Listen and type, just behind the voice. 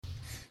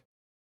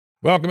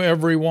Welcome,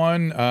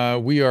 everyone.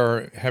 We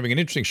are having an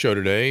interesting show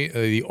today.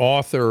 The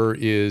author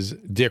is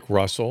Dick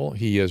Russell.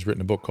 He has written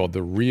a book called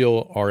The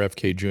Real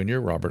RFK Jr.,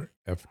 Robert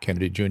F.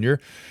 Kennedy Jr.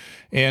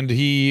 And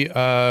he,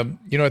 I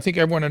think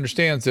everyone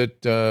understands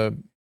that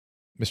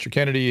Mr.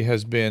 Kennedy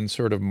has been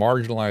sort of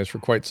marginalized for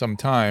quite some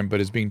time,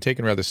 but is being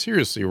taken rather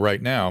seriously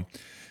right now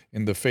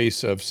in the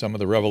face of some of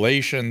the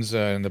revelations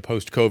in the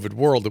post-COVID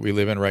world that we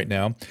live in right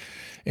now.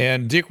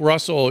 And Dick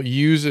Russell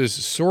uses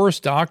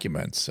source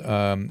documents,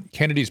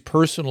 Kennedy's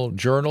personal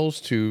journals,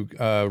 to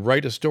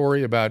write a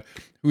story about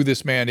who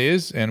this man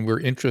is, and we're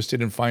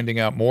interested in finding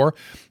out more.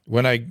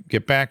 When I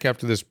get back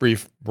after this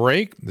brief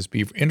break, this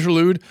brief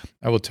interlude,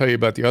 I will tell you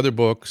about the other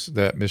books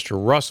that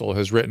Mr. Russell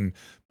has written.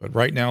 But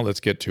right now,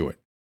 let's get to it.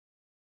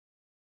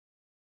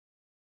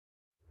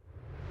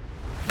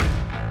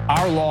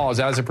 Our laws,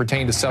 as it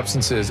pertains to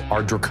substances,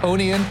 are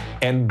draconian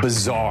and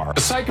bizarre. The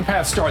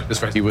psychopaths start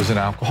this way. He was an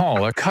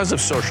alcoholic because of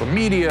social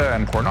media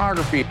and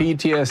pornography,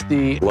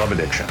 PTSD, love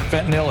addiction,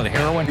 fentanyl and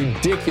heroin.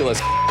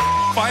 Ridiculous.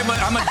 I'm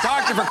a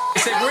doctor, for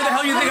sake. Where the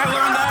hell do you think I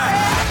learned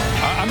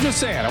that? I'm just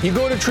saying, you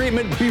go to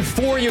treatment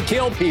before you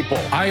kill people.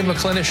 I am a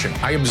clinician.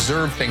 I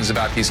observe things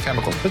about these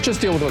chemicals. Let's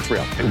just deal with what's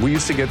real. We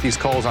used to get these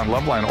calls on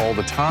Loveline all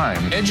the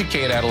time.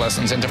 Educate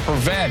adolescents and to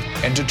prevent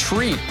and to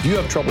treat. If you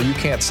have trouble you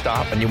can't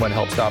stop and you want to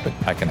help stop it,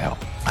 I can help.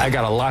 I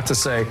got a lot to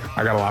say.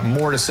 I got a lot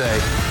more to say.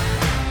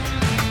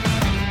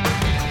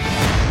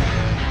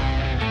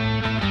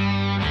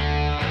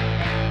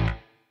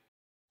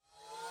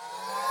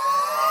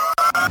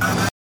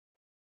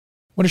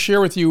 I want to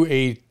share with you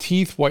a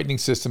teeth whitening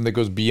system that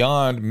goes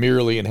beyond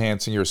merely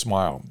enhancing your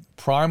smile.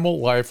 Primal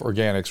Life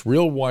Organics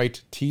Real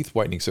White Teeth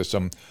Whitening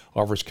System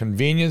offers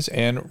convenience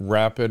and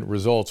rapid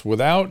results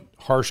without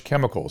harsh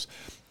chemicals.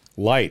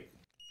 Light,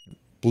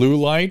 blue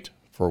light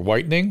for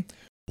whitening,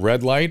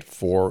 red light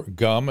for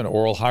gum and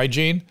oral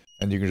hygiene,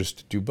 and you can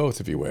just do both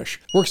if you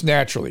wish. Works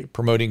naturally,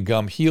 promoting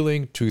gum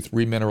healing, tooth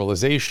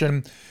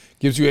remineralization,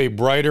 gives you a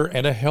brighter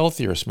and a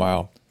healthier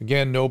smile.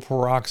 Again, no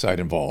peroxide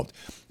involved.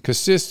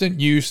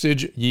 Consistent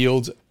usage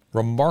yields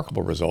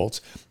remarkable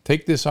results.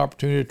 Take this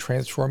opportunity to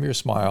transform your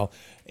smile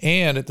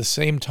and at the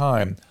same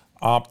time,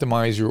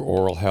 optimize your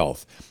oral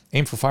health.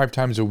 Aim for 5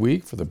 times a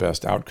week for the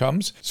best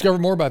outcomes. Discover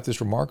more about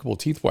this remarkable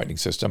teeth whitening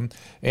system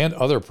and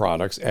other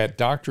products at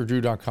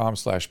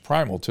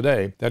drdrew.com/primal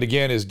today. That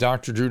again is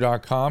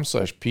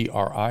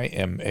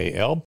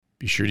drdrew.com/primal.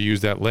 Be sure to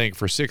use that link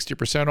for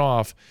 60%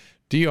 off.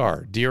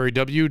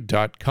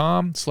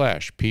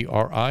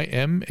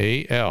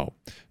 drdrew.com/primal.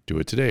 Do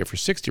it today for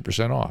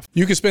 60% off.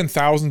 You can spend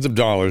thousands of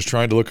dollars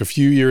trying to look a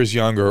few years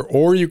younger,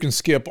 or you can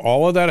skip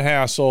all of that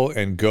hassle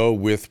and go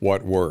with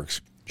what works.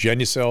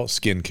 Genucel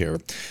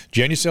Skincare.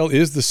 Genucel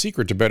is the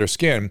secret to better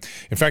skin.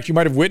 In fact, you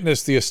might have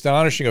witnessed the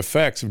astonishing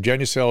effects of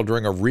Genucel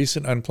during a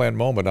recent unplanned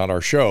moment on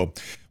our show,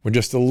 when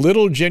just a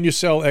little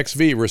Genucel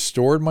XV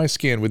restored my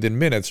skin within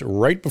minutes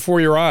right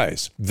before your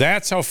eyes.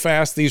 That's how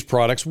fast these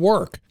products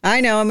work.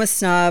 I know I'm a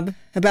snob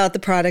about the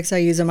products I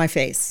use on my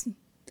face.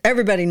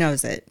 Everybody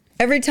knows it.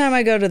 Every time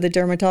I go to the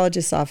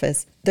dermatologist's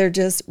office, they're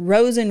just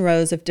rows and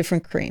rows of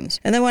different creams.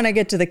 And then when I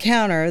get to the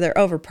counter, they're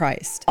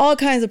overpriced. All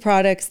kinds of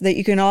products that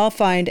you can all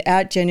find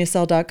at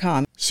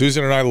Genucel.com.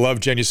 Susan and I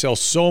love Genucel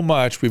so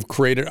much, we've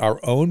created our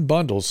own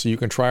bundles so you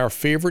can try our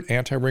favorite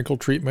anti-wrinkle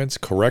treatments,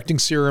 correcting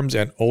serums,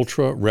 and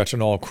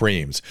ultra-retinol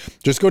creams.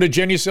 Just go to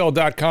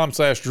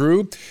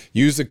Genucel.com/Drew.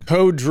 Use the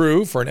code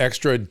DREW for an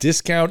extra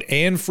discount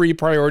and free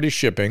priority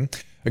shipping.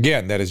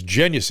 Again, that is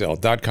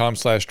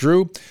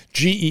Genucel.com/Drew,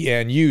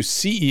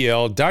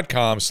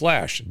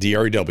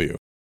 GENUCEL.com/DREW.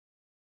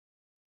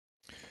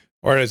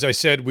 All right, as I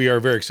said, we are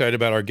very excited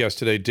about our guest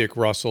today, Dick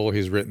Russell.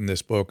 He's written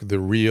this book, The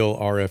Real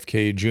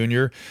RFK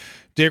Jr.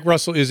 Dick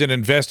Russell is an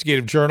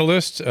investigative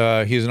journalist.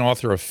 He's an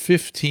author of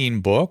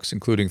 15 books,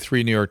 including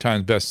 3 New York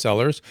Times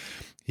bestsellers.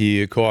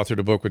 He co-authored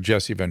a book with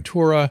Jesse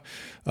Ventura,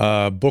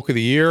 Book of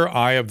the Year,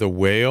 Eye of the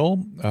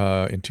Whale,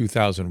 in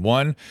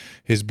 2001.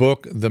 His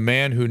book, The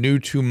Man Who Knew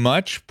Too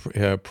Much,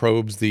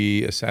 probes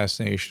the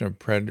assassination of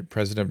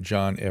President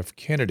John F.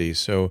 Kennedy.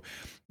 So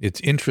it's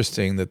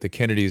interesting that the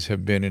Kennedys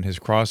have been in his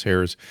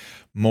crosshairs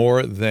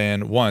more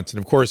than once. And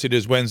of course, it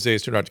is Wednesday,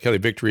 so Dr. Kelly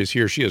Victory is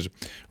here. She has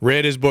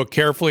read his book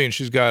carefully, and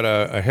she's got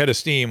a head of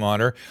steam on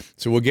her.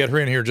 So we'll get her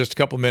in here in just a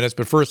couple minutes.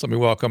 But first, let me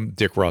welcome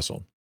Dick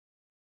Russell.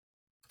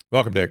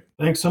 Welcome, Dick.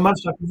 Thanks so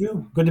much, Dr.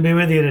 Drew. Good to be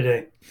with you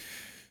today.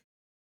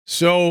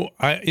 So,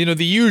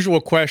 the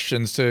usual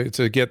questions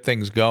to get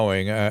things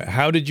going.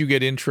 How did you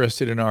get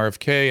interested in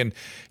RFK? And,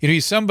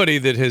 he's somebody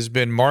that has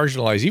been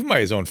marginalized, even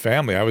by his own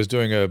family. I was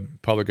doing a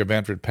public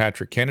event with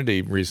Patrick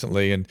Kennedy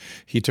recently, and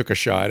he took a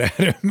shot at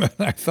him. And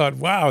I thought,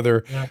 wow,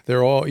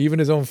 they're all, even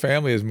his own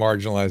family has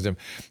marginalized him.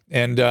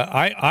 And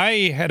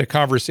I had a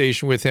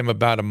conversation with him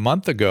about a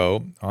month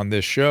ago on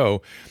this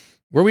show,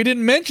 where we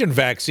didn't mention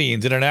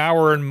vaccines in an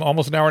hour and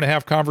almost an hour and a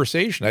half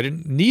conversation. I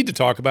didn't need to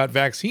talk about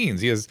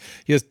vaccines. He has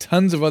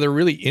tons of other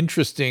really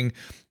interesting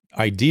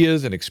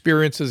ideas and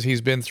experiences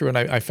he's been through, and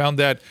I found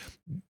that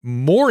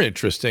more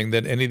interesting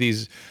than any of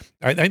these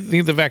I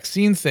think the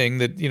vaccine thing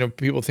that,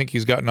 people think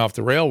he's gotten off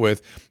the rail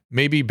with,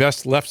 maybe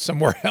best left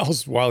somewhere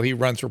else while he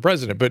runs for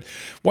president. But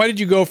why did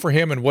you go for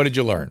him, and what did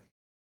you learn?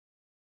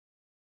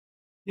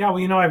 Yeah,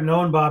 well, I've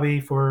known Bobby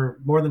for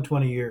more than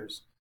 20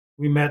 years.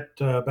 We met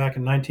back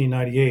in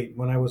 1998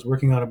 when I was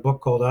working on a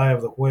book called Eye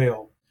of the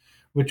Whale,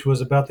 which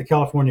was about the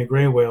California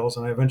gray whales,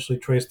 and I eventually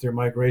traced their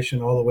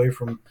migration all the way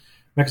from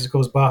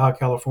Mexico's Baja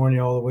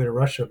California all the way to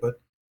Russia.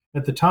 But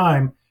at the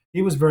time,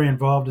 he was very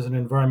involved as an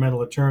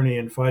environmental attorney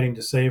in fighting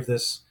to save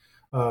this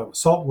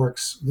salt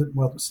works,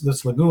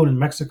 this lagoon in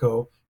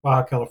Mexico,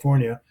 Baja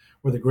California,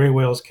 where the gray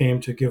whales came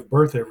to give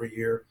birth every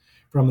year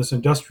from this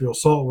industrial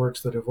salt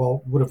works that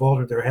would have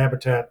altered their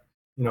habitat,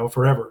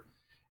 forever.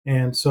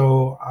 And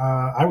so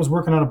I was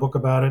working on a book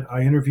about it.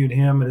 I interviewed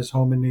him at his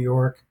home in New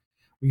York.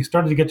 We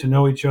started to get to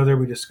know each other.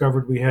 We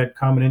discovered we had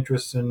common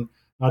interests in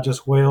not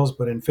just whales,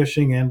 but in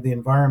fishing and the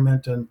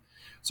environment. And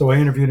so I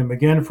interviewed him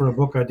again for a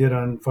book I did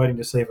on fighting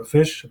to save a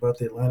fish about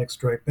the Atlantic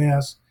striped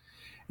bass.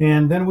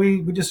 And then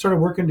we just started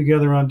working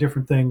together on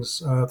different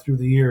things through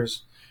the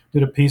years.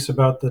 Did a piece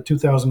about the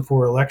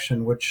 2004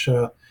 election, which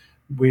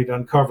we'd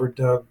uncovered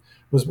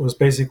was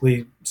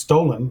basically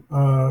stolen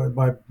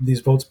by these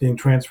votes being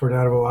transferred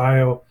out of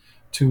Ohio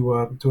to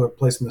a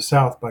place in the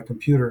South by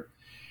computer.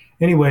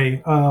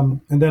 Anyway,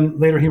 and then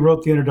later he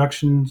wrote the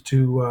introduction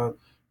to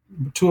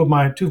two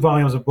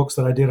volumes of books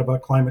that I did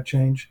about climate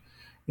change,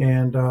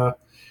 and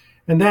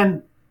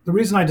then the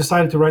reason I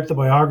decided to write the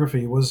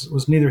biography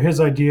was neither his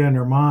idea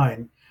nor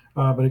mine,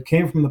 but it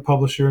came from the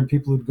publisher and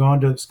people who'd gone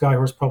to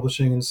Skyhorse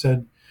Publishing and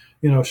said,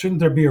 shouldn't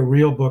there be a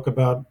real book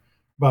about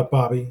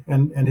Bobby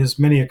and his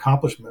many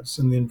accomplishments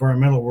in the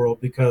environmental world,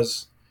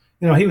 because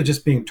he was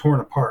just being torn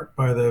apart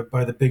by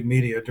the big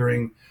media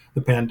during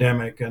the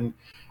pandemic, and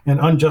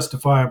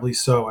unjustifiably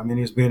so. I mean,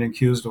 he was being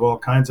accused of all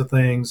kinds of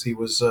things. He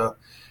was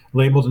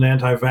labeled an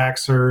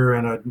anti-vaxxer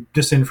and a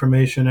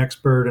disinformation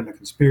expert and a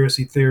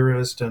conspiracy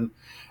theorist, and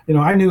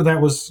I knew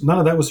none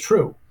of that was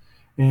true,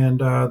 and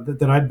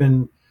that I'd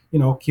been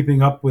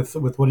keeping up with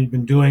what he'd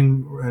been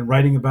doing and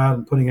writing about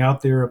and putting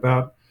out there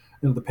about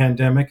the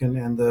pandemic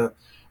and the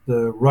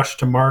rush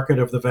to market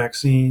of the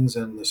vaccines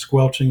and the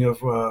squelching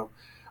of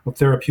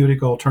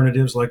therapeutic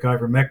alternatives like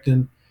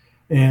ivermectin,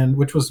 and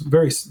which was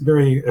very,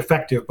 very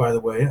effective, by the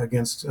way,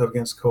 against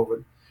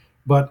COVID.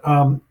 But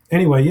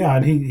anyway, yeah,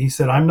 and he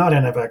said, I'm not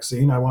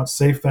anti-vaccine. I want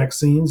safe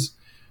vaccines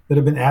that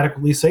have been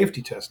adequately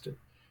safety tested.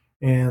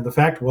 And the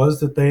fact was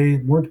that they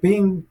weren't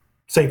being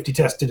safety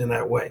tested in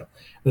that way,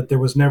 that they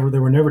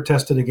were never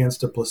tested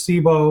against a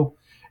placebo,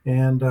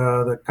 and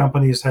the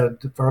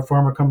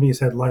pharma companies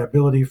had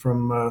liability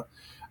from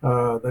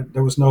that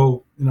there was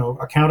no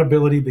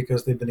accountability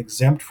because they've been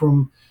exempt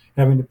from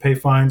having to pay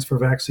fines for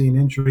vaccine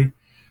injury.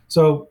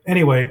 So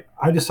anyway,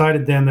 I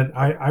decided then that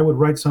I would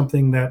write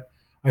something that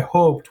I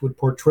hoped would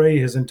portray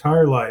his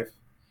entire life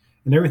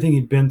and everything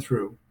he'd been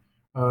through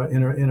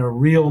in a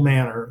real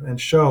manner,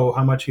 and show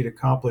how much he'd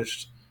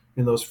accomplished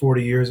in those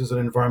 40 years as an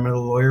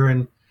environmental lawyer,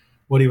 and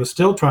what he was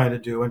still trying to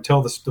do, and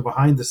tell the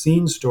behind the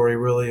scenes story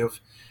really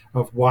of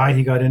why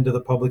he got into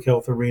the public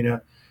health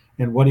arena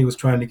and what he was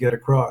trying to get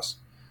across.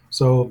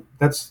 So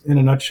that's in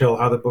a nutshell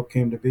how the book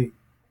came to be.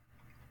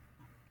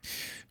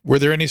 Were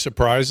there any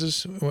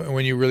surprises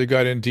when you really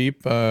got in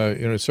deep?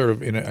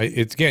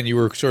 It's again, you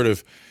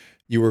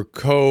were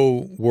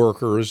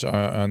co-workers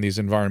on these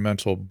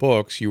environmental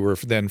books. You were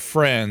then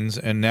friends,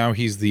 and now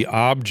he's the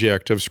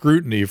object of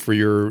scrutiny for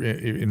your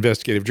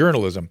investigative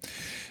journalism.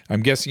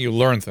 I'm guessing you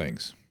learned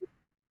things.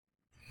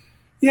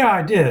 Yeah,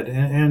 I did,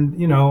 and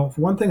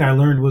one thing I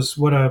learned was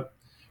what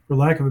for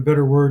lack of a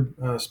better word,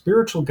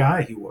 spiritual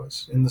guy he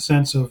was, in the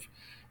sense of,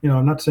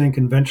 I'm not saying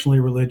conventionally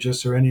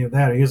religious or any of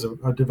that. He is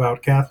a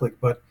devout Catholic,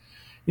 but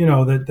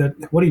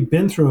that what he'd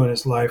been through in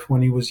his life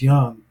when he was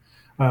young.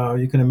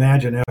 You can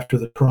imagine after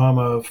the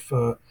trauma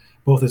of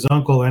both his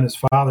uncle and his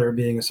father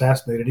being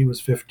assassinated. He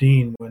was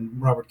 15 when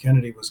Robert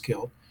Kennedy was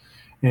killed.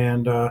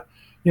 And,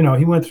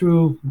 he went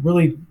through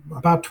really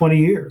about 20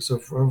 years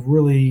of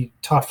really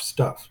tough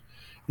stuff,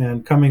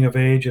 and coming of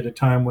age at a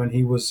time when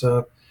he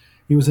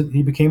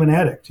became an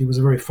addict. He was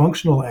a very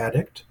functional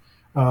addict.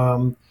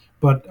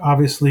 But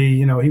obviously,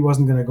 he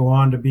wasn't going to go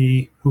on to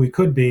be who he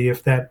could be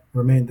if that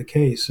remained the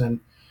case. And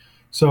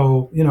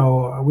so,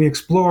 we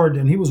explored,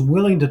 and he was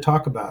willing to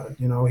talk about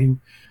it.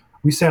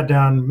 We sat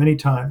down many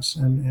times,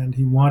 and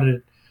he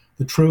wanted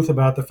the truth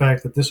about the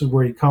fact that this is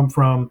where he'd come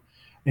from,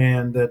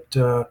 and that,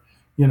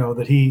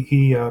 that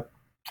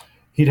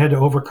he'd had to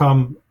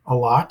overcome a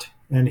lot,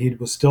 and he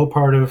was still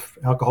part of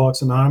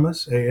Alcoholics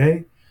Anonymous,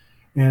 AA.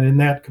 And in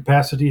that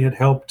capacity had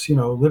helped,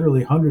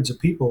 literally hundreds of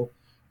people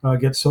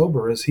get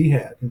sober as he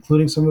had,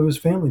 including some of his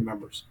family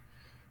members.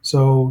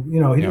 So, he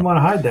didn't want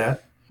to hide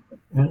that.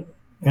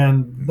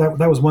 And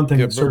that was one thing.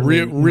 Yeah, that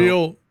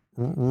certainly,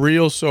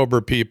 real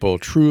sober people,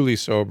 truly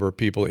sober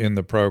people in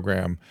the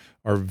program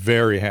are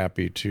very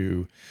happy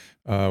to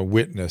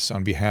witness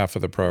on behalf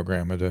of the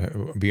program and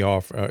to be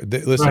off.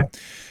 Listen,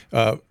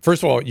 Right.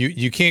 first of all,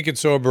 you can't get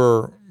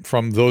sober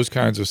from those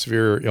kinds of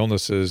severe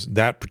illnesses,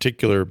 that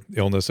particular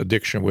illness,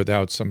 addiction,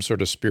 without some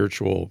sort of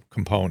spiritual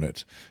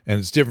component.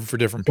 And it's different for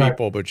different Exactly.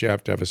 people, but you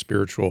have to have a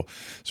spiritual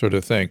sort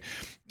of thing.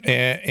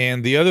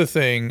 And the other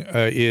thing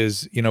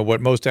is,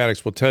 what most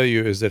addicts will tell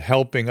you is that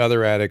helping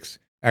other addicts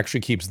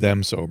actually keeps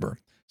them sober.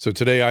 So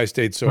today I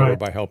stayed sober Right.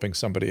 by helping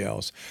somebody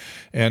else.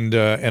 And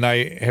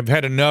I have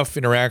had enough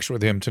interaction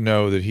with him to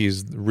know that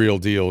he's the real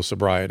deal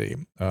sobriety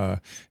and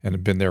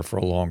have been there for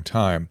a long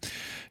time.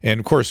 And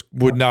of course,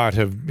 would not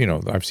have,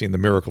 I've seen the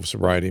miracle of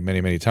sobriety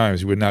many, many times.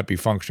 He would not be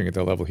functioning at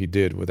the level he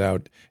did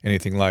without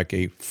anything like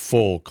a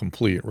full,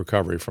 complete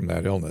recovery from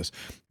that illness,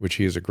 which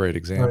he is a great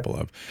example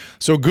of.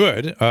 So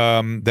good.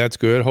 That's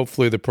good.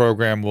 Hopefully the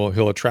program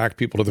he'll attract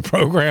people to the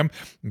program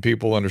and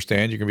people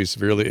understand you can be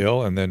severely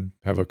ill and then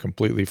have a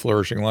completely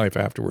flourishing life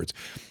afterwards,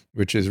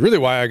 which is really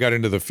why I got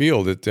into the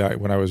field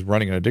when I was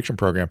running an addiction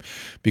program,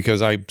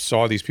 because I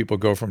saw these people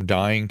go from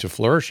dying to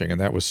flourishing. And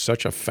that was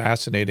such a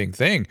fascinating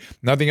thing.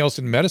 Nothing else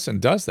in medicine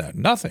does that.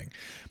 Nothing.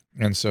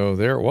 And so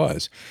there it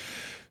was.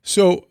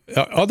 So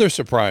other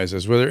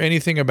surprises, were there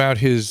anything about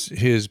his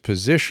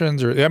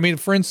positions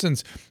for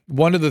instance,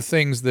 one of the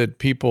things that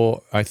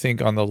people I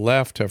think on the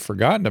left have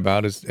forgotten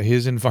about is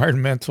his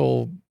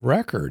environmental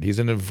record. He's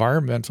an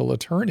environmental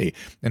attorney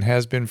and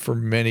has been for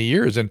many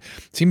years and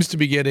seems to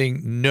be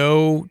getting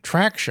no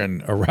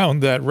traction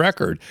around that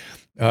record.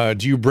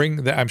 Do you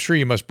bring that? I'm sure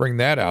you must bring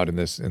that out in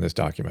this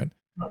document.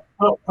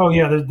 Oh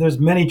yeah. There's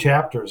many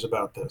chapters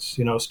about this.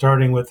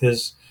 Starting with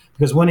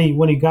because when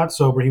he got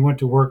sober, he went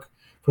to work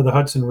for the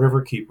Hudson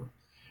River Keeper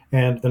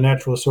and the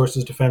Natural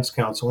Resources Defense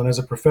Council, and as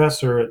a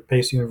professor at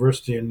Pace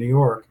University in New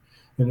York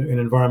in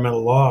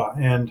environmental law.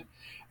 And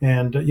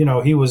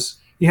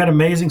he had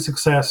amazing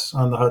success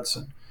on the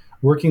Hudson,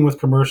 working with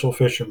commercial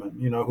fishermen,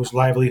 whose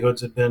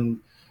livelihoods had been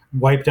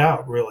wiped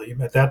out really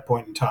at that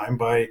point in time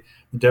by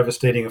the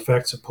devastating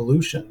effects of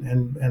pollution,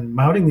 and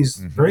mounting these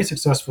very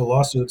successful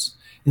lawsuits,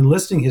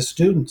 enlisting his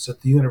students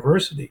at the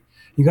university.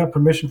 He got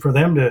permission for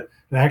them to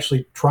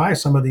actually try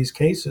some of these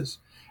cases.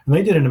 And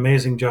they did an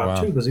amazing job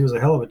too, because he was a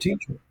hell of a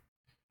teacher.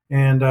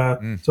 And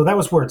so that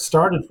was where it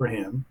started for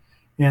him.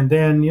 And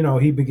then,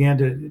 he began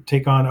to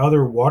take on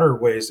other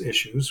waterways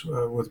issues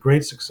with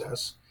great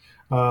success.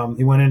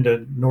 He went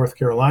into North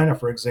Carolina,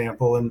 for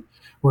example, and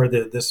where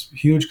this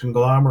huge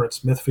conglomerate,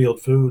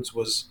 Smithfield Foods,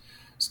 was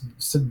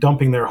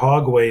dumping their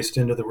hog waste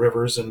into the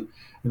rivers and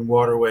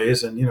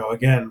waterways, and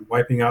again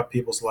wiping out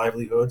people's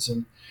livelihoods.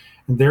 And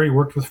there he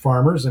worked with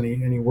farmers, and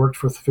he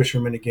worked with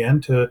fishermen again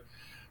to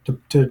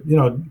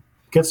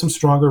get some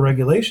stronger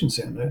regulations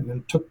in,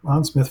 and took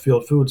on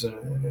Smithfield Foods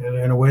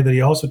in a way that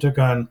he also took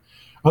on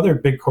other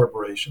big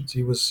corporations.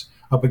 He was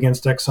up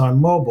against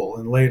ExxonMobil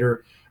and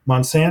later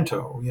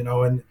Monsanto,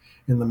 and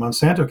in the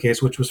Monsanto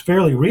case, which was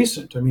fairly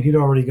recent. I mean, he'd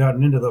already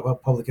gotten into the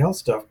public health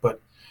stuff,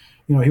 but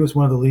he was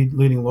one of the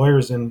leading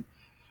lawyers in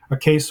a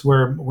case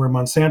where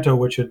Monsanto,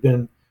 which had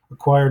been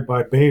acquired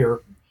by Bayer,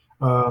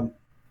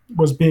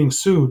 was being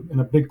sued in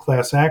a big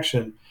class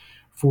action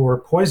for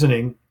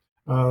poisoning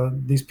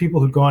these people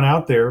who'd gone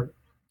out there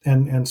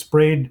and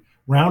sprayed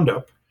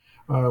Roundup,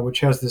 which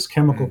has this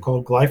chemical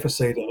called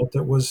glyphosate in it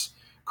that was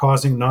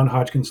causing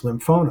non-Hodgkin's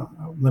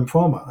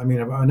lymphoma. I mean,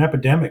 an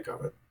epidemic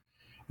of it.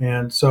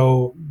 And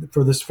so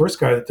for this first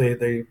guy that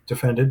they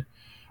defended,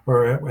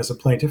 or as a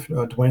plaintiff,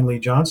 Dwayne Lee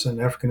Johnson,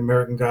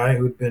 African-American guy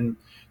who'd been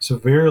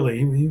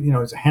severely,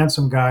 he's a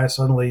handsome guy.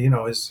 Suddenly,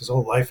 his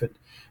whole life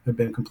had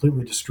been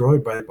completely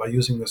destroyed by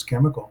using this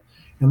chemical.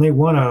 And they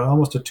won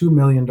almost a $2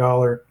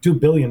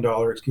 billion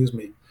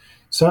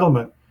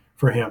settlement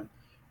for him.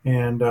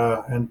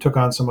 And took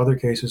on some other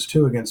cases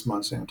too against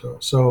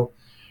Monsanto. So,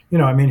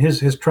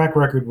 his track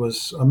record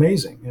was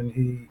amazing, and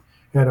he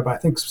had, I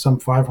think, some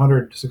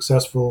 500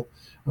 successful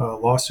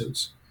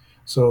lawsuits.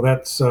 So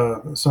that's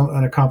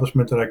an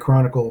accomplishment that I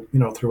chronicle,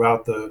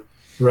 throughout the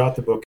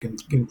book,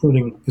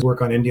 including his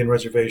work on Indian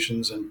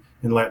reservations and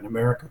in Latin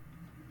America.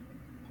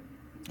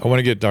 I want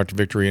to get Dr.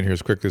 Victory in here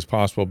as quickly as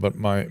possible, but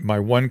my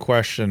one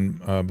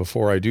question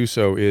before I do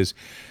so is,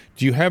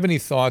 do you have any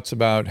thoughts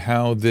about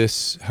how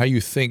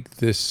you think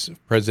this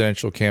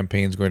presidential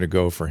campaign is going to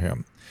go for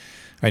him?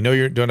 I know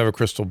you don't have a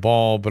crystal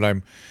ball, but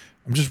I'm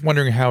just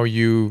wondering how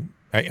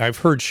I've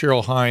heard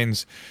Cheryl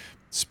Hines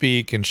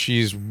speak, and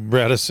she's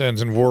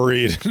reticent and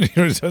worried.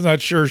 I'm not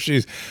sure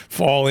she's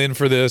fall in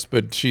for this,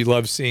 but she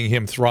loves seeing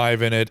him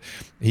thrive in it.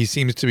 He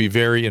seems to be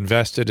very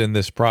invested in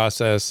this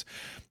process.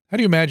 How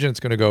do you imagine it's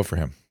going to go for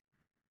him?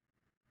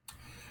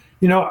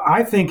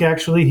 I think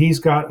actually he's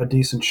got a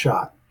decent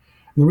shot.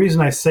 And the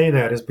reason I say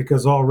that is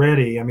because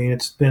already,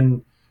 it's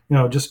been,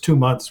 just 2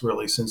 months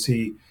really since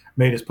he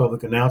made his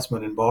public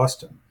announcement in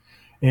Boston,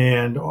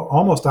 and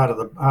almost out of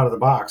the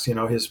box,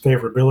 his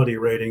favorability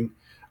rating.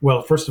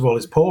 Well, first of all,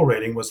 his poll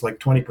rating was like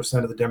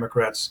 20% of the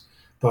Democrats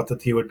thought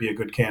that he would be a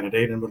good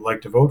candidate and would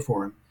like to vote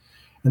for him.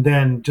 And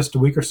then just a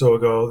week or so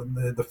ago,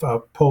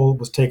 the poll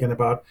was taken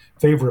about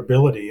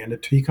favorability,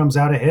 and he comes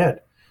out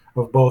ahead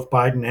of both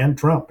Biden and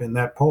Trump in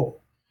that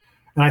poll.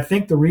 And I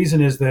think the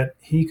reason is that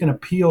he can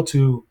appeal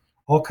to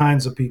all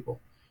kinds of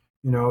people.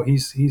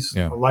 He's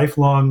a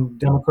lifelong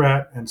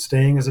Democrat and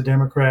staying as a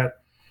Democrat,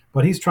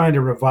 but he's trying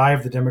to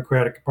revive the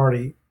Democratic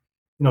Party,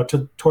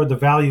 toward the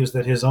values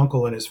that his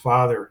uncle and his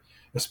father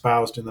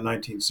espoused in the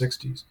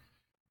 1960s,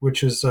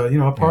 which is,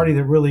 a party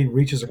that really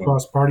reaches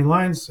across party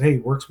lines. Hey,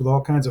 works with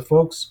all kinds of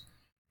folks.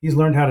 He's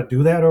learned how to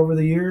do that over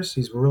the years.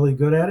 He's really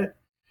good at it.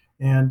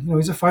 And,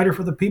 he's a fighter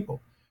for the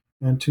people.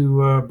 And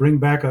to bring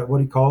back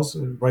what he calls,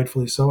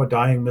 rightfully so, a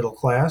dying middle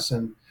class,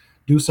 and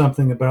do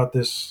something about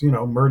this,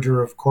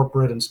 merger of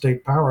corporate and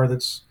state power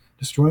that's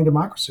destroying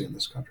democracy in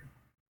this country.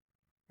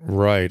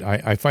 Right.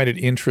 I find it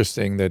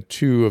interesting that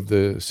two of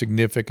the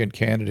significant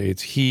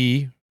candidates,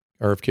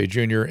 RFK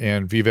Jr.,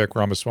 and Vivek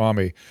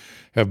Ramaswamy,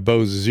 have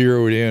both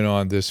zeroed in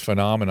on this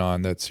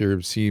phenomenon that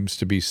seems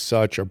to be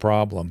such a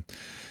problem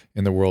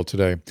in the world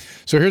today.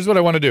 So here's what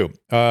I want to do.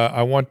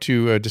 I want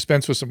to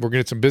dispense with we're going to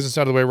get some business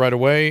out of the way right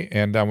away,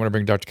 and I want to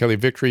bring Dr. Kelly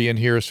Victory in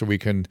here so we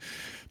can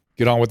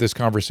get on with this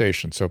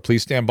conversation. So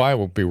please stand by.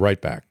 We'll be right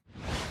back.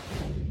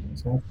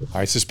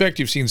 I suspect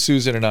you've seen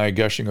Susan and I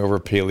gushing over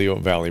Paleo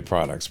Valley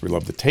products. We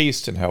love the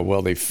taste and how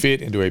well they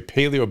fit into a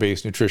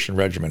paleo-based nutrition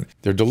regimen.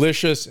 They're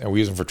delicious, and we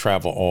use them for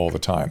travel all the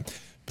time.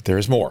 But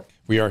there's more.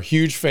 We are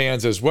huge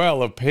fans as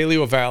well of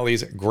Paleo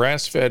Valley's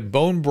grass-fed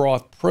bone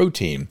broth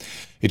protein.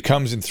 It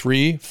comes in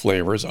 3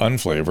 flavors,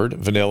 unflavored,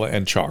 vanilla,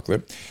 and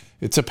chocolate.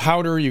 It's a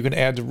powder you can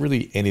add to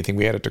really anything.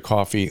 We add it to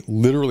coffee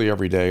literally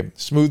every day.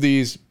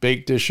 Smoothies,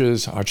 baked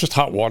dishes, just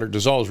hot water,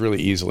 dissolves really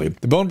easily.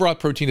 The bone broth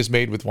protein is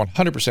made with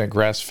 100%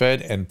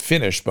 grass-fed and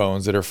finished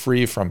bones that are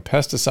free from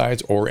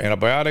pesticides or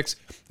antibiotics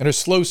and are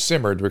slow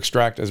simmered to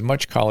extract as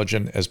much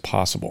collagen as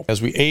possible. As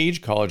we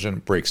age,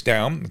 collagen breaks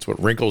down. That's what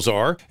wrinkles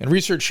are. And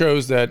research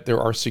shows that there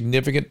are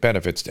significant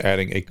benefits to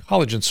adding a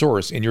collagen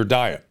source in your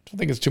diet. I don't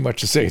think it's too much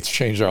to say it's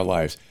changed our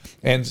lives.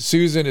 And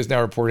Susan is now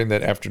reporting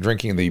that after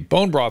drinking the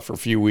bone broth for a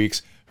few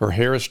weeks, her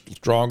hair is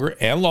stronger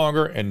and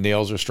longer, and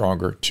nails are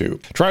stronger too.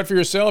 Try it for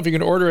yourself. You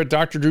can order at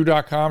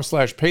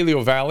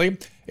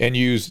drdrew.com/paleovalley and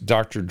use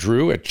Dr.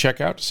 Drew at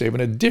checkout to save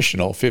an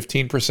additional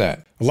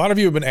 15%. A lot of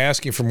you have been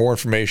asking for more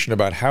information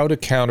about how to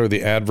counter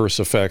the adverse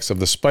effects of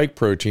the spike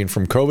protein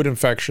from COVID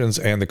infections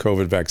and the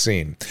COVID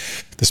vaccine.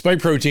 The spike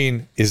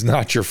protein is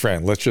not your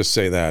friend. Let's just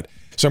say that.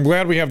 So I'm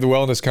glad we have the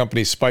wellness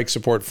company Spike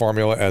Support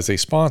Formula as a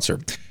sponsor,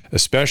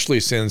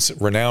 especially since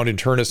renowned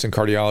internist and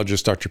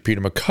cardiologist Dr.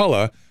 Peter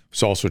McCullough,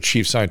 who's also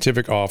chief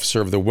scientific officer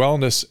of the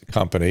wellness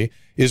company,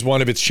 is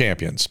one of its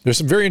champions. There's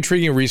some very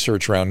intriguing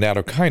research around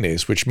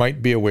nattokinase, which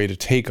might be a way to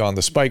take on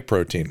the spike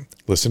protein.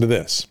 Listen to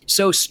this.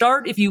 So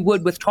start, if you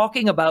would, with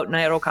talking about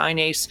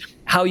nattokinase,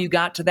 how you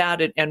got to that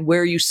and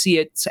where you see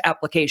its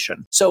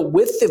application. So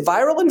with the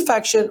viral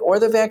infection or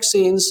the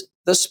vaccines,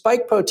 the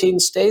spike protein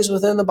stays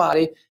within the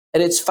body,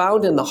 and it's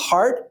found in the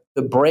heart,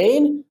 the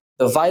brain,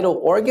 the vital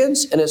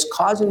organs, and it's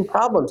causing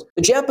problems.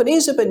 The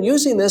Japanese have been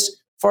using this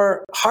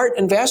for heart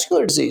and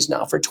vascular disease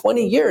now for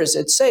 20 years.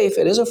 It's safe.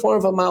 It is a form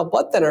of a mild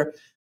blood thinner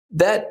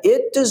that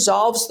it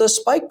dissolves the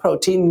spike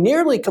protein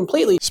nearly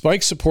completely.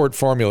 Spike Support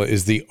Formula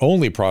is the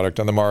only product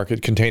on the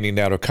market containing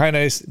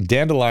nattokinase,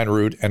 dandelion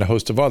root, and a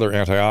host of other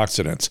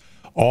antioxidants,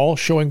 all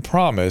showing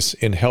promise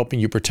in helping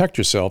you protect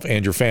yourself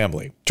and your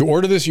family. To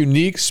order this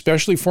unique,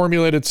 specially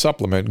formulated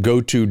supplement,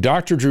 go to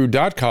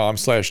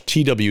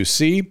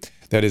drdrew.com/TWC.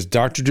 That is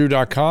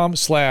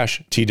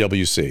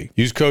drdrew.com/TWC.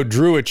 Use code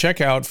DREW at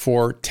checkout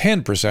for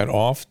 10%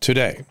 off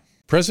today.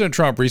 President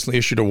Trump recently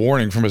issued a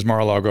warning from his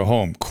Mar-a-Lago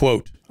home.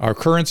 Quote, "Our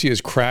currency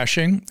is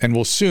crashing and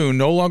will soon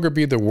no longer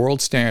be the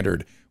world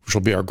standard, which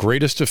will be our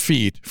greatest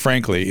defeat,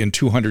 frankly, in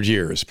 200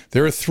 years.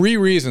 There are 3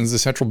 reasons the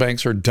central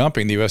banks are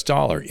dumping the U.S.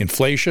 dollar: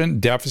 inflation,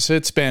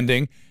 deficit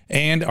spending,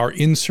 and our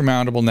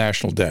insurmountable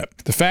national debt.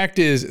 The fact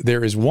is,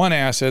 there is one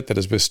asset that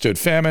has withstood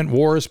famine,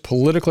 wars,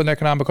 political and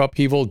economic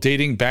upheaval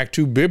dating back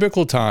to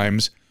biblical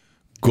times: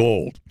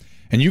 gold.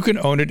 And you can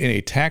own it in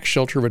a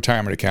tax-sheltered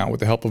retirement account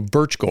with the help of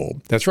Birch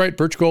Gold. That's right,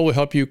 Birch Gold will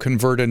help you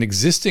convert an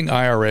existing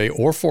IRA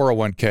or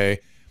 401k,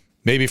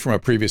 maybe from a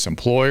previous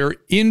employer,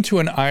 into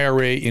an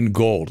IRA in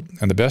gold.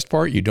 And the best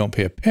part, you don't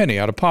pay a penny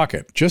out of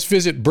pocket. Just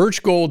visit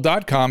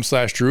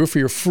birchgold.com/Drew for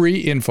your free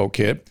info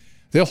kit.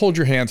 They'll hold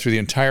your hand through the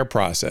entire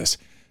process.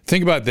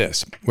 Think about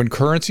this. When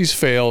currencies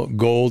fail,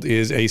 gold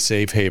is a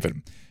safe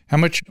haven. How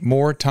much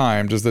more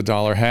time does the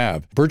dollar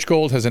have? Birch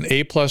Gold has an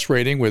A+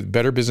 rating with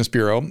Better Business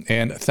Bureau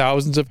and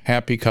thousands of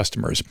happy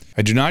customers.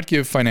 I do not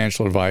give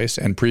financial advice,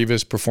 and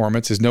previous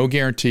performance is no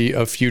guarantee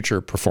of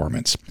future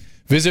performance.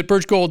 Visit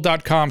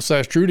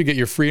birchgold.com/Drew to get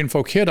your free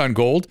info kit on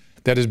gold.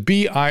 That is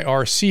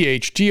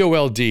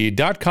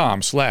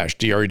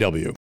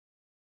birchgold.com/DREW.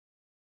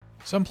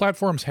 Some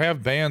platforms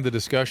have banned the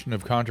discussion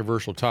of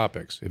controversial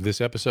topics. If this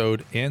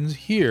episode ends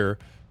here,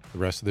 the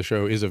rest of the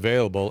show is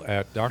available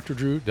at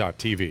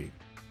drdrew.tv.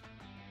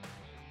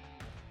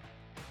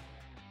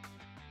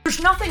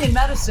 There's nothing in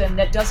medicine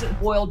that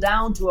doesn't boil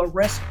down to a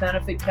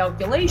risk-benefit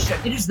calculation.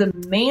 It is the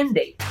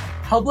mandate of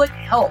public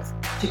health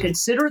to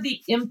consider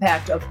the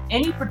impact of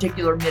any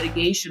particular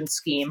mitigation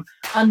scheme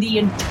on the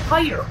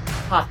entire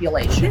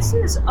population. This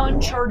is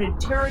uncharted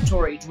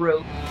territory,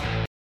 Drew.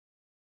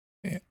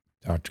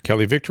 Dr.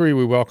 Kelly Victory,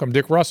 we welcome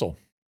Dick Russell.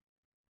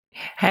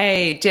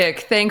 Hey,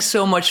 Dick, thanks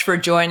so much for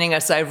joining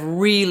us. I've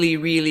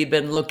really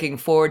been looking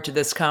forward to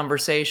this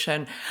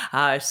conversation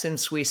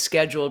since we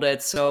scheduled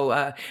it. So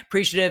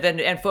appreciative.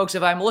 And folks,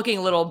 if I'm looking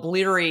a little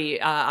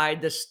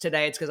bleary-eyed this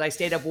today, it's because I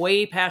stayed up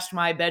way past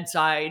my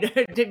bedtime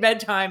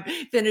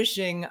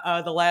finishing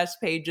the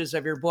last pages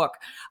of your book.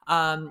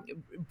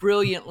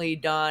 Brilliantly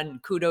done.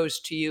 Kudos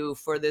to you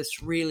for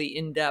this really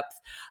in-depth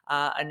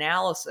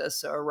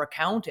analysis or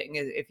recounting,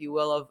 if you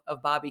will,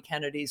 of Bobby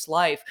Kennedy's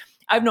life.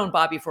 I've known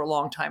Bobby for a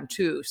long time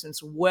too,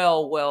 since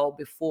well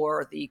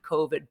before the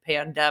COVID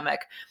pandemic.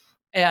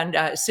 And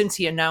since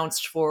he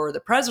announced for the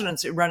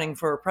presidency, running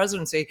for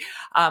presidency,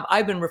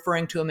 I've been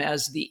referring to him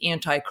as the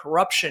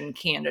anti-corruption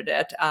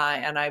candidate,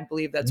 and I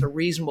believe that's a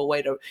reasonable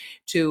way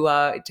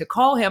to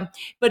call him.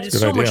 But it's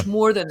so much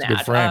more than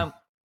that.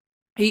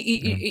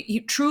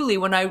 He truly,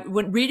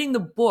 when reading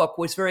the book,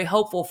 was very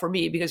helpful for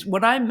me, because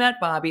when I met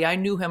Bobby, I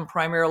knew him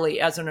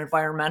primarily as an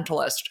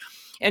environmentalist.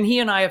 And he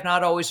and I have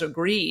not always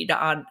agreed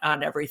on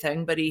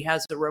everything, but he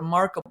has a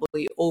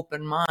remarkably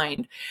open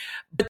mind.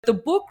 But the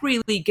book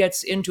really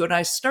gets into it.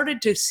 I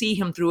started to see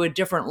him through a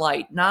different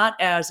light, not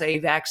as a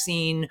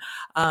vaccine,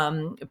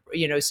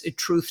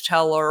 truth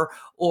teller,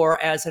 or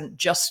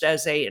just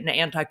as an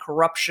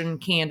anti-corruption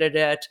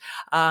candidate,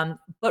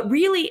 but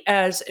really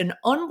as an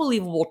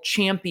unbelievable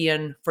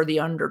champion for the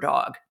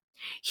underdog.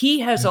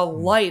 He has a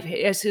life,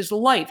 as his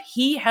life,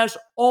 he has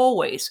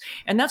always,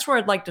 and that's where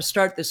I'd like to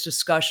start this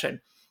discussion.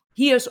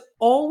 He has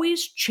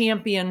always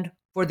championed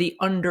for the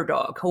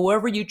underdog,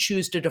 however you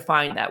choose to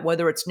define that,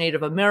 whether it's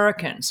Native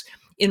Americans,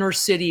 inner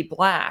city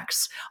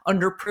Blacks,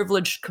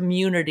 underprivileged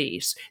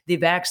communities, the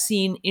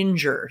vaccine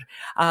injured,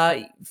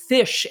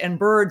 fish and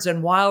birds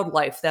and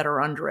wildlife that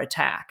are under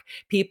attack,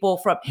 people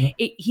from,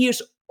 he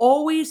is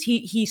always,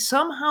 he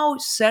somehow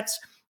sets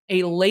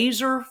a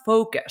laser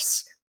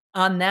focus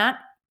on that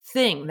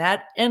thing,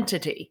 that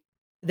entity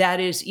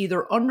that is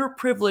either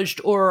underprivileged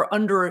or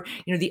under,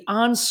 the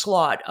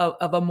onslaught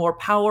of a more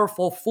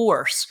powerful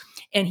force,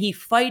 and he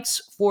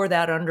fights for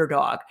that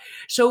underdog.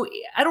 So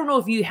I don't know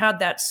if you had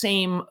that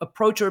same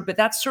approach, but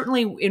that's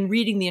certainly, in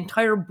reading the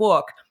entire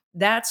book,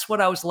 that's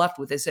what I was left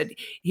with. Is that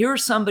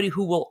here's somebody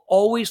who will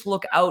always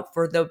look out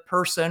for the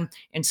person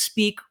and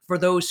speak for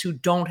those who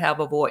don't have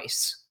a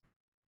voice.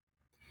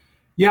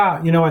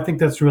 Yeah, I think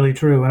that's really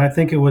true. And I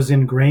think it was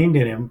ingrained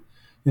in him,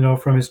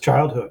 from his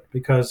childhood,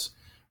 because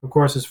of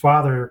course, his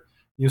father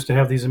used to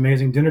have these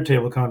amazing dinner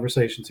table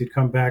conversations. He'd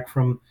come back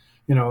from,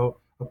 a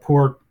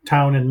poor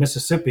town in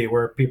Mississippi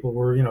where people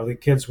were, the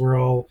kids were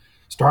all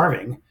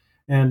starving.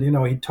 And,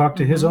 he'd talk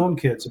to his own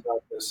kids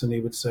about this. And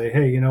he would say,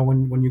 hey,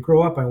 when you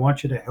grow up, I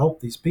want you to help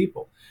these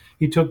people.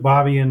 He took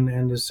Bobby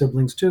and his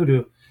siblings, too,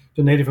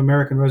 to Native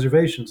American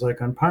reservations, like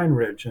on Pine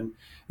Ridge, and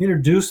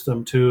introduced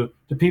them to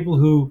people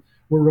who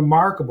were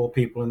remarkable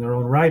people in their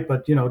own right,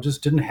 but,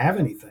 just didn't have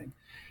anything.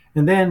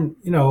 And then,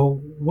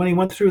 when he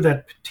went through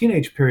that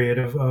teenage period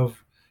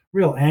of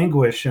real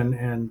anguish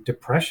and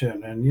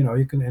depression and,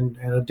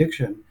 and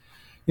addiction,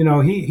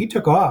 he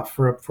took off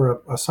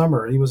for a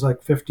summer. He was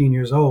like 15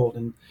 years old,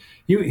 and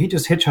he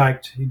just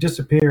hitchhiked. He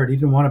disappeared. He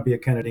didn't want to be a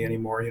Kennedy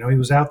anymore. He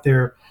was out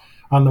there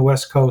on the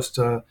West Coast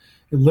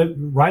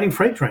riding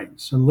freight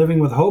trains and living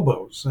with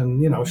hobos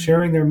and,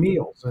 sharing their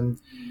meals. And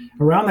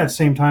around that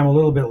same time, a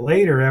little bit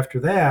later after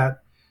that,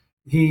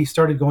 he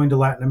started going to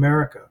Latin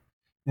America.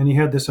 And he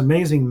had this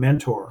amazing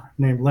mentor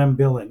named Lem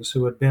Billings,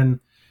 who had been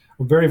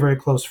a very, very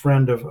close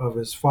friend of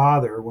his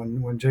father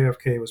when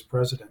JFK was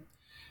president,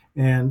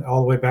 and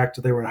all the way back to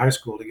they were in high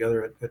school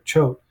together at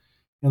Choate.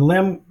 And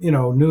Lem,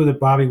 knew that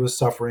Bobby was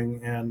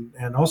suffering,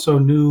 and also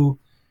knew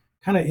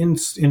kind of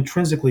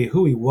intrinsically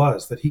who he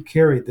was, that he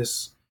carried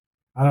this,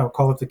 I don't know,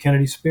 call it the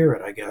Kennedy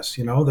spirit, I guess,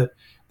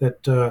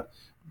 that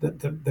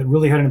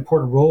really had an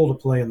important role to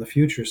play in the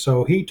future.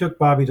 So he took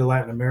Bobby to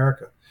Latin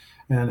America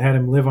and had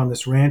him live on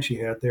this ranch he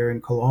had there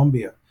in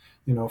Colombia,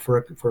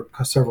 for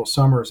several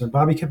summers. And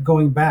Bobby kept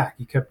going back.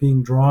 He kept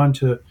being drawn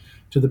to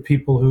the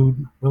people who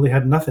really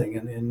had nothing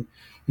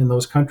in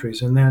those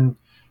countries. And then,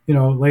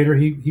 later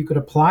he could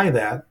apply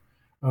that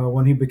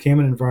when he became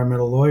an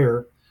environmental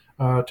lawyer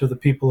to the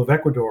people of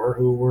Ecuador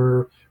who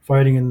were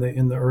fighting in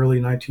the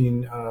early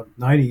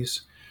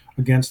 1990s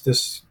against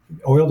this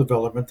oil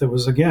development that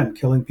was, again,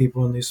 killing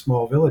people in these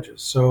small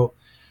villages. So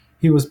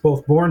he was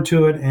both born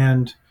to it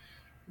and,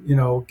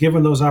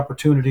 given those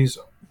opportunities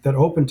that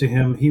opened to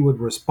him, he would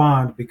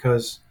respond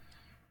because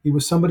he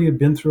was somebody who'd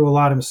been through a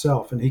lot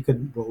himself, and he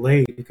could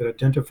relate, he could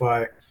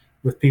identify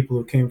with people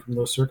who came from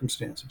those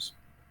circumstances.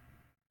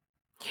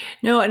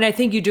 No, and I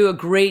think you do a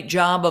great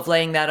job of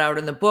laying that out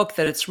in the book,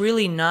 that it's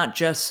really not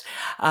just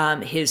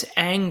his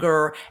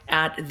anger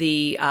at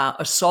the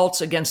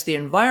assaults against the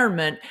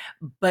environment,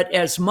 but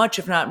as much,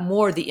 if not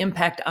more, the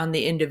impact on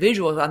the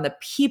individuals, on the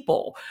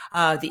people,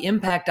 the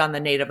impact on the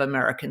Native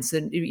Americans.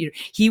 And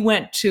he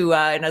went to,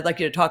 and I'd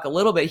like you to talk a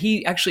little bit,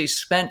 he actually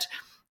spent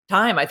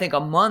time, I think a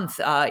month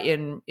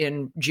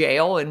in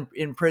jail,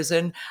 in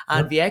prison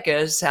on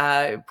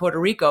Vieques, Puerto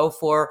Rico,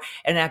 for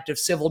an act of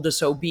civil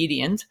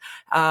disobedience.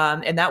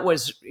 And that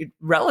was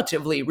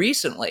relatively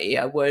recently.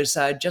 It was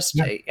I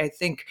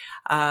think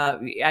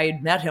I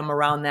had met him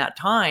around that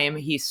time.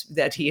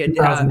 That he had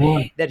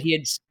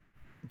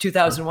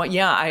 2001.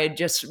 Yeah, I had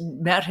just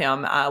met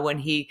him when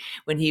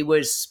he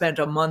was spent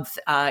a month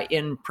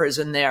in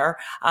prison there.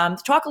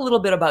 Talk a little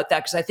bit about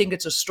that, because I think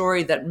it's a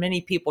story that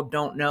many people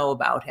don't know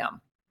about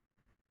him.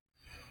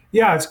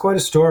 Yeah, it's quite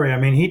a story. I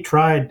mean, he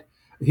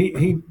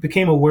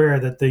became aware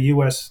that the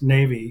U.S.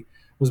 Navy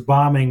was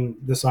bombing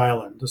this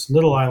island, this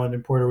little island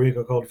in Puerto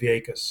Rico called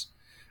Vieques,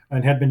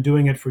 and had been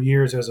doing it for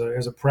years as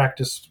a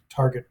practice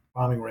target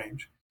bombing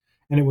range.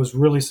 And it was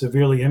really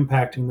severely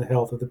impacting the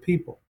health of the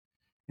people.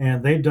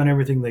 And they'd done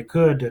everything they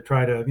could to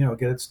try to,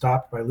 get it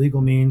stopped by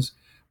legal means.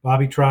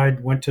 Bobby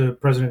went to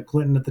President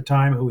Clinton at the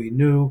time, who he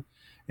knew,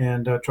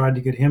 and tried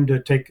to get him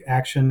to take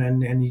action,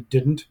 and he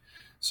didn't.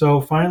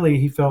 So finally,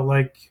 he felt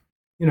like,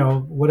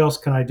 what else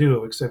can I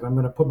do except I'm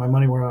going to put my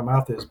money where my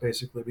mouth is,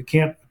 basically. We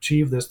can't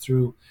achieve this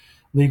through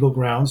legal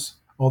grounds,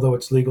 although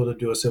it's legal to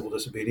do a civil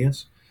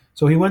disobedience.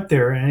 So he went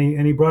there,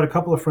 and he brought a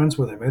couple of friends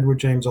with him, Edward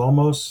James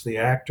Olmos, the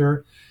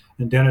actor,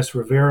 and Dennis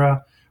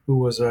Rivera, who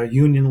was a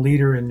union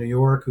leader in New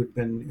York, who'd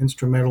been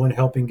instrumental in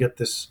helping get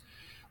this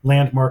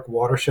landmark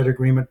watershed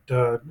agreement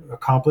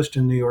accomplished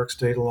in New York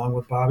State, along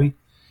with Bobby.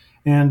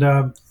 And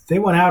they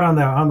went out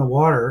on the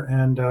water,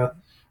 and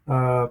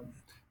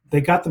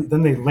they got them.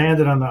 Then they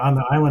landed on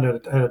the island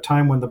at a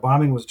time when the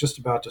bombing was just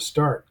about to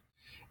start,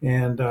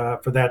 and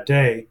for that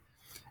day,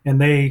 and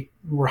they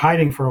were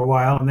hiding for a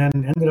while, and then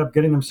ended up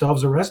getting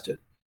themselves arrested.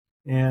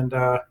 And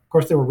of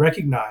course, they were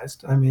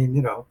recognized. I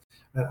mean,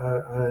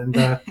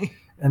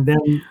 and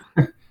then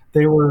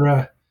they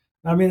were,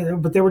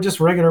 but they were just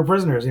regular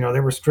prisoners. They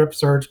were strip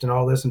searched and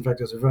all this. In fact,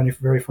 there's a very,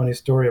 very funny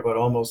story about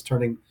almost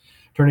turning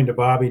to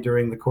Bobby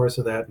during the course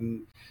of that.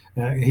 And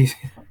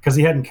because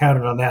he hadn't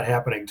counted on that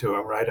happening to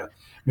him, right? A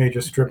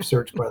major strip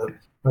search by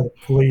the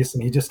police.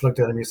 And he just looked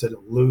at him and he said,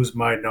 "Lose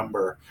my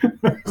number."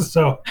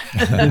 So,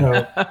 he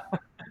ended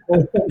up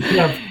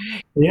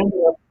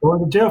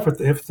going to jail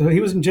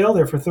he was in jail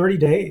there for 30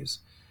 days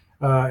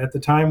at the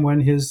time when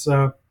his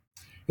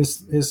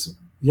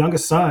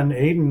youngest son,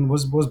 Aiden,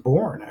 was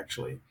born,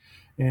 actually.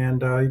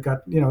 And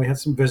he had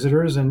some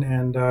visitors,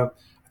 and I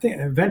think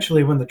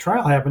eventually when the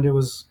trial happened, it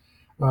was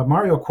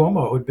Mario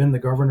Cuomo, who'd been the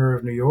governor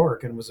of New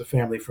York and was a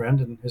family friend,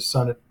 and his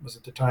son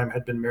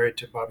had been married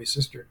to Bobby's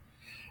sister.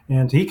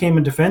 And he came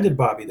and defended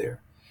Bobby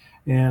there.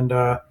 And,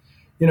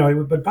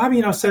 but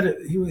Bobby, said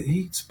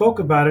he spoke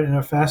about it in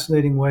a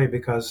fascinating way,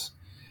 because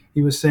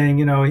he was saying,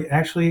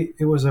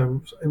 it was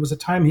a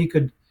time he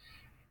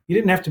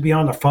didn't have to be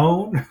on the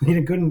phone.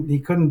 He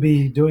couldn't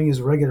be doing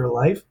his regular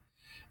life,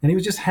 and he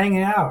was just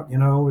hanging out,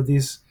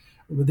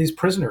 with these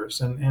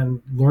prisoners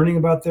and learning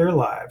about their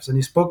lives. And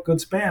he spoke good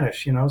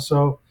Spanish,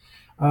 So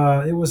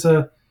it was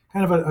a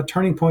kind of a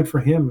turning point for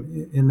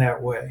him in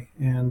that way,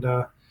 and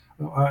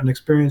an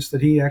experience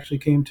that he actually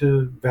came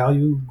to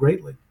value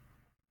greatly.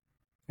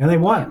 And they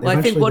won. Well,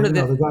 I think one of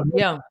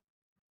the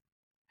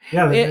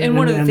and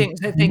one of the things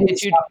I think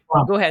that you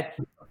go ahead.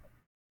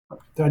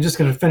 I'm just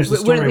going to finish the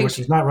story, which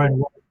is not right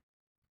away.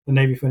 The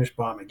Navy finished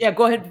bombing. Yeah,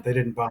 go ahead. They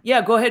didn't bomb.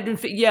 Yeah, go ahead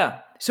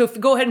So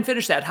go ahead and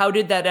finish that. How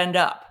did that end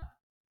up?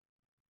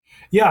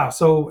 Yeah.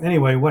 So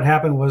anyway, what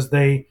happened was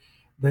they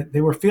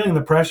were feeling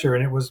the pressure,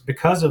 and it was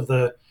because of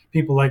the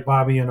people like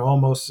Bobby and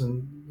Olmos,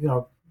 and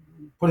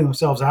putting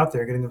themselves out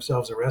there, getting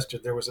themselves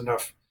arrested. There was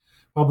enough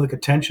public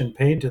attention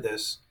paid to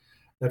this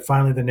that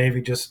finally the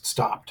Navy just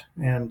stopped,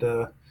 and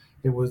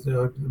it was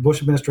the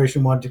Bush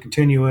administration wanted to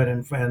continue it,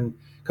 and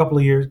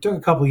it took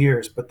a couple of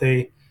years, but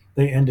they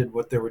ended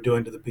what they were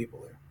doing to the people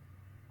there.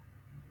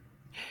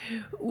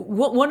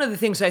 One of the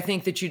things I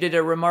think that you did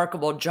a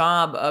remarkable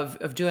job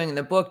of doing in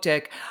the book,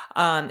 Dick,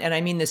 and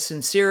I mean this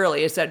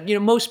sincerely, is that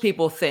most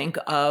people think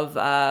of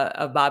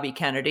Bobby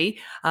Kennedy,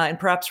 and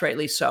perhaps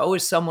rightly so,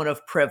 as someone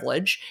of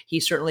privilege.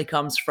 He certainly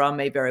comes from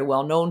a very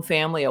well-known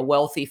family, a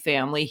wealthy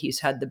family. He's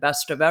had the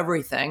best of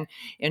everything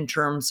in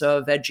terms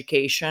of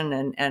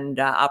education and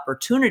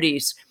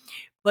opportunities,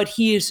 but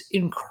he is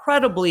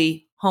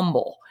incredibly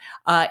humble.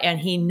 And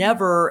he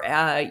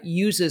never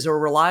uses or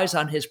relies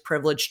on his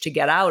privilege to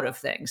get out of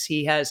things.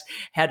 He has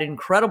had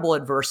incredible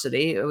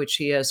adversity, which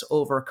he has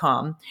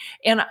overcome.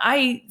 And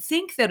I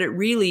think that it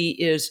really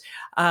is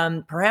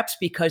perhaps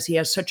because he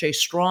has such a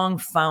strong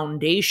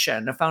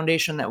foundation, a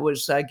foundation that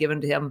was given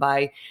to him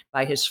by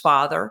his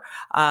father,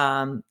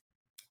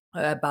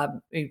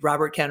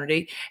 Robert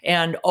Kennedy,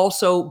 and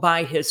also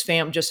by his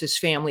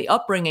family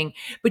upbringing.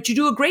 But you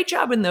do a great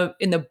job in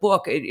the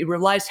book. It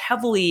relies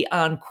heavily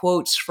on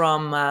quotes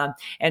from,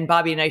 and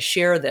Bobby and I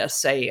share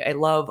this, a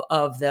love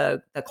of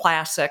the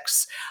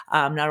classics,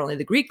 not only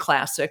the Greek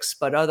classics,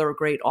 but other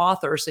great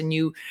authors. And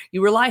you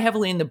rely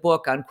heavily in the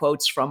book on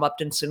quotes from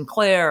Upton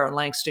Sinclair and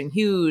Langston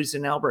Hughes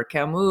and Albert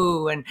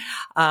Camus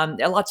and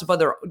lots of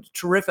other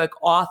terrific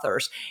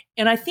authors.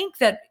 And I think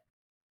that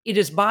it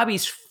is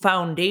Bobby's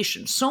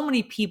foundation. So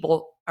many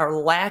people are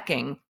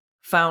lacking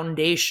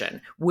foundation,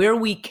 where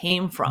we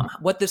came from,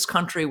 what this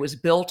country was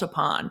built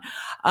upon.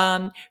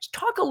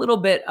 Talk a little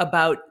bit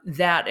about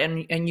that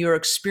and your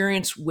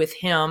experience with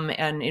him,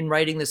 and in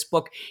writing this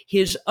book,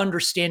 his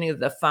understanding of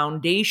the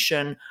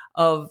foundation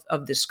of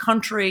this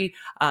country,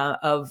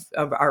 of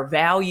our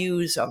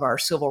values, of our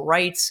civil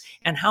rights,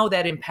 and how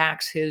that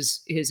impacts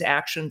his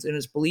actions and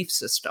his belief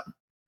system.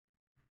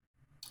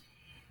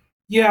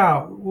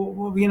 Yeah,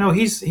 well,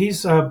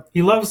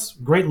 he loves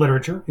great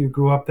literature. He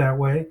grew up that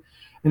way,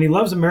 and he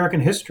loves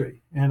American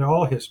history and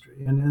all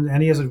history,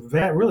 and he has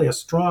really a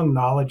strong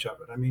knowledge of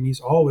it. I mean, he's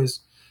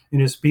always in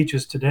his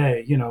speeches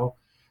today,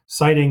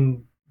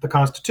 citing the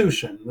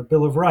Constitution, the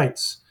Bill of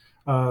Rights,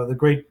 the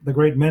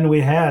great men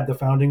we had, the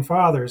founding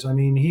fathers. I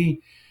mean,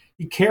 he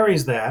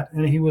carries that,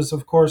 and he was,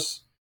 of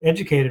course,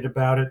 educated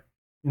about it,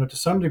 to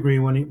some degree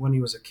when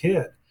he was a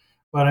kid.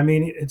 But I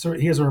mean,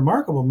 he has a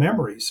remarkable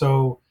memory.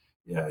 So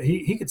yeah,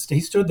 he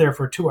stood there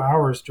for 2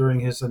 hours during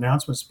his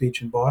announcement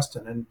speech in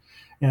Boston,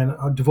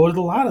 and devoted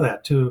a lot of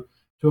that to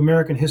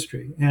American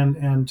history,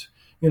 and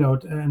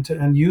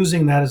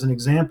using that as an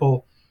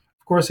example.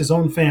 Of course, his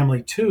own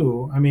family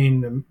too. I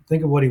mean,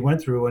 think of what he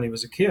went through when he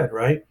was a kid,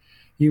 right?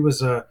 He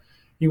was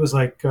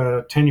like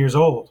 10 years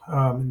old,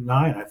 9,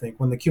 I think,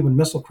 when the Cuban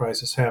Missile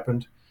Crisis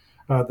happened.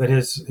 That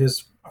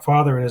his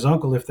father and his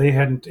uncle, if they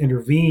hadn't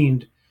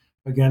intervened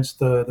against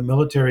the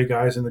military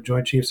guys and the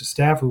Joint Chiefs of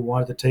Staff who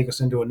wanted to take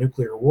us into a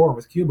nuclear war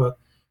with Cuba,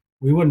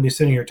 we wouldn't be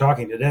sitting here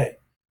talking today.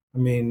 I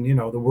mean,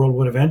 the world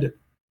would have ended,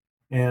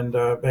 and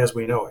as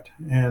we know it.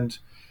 And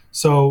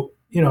so,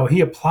 he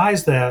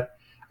applies that.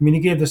 I mean, he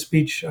gave the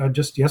speech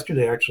just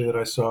yesterday, actually, that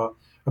I saw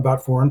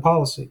about foreign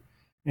policy,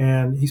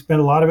 and he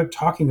spent a lot of it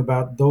talking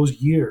about those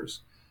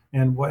years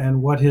and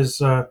what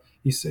his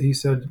he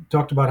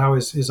talked about how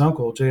his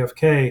uncle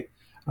JFK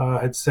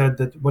had said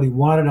that what he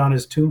wanted on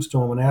his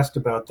tombstone, when asked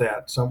about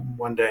that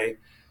one day,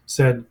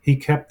 said he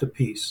kept the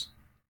peace.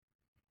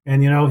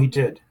 And he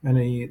did. And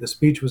the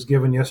speech was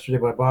given yesterday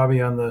by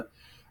Bobby on the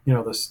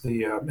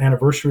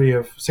anniversary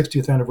of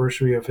 60th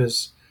anniversary of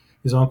his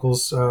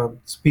uncle's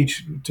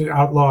speech to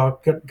outlaw,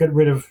 get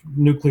rid of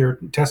nuclear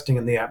testing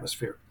in the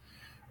atmosphere,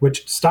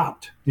 which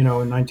stopped in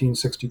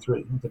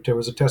 1963. That there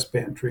was a test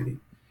ban treaty,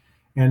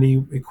 and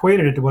he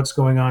equated it to what's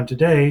going on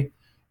today,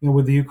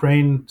 with the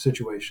Ukraine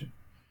situation.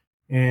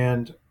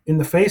 And in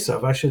the face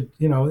of,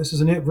 this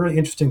is a very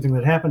interesting thing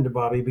that happened to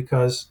Bobby,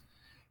 because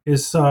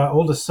his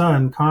oldest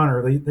son,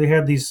 Connor, they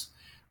had these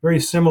very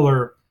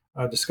similar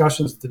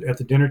discussions at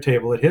the dinner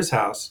table at his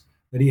house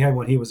that he had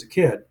when he was a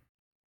kid.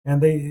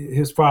 And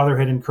his father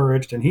had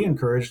encouraged, and he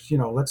encouraged,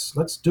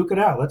 let's duke it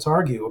out. Let's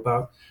argue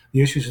about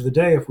the issues of the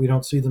day if we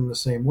don't see them the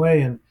same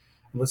way, and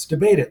let's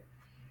debate it.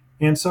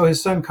 And so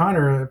his son,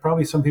 Connor,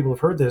 probably some people have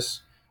heard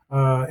this,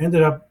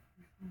 ended up,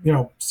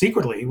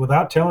 secretly,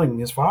 without telling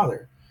his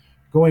father,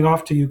 going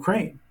off to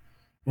Ukraine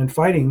and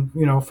fighting,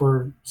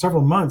 for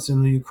several months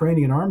in the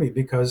Ukrainian army,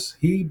 because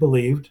he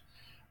believed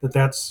that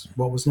that's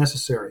what was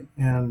necessary.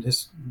 And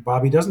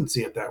Bobby doesn't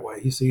see it that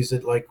way. He sees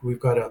it like we've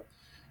got to,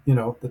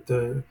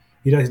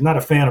 he's not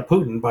a fan of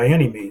Putin by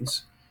any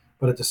means,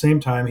 but at the same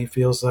time, he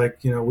feels like,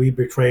 we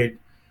betrayed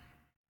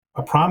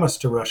a promise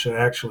to Russia,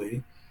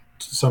 actually,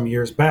 some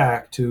years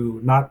back, to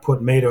not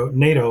put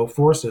NATO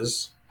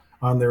forces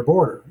on their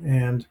border.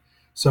 And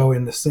so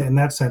in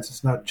that sense,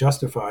 it's not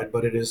justified,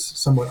 but it is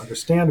somewhat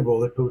understandable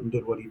that Putin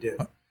did what he did.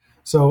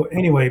 So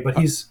anyway, but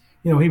he's,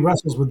 he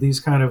wrestles with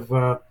these kind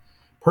of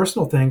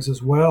personal things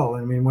as well.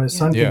 I mean, when his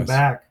son came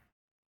back,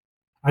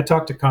 I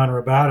talked to Connor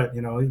about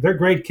it. They're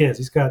great kids.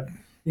 He's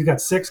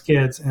got 6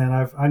 kids, and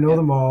I know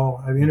them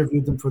all. I've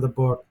interviewed them for the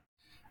book,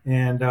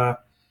 and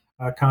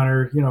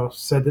Connor,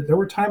 said that there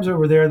were times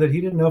over there that he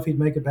didn't know if he'd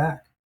make it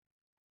back,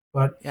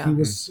 but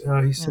he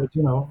said,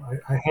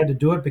 I had to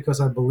do it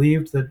because I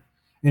believed that.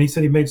 And he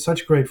said he made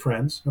such great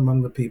friends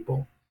among the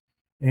people.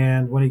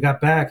 And when he got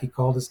back, he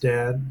called his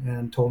dad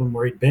and told him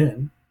where he'd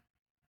been.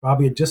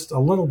 Bobby had just a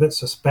little bit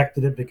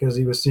suspected it because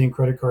he was seeing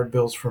credit card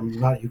bills from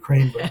not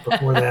Ukraine, but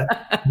before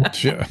that.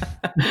 Sure.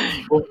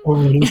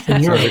 Over in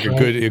Eastern Europe. Sounds like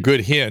a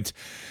good hint.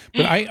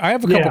 But I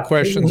have a couple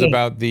questions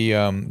about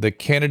the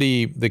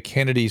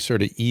Kennedy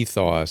sort of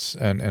ethos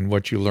and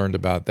what you learned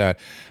about that.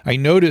 I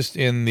noticed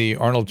in the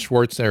Arnold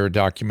Schwarzenegger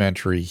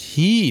documentary,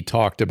 he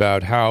talked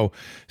about how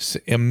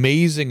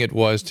amazing it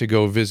was to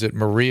go visit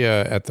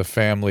Maria at the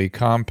family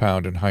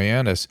compound in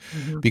Hyannis,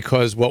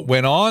 because what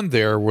went on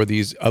there were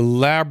these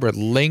elaborate,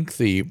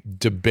 lengthy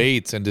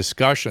debates and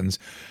discussions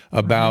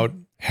about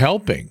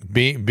helping,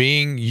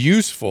 being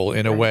useful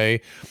in a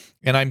way.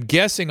 And I'm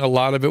guessing a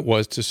lot of it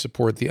was to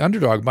support the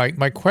underdog.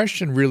 My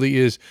question really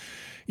is,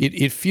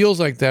 it feels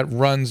like that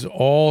runs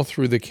all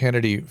through the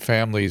Kennedy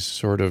family's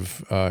sort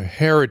of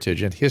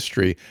heritage and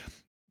history.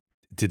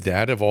 Did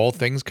that, of all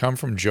things, come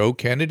from Joe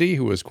Kennedy,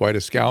 who was quite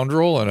a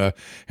scoundrel and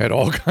had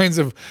all kinds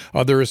of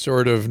other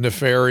sort of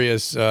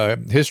nefarious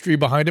history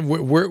behind him?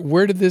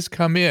 Where did this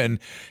come in?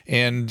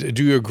 And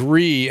do you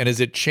agree? And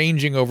is it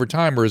changing over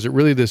time, or is it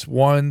really this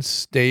one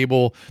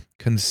stable,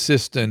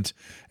 consistent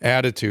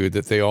attitude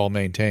that they all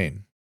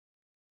maintain?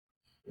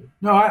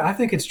 No, I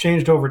think it's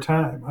changed over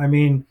time. I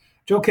mean,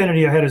 Joe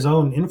Kennedy had his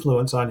own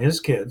influence on his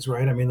kids,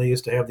 right? I mean, they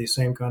used to have these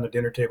same kind of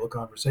dinner table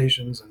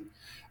conversations, and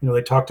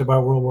they talked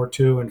about World War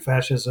II and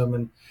fascism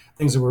and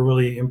things that were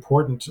really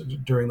important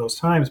during those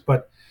times.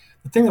 But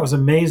the thing that was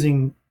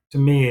amazing to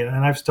me,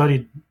 and I've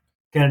studied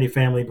Kennedy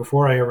family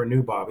before I ever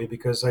knew Bobby,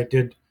 because I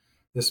did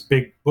this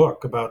big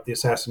book about the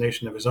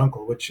assassination of his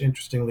uncle, which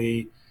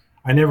interestingly,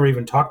 I never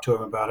even talked to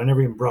him about. I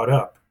never even brought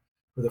up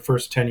for the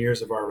first 10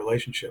 years of our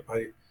relationship.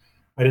 I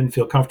didn't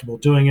feel comfortable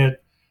doing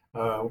it.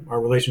 Our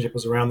relationship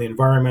was around the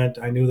environment.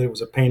 I knew that it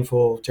was a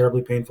painful,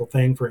 terribly painful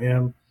thing for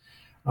him.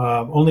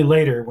 Only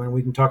later, when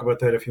we can talk about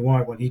that if you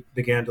want, when he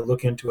began to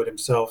look into it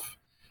himself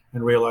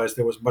and realized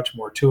there was much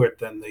more to it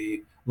than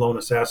the lone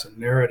assassin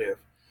narrative,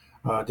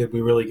 did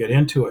we really get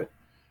into it.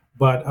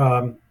 But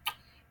what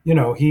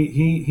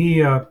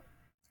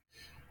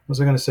was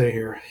I going to say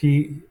here?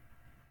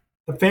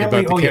 The family.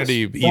 About the Oh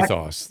Kennedy yes,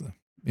 ethos.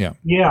 Yeah.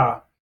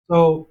 yeah.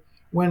 So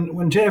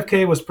when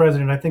JFK was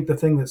president, I think the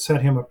thing that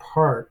set him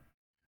apart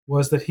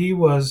was that he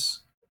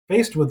was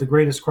faced with the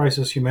greatest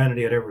crisis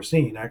humanity had ever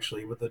seen.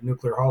 Actually, with the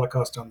nuclear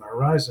holocaust on the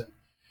horizon,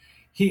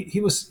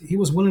 he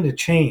was willing to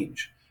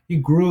change. He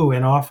grew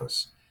in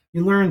office. He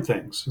learned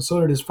things, and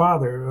so did his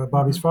father,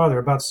 Bobby's father,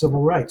 about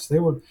civil rights. They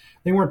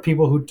weren't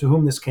people to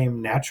whom this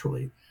came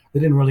naturally. They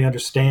didn't really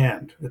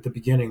understand at the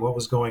beginning what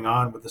was going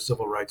on with the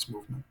civil rights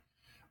movement,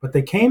 but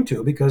they came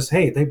to because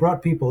hey, they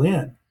brought people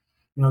in.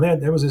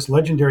 There was this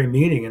legendary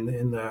meeting in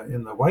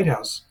the White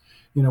House,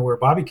 where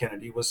Bobby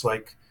Kennedy was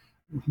like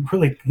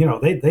really,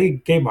 they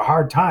gave him a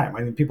hard time.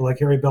 I mean, people like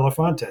Harry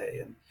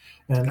Belafonte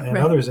and Right.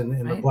 others in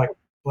the Right.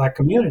 black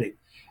community,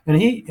 and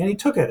he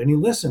took it and he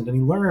listened and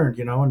he learned,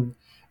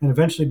 and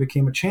eventually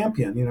became a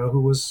champion, who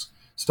was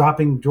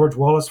stopping George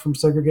Wallace from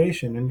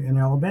segregation in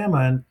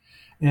Alabama,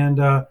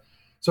 and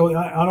so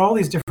on all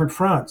these different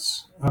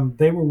fronts,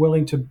 they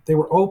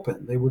were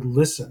open, they would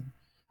listen,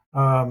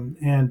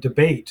 and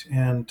debate,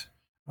 and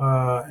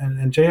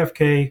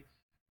JFK,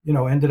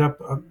 ended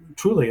up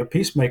truly a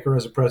peacemaker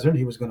as a president.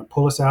 He was going to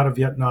pull us out of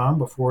Vietnam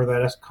before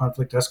that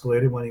conflict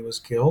escalated when he was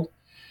killed.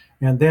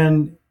 And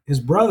then his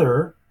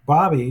brother,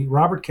 Bobby,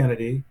 Robert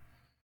Kennedy,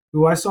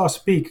 who I saw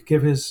speak,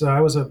 give his,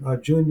 I was a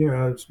junior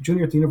at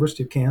the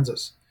University of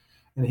Kansas.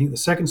 And the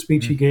second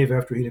speech he gave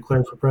after he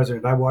declared for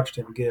president, I watched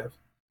him give.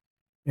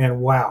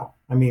 And wow,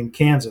 I mean,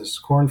 Kansas,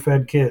 corn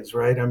fed kids,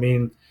 right? I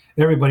mean,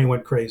 everybody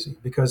went crazy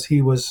because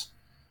he was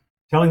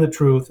telling the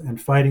truth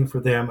and fighting for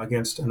them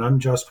against an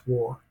unjust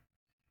war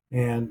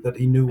and that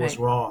he knew was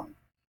Right. wrong.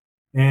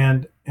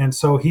 And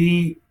so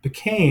he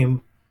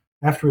became,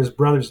 after his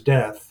brother's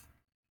death,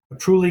 a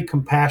truly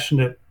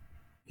compassionate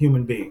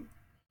human being.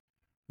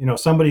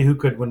 Somebody who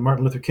could, when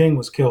Martin Luther King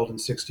was killed in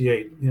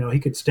 '68, he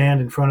could stand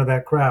in front of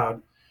that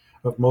crowd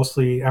of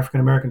mostly African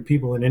American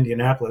people in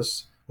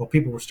Indianapolis while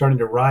people were starting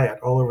to riot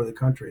all over the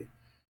country,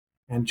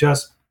 and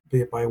just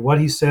by what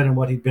he said and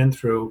what he'd been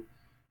through,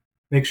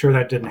 make sure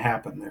that didn't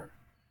happen there,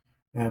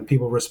 and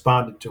people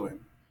responded to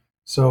him.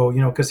 So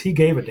because he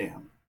gave a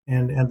damn,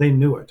 and they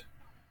knew it,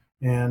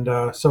 and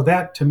so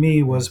that to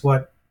me was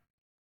what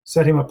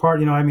set him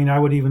apart. I mean, I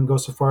would even go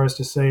so far as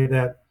to say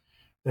that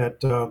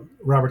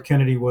Robert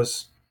Kennedy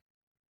was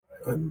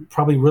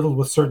probably riddled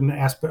with certain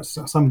aspects,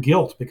 some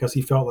guilt, because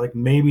he felt like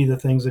maybe the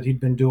things that he'd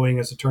been doing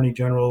as Attorney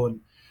General and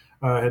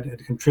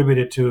had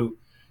contributed to,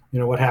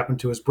 what happened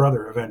to his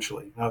brother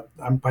eventually. Now,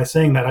 by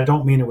saying that, I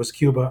don't mean it was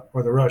Cuba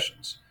or the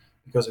Russians,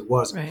 because it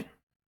wasn't. Right.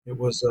 It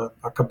was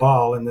a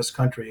cabal in this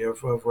country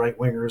of right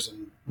wingers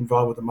and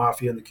involved with the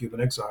mafia and the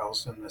Cuban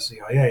exiles and the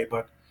CIA.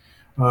 But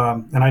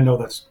and I know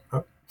that's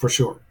for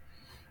sure.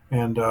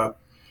 And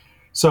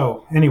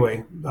so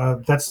anyway,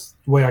 that's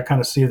the way I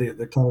kind of see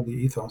the Kennedy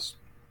ethos.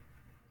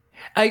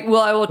 I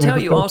will And tell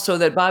but you also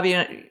that Bobby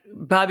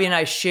and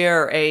I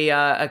share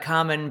a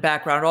common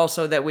background.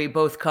 Also, that we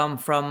both come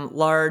from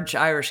large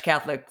Irish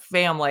Catholic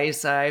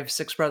families. I have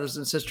 6 brothers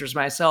and sisters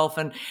myself,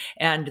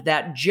 and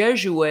that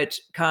Jesuit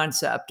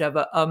concept of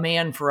a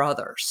man for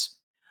others.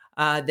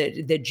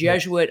 The yeah,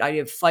 Jesuit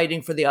idea of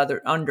fighting for the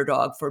other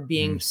underdog, for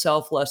being Mm,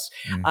 selfless.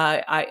 mm.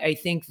 I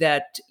think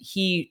that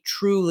he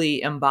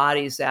truly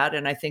embodies that,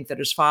 and I think that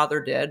his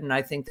father did, and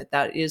I think that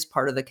that is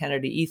part of the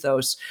Kennedy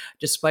ethos,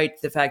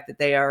 despite the fact that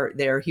they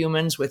are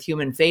humans with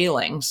human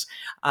failings.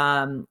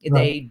 right.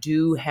 They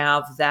do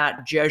have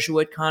that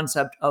Jesuit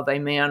concept of a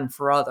man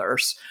for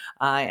others,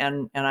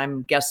 and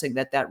I'm guessing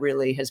that that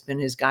really has been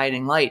his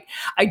guiding light.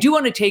 I do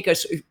want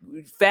to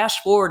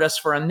fast forward us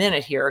for a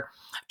minute here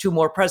to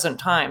more present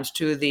times,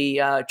 to the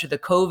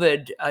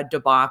COVID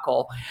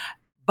debacle.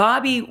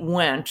 Bobby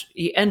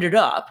he ended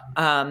up,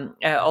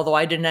 although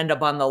I didn't end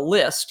up on the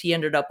list, he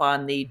ended up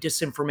on the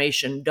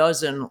disinformation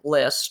dozen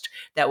list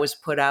that was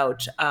put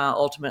out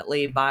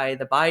ultimately by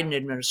the Biden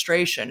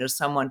administration as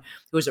someone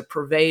who was a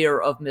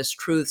purveyor of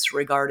mistruths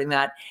regarding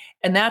that.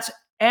 And that's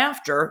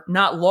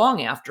not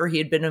long after, he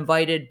had been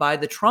invited by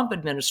the Trump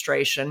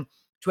administration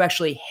to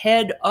actually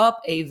head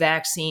up a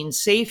vaccine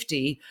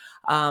safety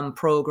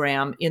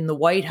program in the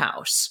White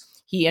House.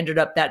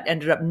 that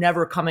ended up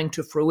never coming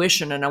to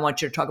fruition. And I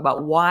want you to talk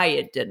about why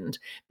it didn't.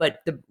 But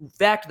the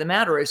fact of the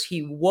matter is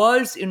he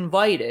was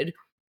invited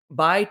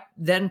by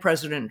then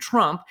President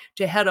Trump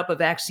to head up a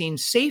vaccine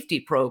safety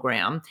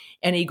program.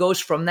 And he goes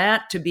from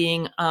that to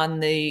being on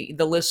the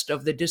list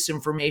of the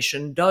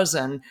disinformation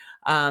dozen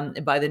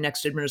by the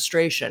next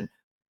administration.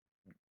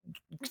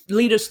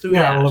 Lead us through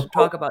that. Well,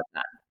 Talk about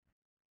that.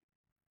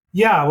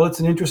 Yeah, well, it's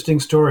an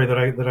interesting story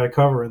that I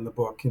cover in the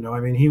book. I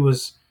mean, he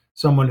was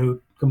someone who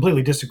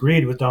completely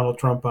disagreed with Donald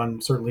Trump on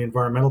certainly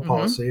environmental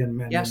policy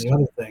and Yes. many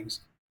other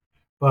things,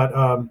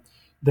 but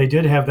they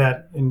did have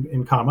that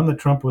in common. That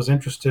Trump was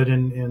interested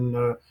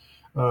in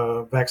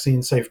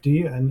vaccine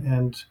safety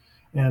and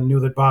knew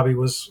that Bobby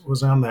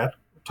was on that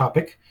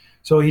topic.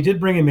 So he did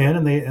bring him in,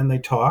 and they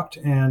talked.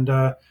 And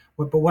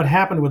but what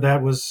happened with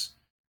that was,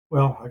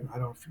 well, I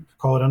don't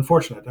call it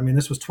unfortunate. I mean,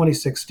 this was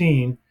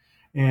 2016.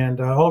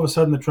 And all of a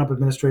sudden, the Trump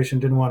administration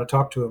didn't want to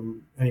talk to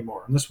him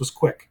anymore. And this was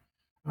quick,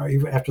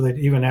 after they'd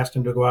even asked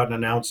him to go out and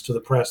announce to the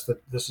press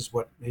that this is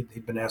what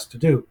he'd been asked to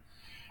do.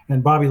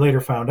 And Bobby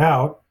later found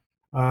out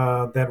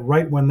that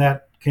right when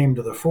that came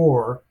to the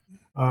fore,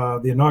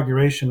 the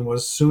inauguration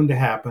was soon to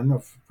happen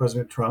of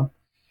President Trump,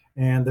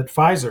 and that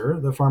Pfizer,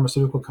 the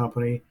pharmaceutical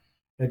company,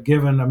 had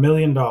given $1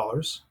 million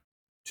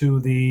to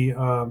the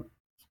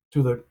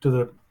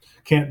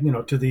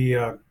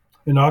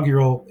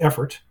inaugural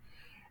effort.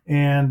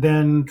 And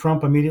then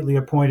Trump immediately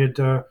appointed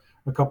a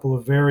couple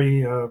of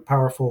very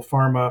powerful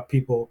pharma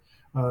people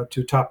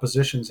to top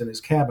positions in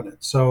his cabinet.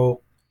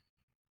 So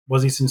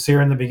was he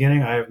sincere in the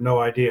beginning? I have no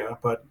idea.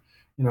 But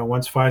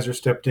once Pfizer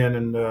stepped in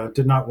and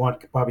did not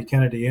want Bobby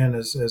Kennedy in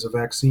as a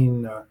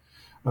vaccine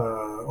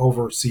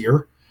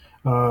overseer,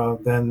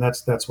 then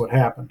that's what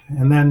happened.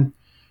 And then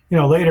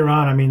later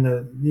on,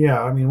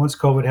 once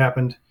COVID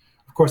happened,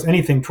 of course,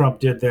 anything Trump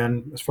did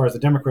then, as far as the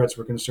Democrats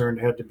were concerned,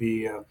 had to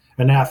be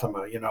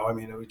anathema.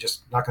 We're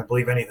just not going to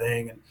believe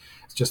anything. And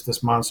it's just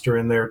this monster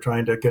in there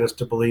trying to get us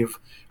to believe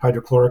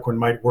hydrochloroquine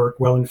might work.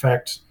 Well, in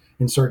fact,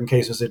 in certain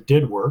cases, it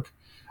did work.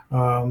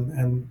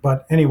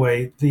 But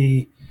anyway,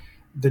 the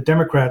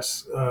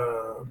Democrats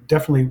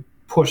definitely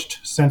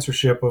pushed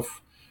censorship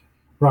of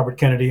Robert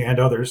Kennedy and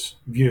others'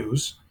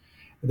 views.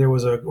 There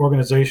was an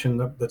organization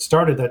that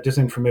started that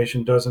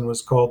disinformation dozen,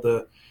 was called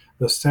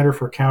the Center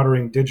for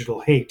Countering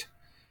Digital Hate.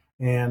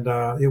 And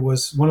it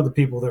was one of the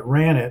people that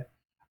ran it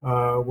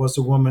was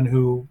a woman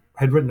who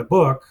had written a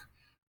book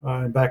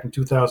back in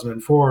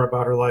 2004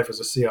 about her life as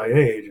a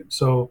CIA agent.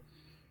 So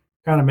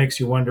kind of makes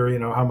you wonder,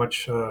 how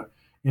much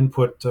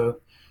input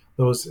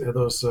those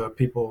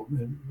people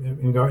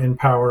in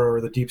power or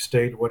the deep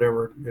state,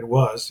 whatever it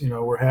was,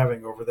 were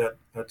having over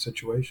that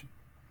situation.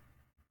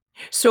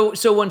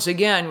 So once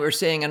again, we're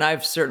seeing, and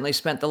I've certainly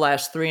spent the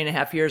last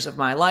 3.5 years of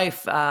my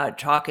life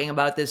talking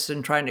about this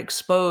and trying to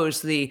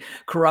expose the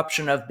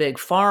corruption of big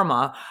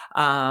pharma.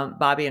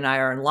 Bobby and I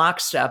are in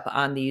lockstep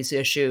on these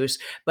issues,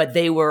 but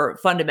they were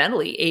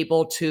fundamentally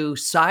able to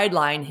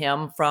sideline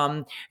him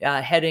from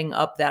heading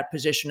up that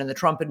position in the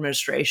Trump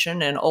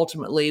administration, and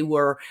ultimately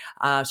were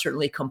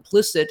certainly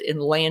complicit in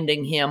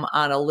landing him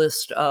on a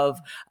list of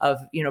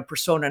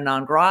persona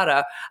non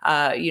grata,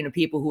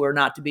 people who are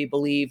not to be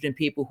believed and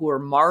people who are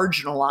marginalized.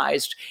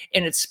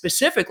 And it's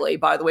specifically,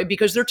 by the way,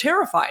 because they're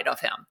terrified of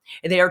him.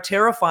 And they are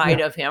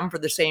terrified of him for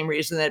the same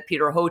reason that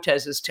Peter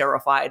Hotez is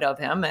terrified of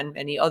him, and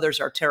many others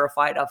are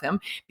terrified of him,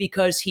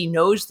 because he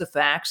knows the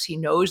facts, he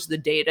knows the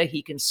data,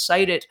 he can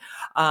cite it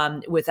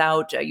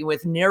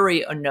with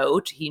nary a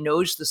note. He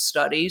knows the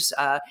studies.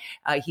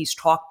 He's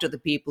talked to the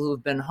people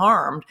who've been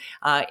harmed,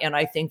 and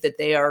I think that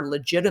they are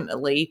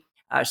legitimately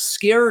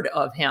scared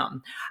of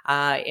him,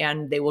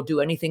 and they will do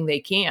anything they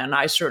can.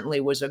 I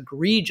certainly was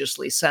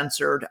egregiously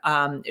censored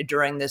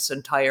during this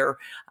entire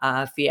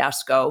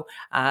fiasco,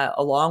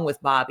 along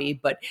with Bobby.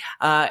 But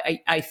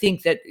I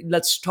think that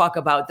let's talk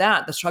about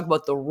that. Let's talk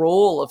about the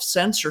role of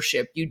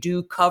censorship. You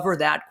do cover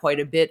that quite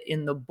a bit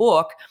in the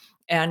book.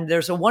 And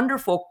there's a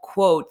wonderful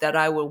quote that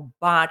I will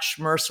botch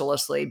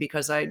mercilessly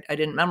because I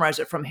didn't memorize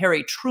it, from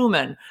Harry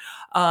Truman,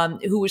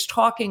 who was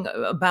talking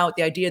about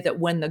the idea that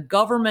when the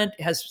government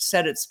has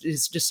said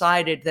it's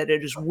decided that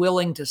it is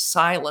willing to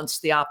silence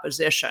the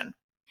opposition,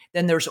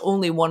 then there's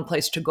only one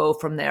place to go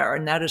from there,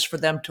 and that is for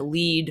them to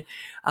lead,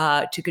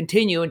 to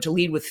continue and to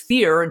lead with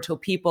fear until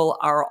people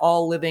are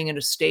all living in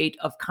a state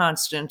of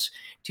constant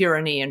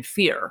tyranny and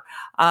fear.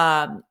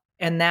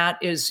 And that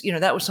is,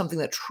 that was something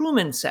that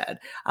Truman said.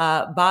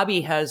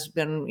 Bobby has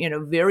been,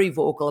 very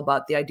vocal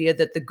about the idea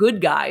that the good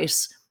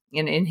guys,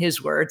 in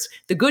his words,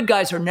 the good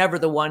guys are never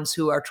the ones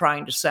who are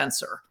trying to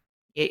censor.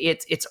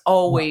 It's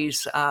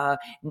always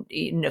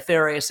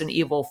nefarious and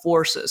evil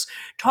forces.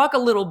 Talk a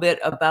little bit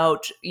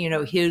about,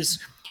 his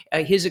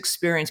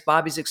experience,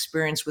 Bobby's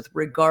experience with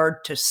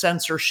regard to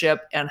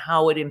censorship and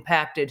how it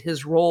impacted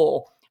his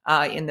role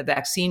in the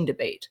vaccine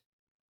debate.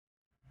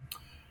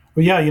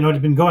 Well, yeah, it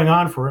had been going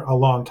on for a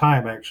long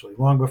time, actually,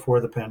 long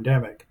before the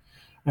pandemic.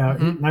 Now,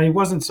 he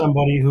wasn't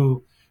somebody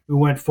who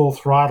went full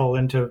throttle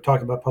into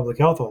talking about public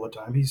health all the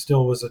time. He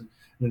still was an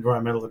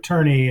environmental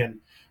attorney and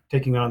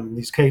taking on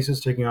these cases,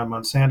 taking on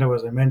Monsanto,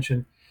 as I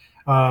mentioned.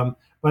 But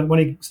when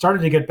he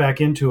started to get back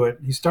into it,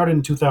 he started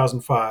in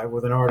 2005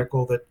 with an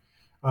article that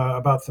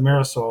about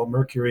thimerosal,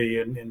 mercury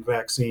in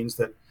vaccines,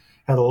 that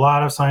had a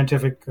lot of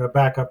scientific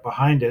backup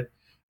behind it,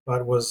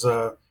 but was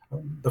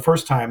the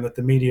first time that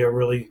the media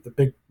really, the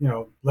big,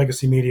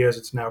 legacy media, as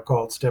it's now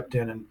called, stepped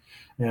in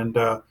and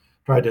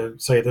tried to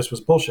say this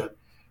was bullshit.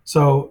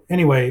 So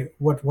anyway,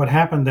 what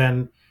happened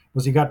then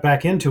was he got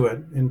back into it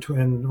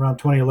in around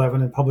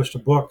 2011 and published a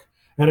book,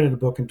 edited a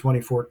book in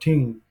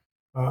 2014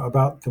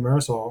 about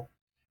thimerosal,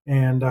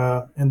 and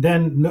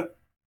then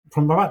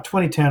from about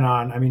 2010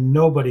 on, I mean,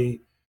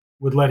 nobody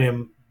would let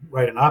him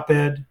write an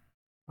op-ed,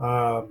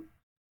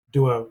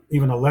 do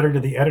even a letter to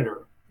the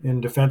editor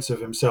in defense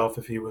of himself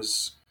if he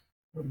was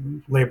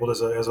labeled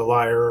as a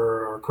liar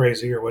or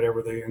crazy or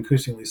whatever they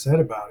increasingly said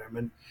about him.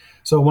 And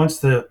so once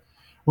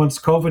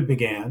COVID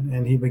began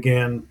and he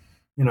began,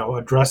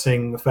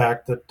 addressing the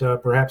fact that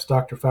perhaps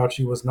Dr.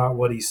 Fauci was not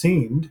what he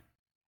seemed,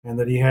 and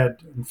that he had,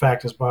 in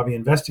fact, as Bobby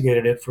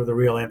investigated it for The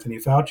Real Anthony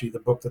Fauci, the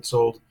book that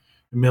sold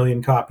 1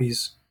 million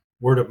copies,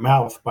 word of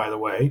mouth, by the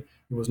way.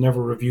 It was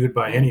never reviewed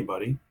by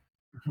anybody,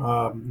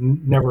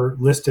 never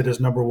listed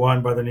as number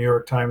one by the New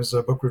York Times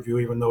book review,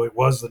 even though it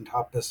was the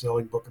top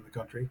best-selling book in the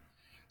country.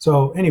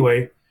 So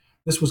anyway,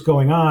 this was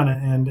going on,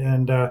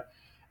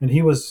 and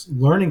he was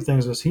learning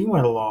things as he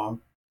went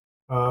along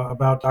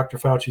about Dr.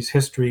 Fauci's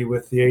history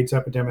with the AIDS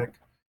epidemic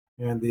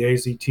and the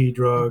AZT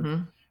drug,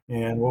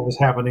 and what was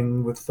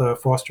happening with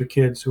foster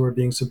kids who were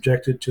being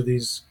subjected to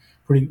these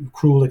pretty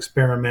cruel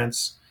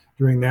experiments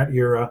during that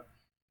era.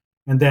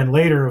 And then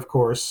later, of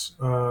course,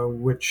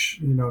 which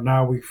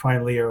now we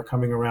finally are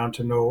coming around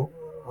to know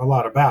a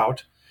lot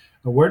about,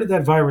 where did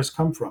that virus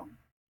come from?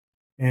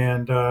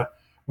 And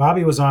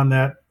Bobby was on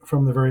that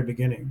from the very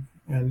beginning,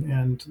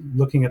 and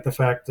looking at the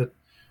fact that,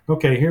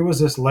 okay, here was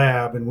this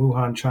lab in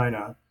Wuhan,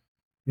 China,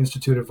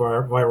 Institute of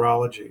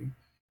Virology,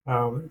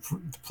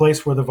 the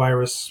place where the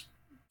virus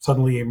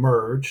suddenly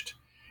emerged.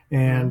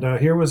 And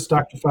here was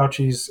Dr.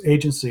 Fauci's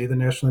agency, the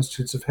National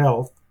Institutes of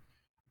Health,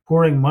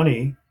 pouring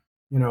money,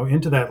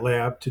 into that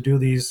lab to do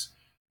these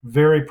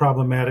very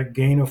problematic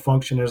gain of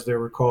function, as they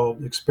were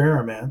called,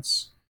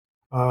 experiments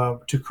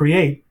to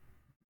create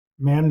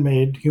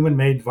man-made,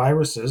 human-made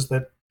viruses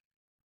that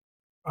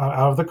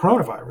out of the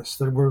coronavirus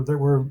that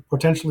were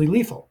potentially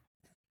lethal.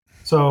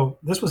 So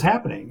this was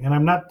happening, and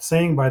I'm not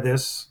saying by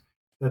this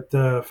that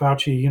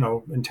Fauci,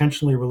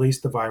 intentionally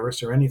released the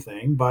virus or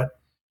anything, but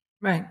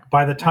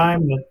by the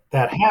time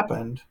that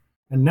happened,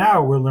 and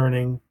now we're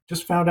learning,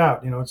 just found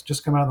out, it's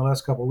just come out in the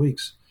last couple of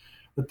weeks,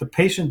 that the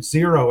patient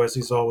zero, as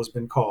he's always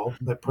been called,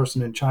 that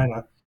person in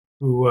China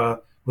who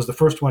was the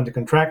first one to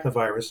contract the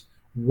virus,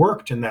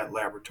 worked in that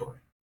laboratory.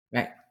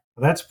 Right.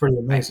 That's pretty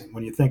amazing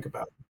when you think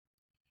about it.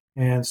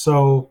 And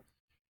so,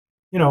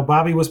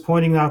 Bobby was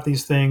pointing out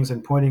these things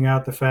and pointing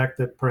out the fact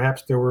that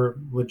perhaps there were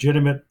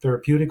legitimate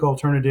therapeutic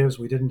alternatives.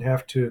 We didn't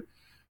have to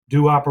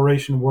do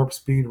Operation Warp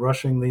Speed,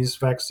 rushing these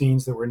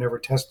vaccines that were never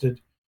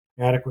tested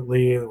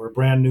adequately, that were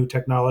brand new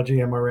technology,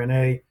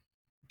 mRNA,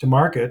 to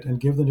market and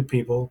give them to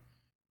people,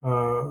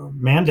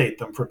 mandate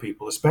them for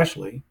people,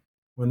 especially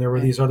when there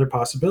were these other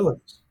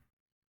possibilities.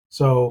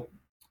 So,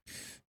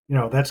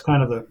 that's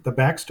kind of the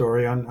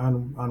backstory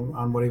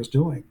on what he was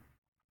doing.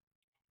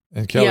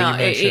 And Kelly,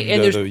 you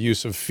mentioned the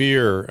use of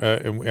fear,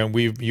 and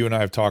you and I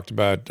have talked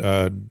about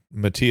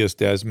Matthias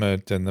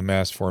Desmet and the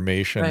mass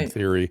formation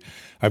theory.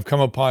 I've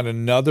come upon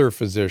another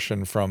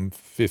physician from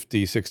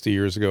 50, 60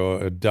 years ago,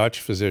 a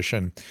Dutch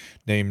physician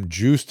named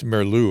Joost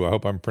Meerloo. I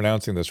hope I'm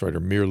pronouncing this right, or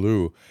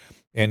Meerloo.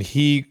 And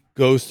he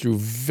goes through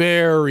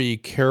very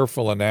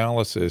careful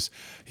analysis.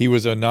 He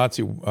was a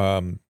Nazi,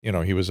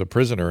 he was a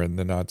prisoner in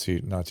the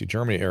Nazi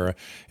Germany era,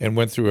 and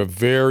went through a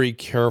very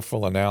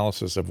careful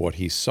analysis of what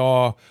he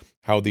saw,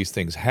 how these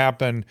things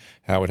happen,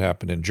 how it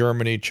happened in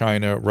Germany,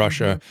 China,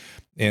 Russia,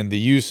 and the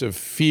use of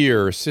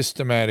fear,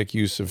 systematic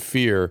use of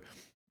fear,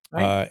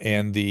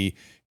 and the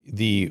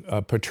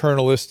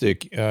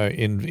paternalistic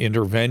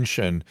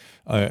intervention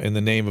in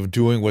the name of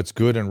doing what's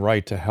good and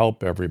right to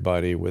help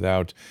everybody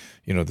without,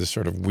 this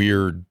sort of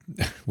weird,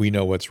 we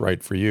know what's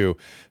right for you,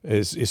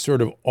 is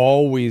sort of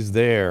always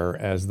there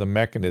as the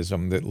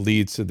mechanism that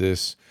leads to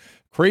this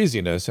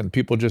craziness, and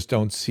people just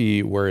don't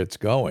see where it's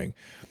going.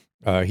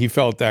 He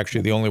felt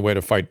actually the only way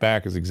to fight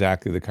back is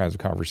exactly the kinds of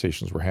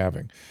conversations we're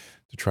having,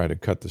 to try to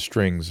cut the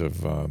strings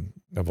of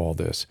all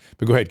this.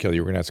 But go ahead, Kelly.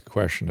 You were going to ask a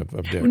question of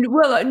Dick.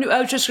 Well, I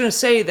was just going to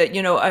say that,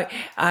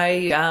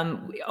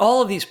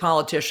 all of these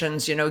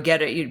politicians,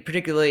 get it.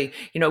 Particularly,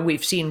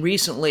 we've seen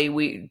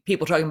recently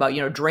people talking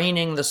about,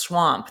 draining the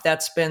swamp.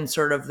 That's been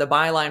sort of the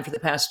byline for the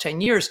past 10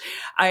 years.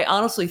 I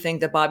honestly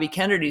think that Bobby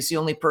Kennedy is the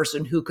only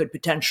person who could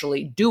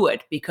potentially do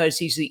it, because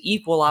he's the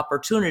equal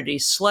opportunity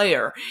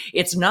slayer.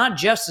 It's not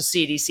just the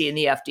CDC and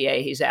the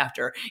FDA he's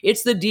after.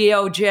 It's the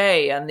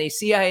DOJ and the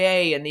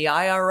CIA and the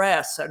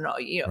IRS and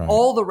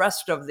all the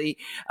rest of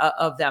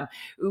them.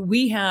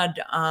 We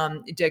had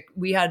Dick,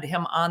 we had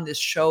him on this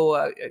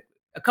show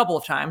a couple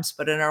of times,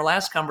 but in our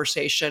last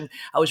conversation,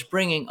 I was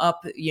bringing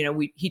up,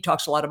 he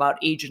talks a lot about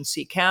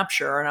agency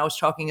capture, and I was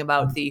talking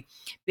about the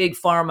big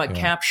pharma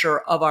capture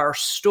of our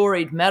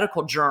storied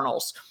medical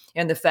journals,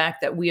 and the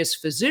fact that we as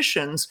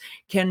physicians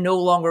can no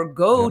longer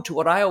go to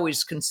what I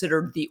always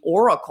considered the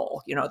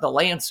oracle, the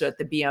Lancet,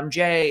 the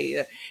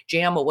BMJ,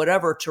 JAMA,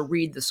 whatever, to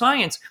read the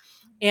science.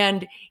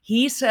 And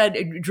he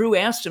said, Drew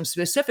asked him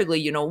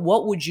specifically,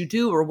 what would you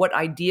do, or what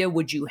idea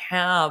would you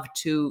have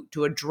to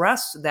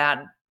address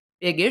that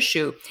big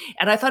issue?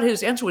 And I thought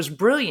his answer was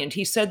brilliant.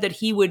 He said that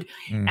he would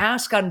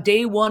ask on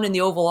day one in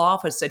the Oval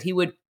Office, that he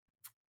would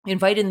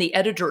invite in the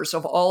editors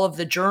of all of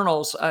the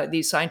journals,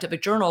 these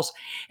scientific journals,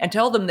 and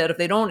tell them that if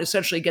they don't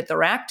essentially get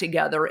their act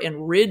together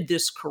and rid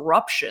this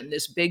corruption,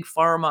 this big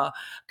pharma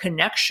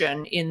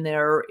connection in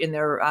their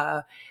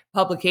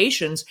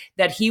publications,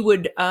 that he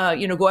would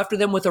go after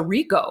them with a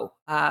RICO,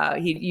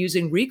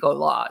 using RICO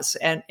laws.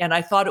 And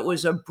I thought it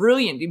was a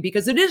brilliant,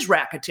 because it is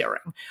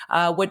racketeering.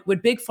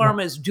 What big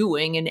pharma is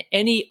doing, and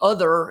any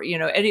other,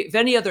 if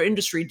any other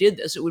industry did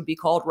this, it would be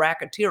called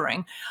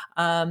racketeering.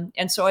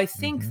 And so I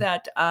think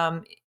that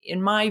in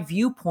my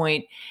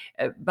viewpoint,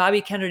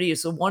 Bobby Kennedy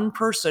is the one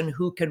person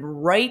who can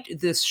right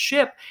this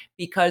ship,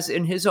 because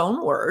in his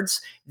own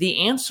words,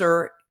 the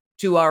answer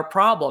to our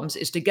problems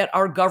is to get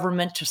our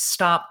government to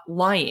stop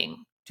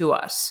lying to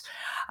us.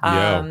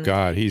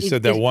 God, he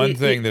said that one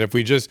thing that if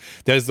we just,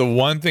 that's the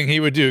one thing he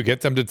would do, get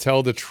them to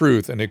tell the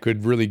truth, and it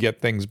could really get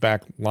things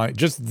back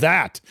just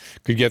that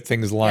could get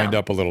things lined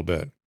up a little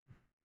bit.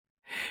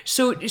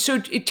 So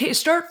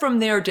start from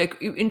there, Dick.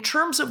 In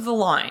terms of the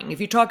lying,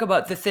 if you talk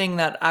about the thing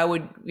that I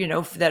would,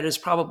 that is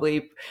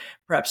probably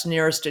perhaps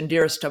nearest and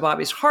dearest to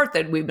Bobby's heart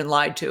that we've been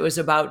lied to, is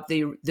about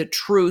the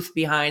truth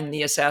behind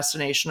the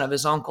assassination of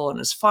his uncle and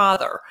his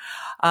father.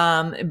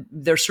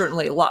 There's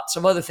certainly lots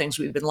of other things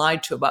we've been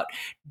lied to about.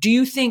 Do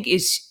you think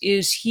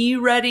is he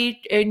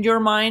ready, in your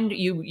mind?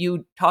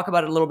 You talk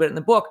about it a little bit in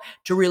the book,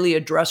 to really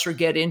address or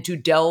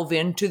delve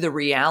into the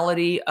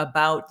reality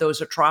about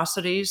those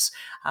atrocities,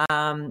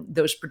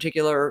 those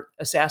particular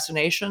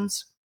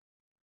assassinations?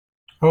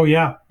 Oh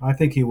yeah, I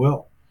think he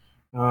will,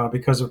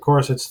 because of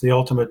course it's the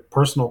ultimate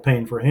personal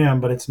pain for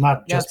him, but it's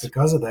not just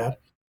because of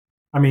that.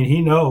 I mean,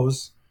 he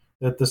knows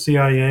that the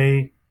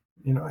CIA,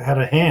 had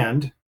a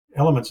hand,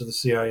 elements of the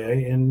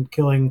CIA, in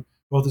killing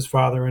both his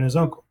father and his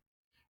uncle.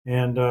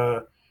 And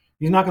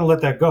he's not going to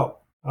let that go.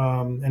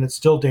 And it's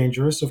still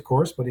dangerous, of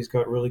course, but he's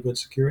got really good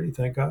security,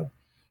 thank God.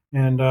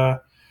 And,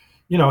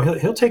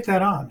 he'll take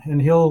that on,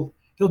 and he'll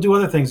do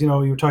other things. You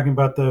were talking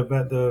about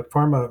the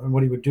pharma and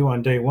what he would do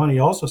on day one. He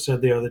also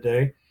said the other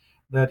day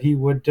that he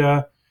would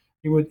do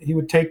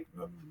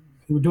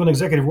an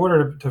executive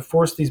order to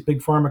force these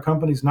big pharma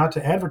companies not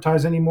to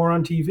advertise anymore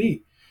on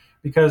TV.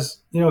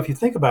 Because, if you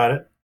think about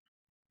it,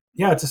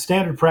 it's a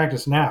standard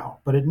practice now,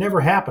 but it never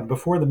happened.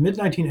 Before the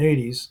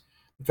mid-1980s,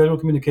 the Federal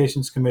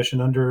Communications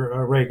Commission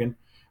under Reagan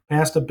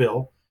passed a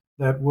bill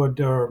that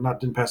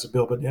didn't pass a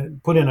bill, but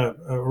put in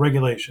a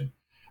regulation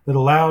that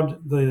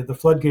allowed the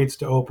floodgates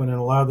to open and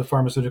allowed the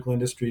pharmaceutical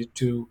industry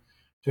to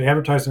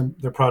advertise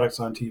their products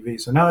on TV.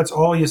 So now that's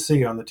all you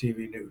see on the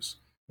TV news,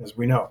 as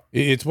we know.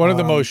 It's one of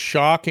the most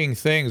shocking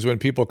things when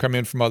people come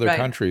in from other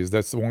countries.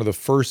 That's one of the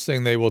first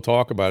thing they will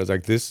talk about, is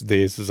like, this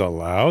is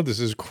allowed? This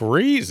is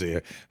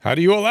crazy. How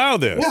do you allow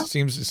this? Yeah.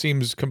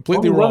 Seems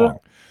completely wrong.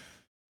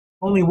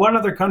 Only one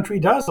other country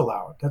does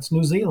allow it. That's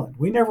New Zealand.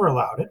 We never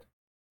allowed it.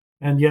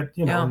 And yet,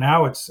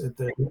 now it's,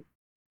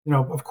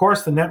 of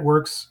course, the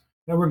network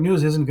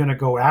news isn't going to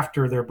go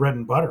after their bread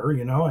and butter,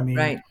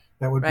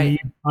 that would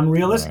be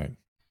unrealistic. Right.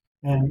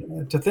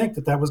 And to think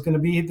that was going to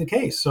be the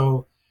case.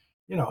 So,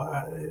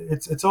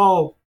 it's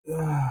all,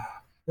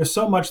 there's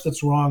so much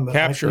that's wrong.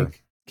 That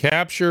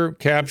capture.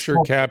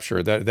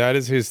 That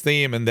is his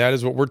theme, and that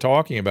is what we're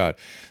talking about.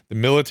 The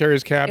military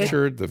is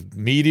captured, the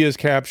media is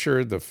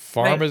captured, the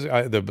farmers,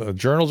 the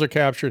journals are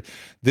captured.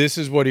 This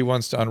is what he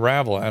wants to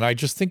unravel, and I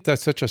just think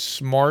that's such a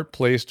smart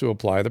place to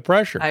apply the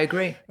pressure. I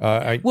agree.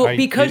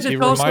 Because it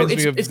reminds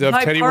me of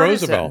Teddy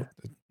Roosevelt.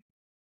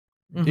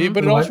 Mm-hmm.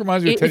 But it also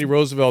reminds me of Teddy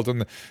Roosevelt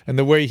and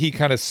the way he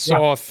kind of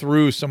saw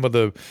through some of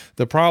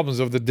the problems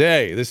of the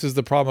day. This is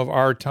the problem of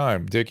our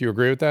time. Dick, you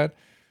agree with that?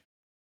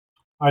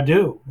 I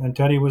do. And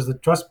Teddy was the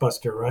trust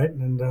buster, right?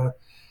 And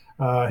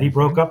he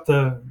broke up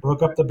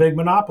the big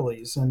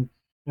monopolies, and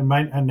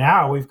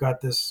now we've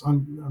got this.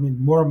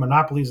 More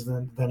monopolies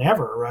than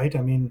ever, right?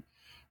 And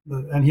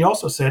he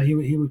also said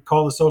he would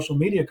call the social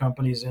media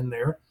companies in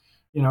there,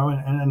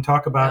 and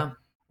talk about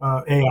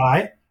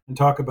AI and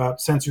talk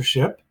about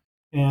censorship.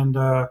 And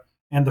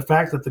the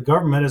fact that the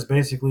government has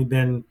basically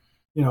been,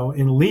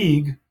 in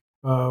league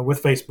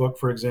with Facebook,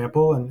 for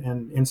example,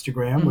 and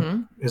Instagram, which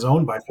is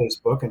owned by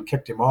Facebook, and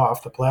kicked him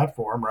off the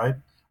platform. Right,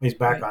 he's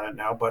back on it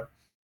now. But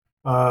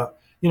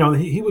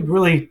he would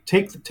really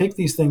take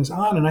these things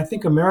on, and I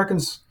think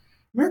Americans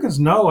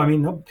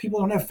know. People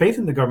don't have faith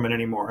in the government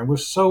anymore, and we're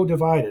so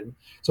divided.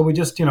 So we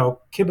just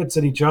kibitz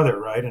at each other,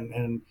 right,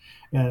 and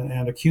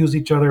accuse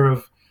each other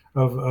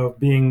of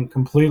being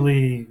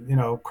completely,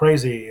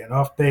 crazy and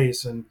off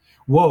base and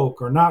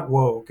woke or not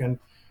woke. And,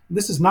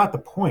 this is not the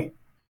point.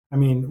 I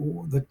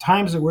mean, the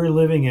times that we're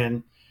living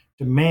in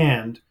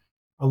demand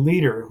a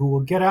leader who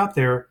will get out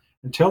there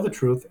and tell the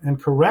truth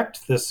and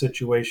correct this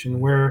situation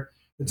where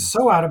it's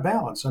so out of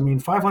balance. I mean,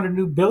 500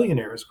 new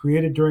billionaires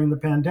created during the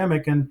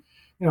pandemic, and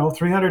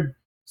 300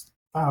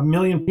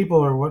 million people,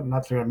 or what?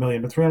 Not 300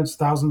 million, but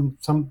 300,000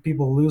 some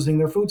people losing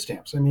their food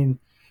stamps. I mean,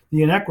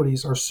 the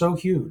inequities are so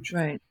huge,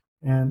 Right.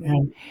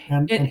 and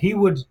he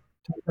would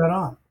take that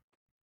on.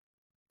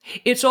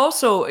 It's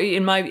also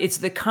it's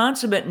the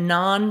consummate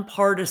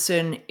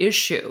nonpartisan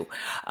issue.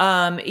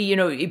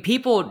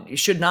 People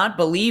should not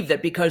believe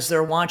that because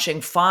they're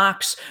watching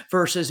Fox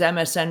versus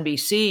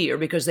MSNBC or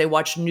because they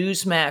watch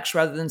Newsmax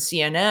rather than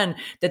CNN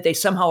that they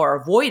somehow are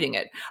avoiding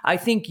it. I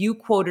think you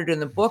quoted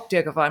in the book,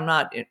 Dick, if I'm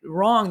not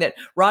wrong, that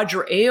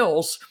Roger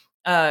Ailes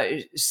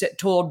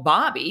told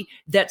Bobby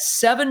that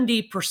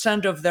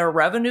 70% of their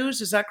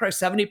revenues, is that correct?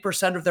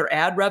 70% of their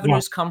ad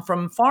revenues come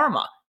from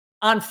pharma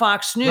on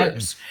Fox News.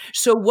 Right.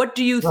 So what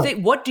do you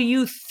think? What do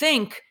you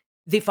think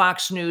the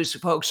Fox News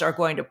folks are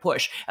going to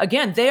push?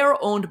 Again, they are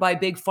owned by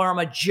big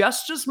pharma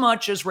just as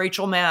much as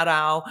Rachel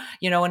Maddow,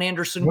 and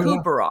Anderson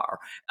Cooper are.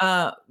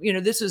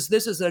 This is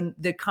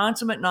the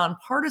consummate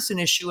nonpartisan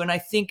issue, and I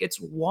think it's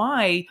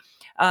why.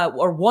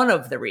 Or one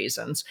of the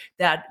reasons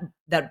that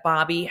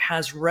Bobby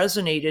has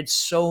resonated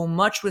so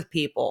much with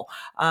people.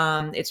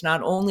 It's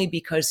not only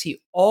because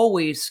he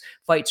always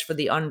fights for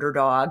the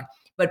underdog,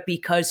 but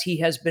because he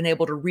has been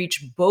able to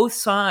reach both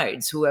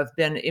sides who have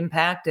been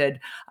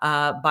impacted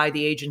by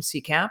the agency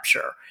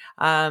capture.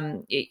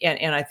 And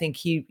I think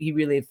he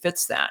really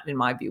fits that in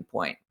my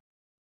viewpoint.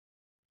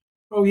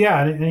 Oh,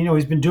 yeah. And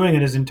he's been doing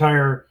it his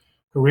entire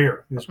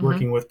career. He was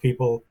working with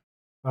people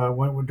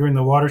during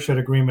the watershed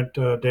agreement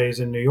days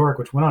in New York,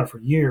 which went on for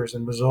years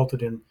and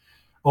resulted in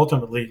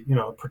ultimately,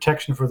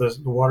 protection for the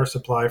water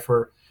supply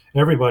for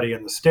everybody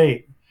in the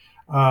state.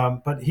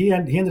 But he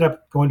ended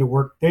up going to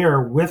work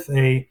there with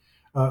a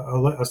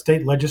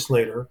state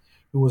legislator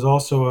who was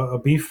also a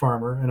beef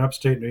farmer in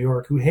upstate New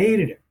York who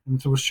hated him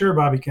and was sure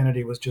Bobby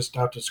Kennedy was just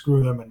out to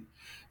screw them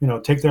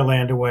and, take their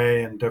land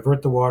away and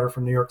divert the water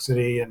from New York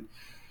City. And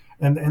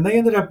they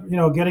ended up,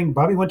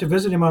 Bobby went to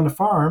visit him on the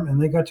farm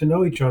and they got to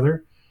know each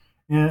other.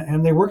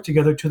 And they worked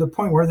together to the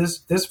point where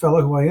this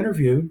fellow who I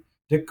interviewed,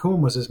 Dick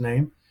Coombe was his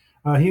name,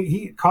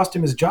 he cost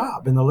him his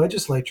job in the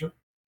legislature,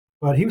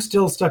 but he was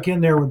still stuck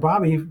in there with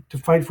Bobby to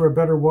fight for a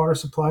better water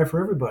supply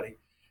for everybody.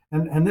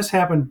 And this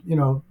happened,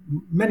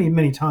 many,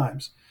 many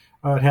times.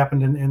 It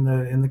happened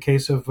in the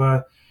case of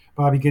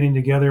Bobby getting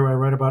together. I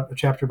read about a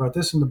chapter about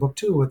this in the book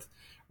too,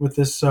 with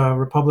this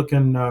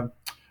Republican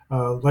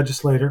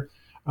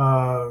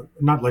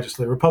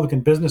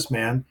Republican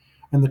businessman.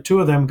 And the two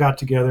of them got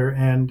together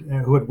and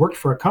who had worked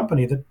for a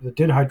company that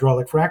did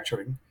hydraulic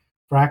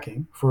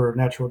fracking for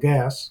natural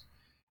gas.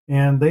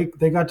 And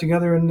they got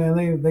together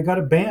and they got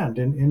it banned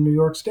in New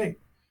York State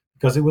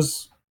because it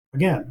was,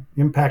 again,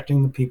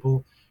 impacting the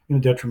people in a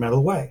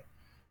detrimental way.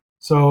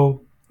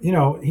 So,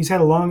 he's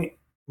had a long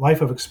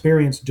life of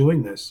experience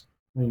doing this.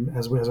 I mean,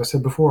 as I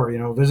said before,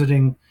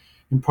 visiting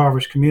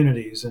impoverished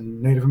communities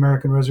and Native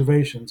American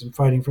reservations and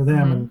fighting for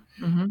them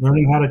and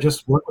learning how to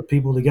just work with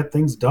people to get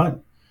things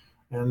done.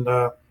 And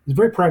he's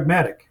very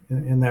pragmatic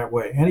in that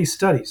way. And he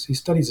studies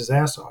his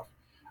ass off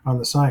on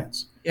the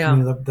science. Yeah. I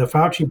mean, the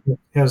Fauci book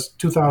has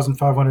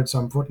 2,500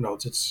 some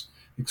footnotes. It's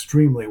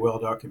extremely well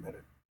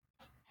documented.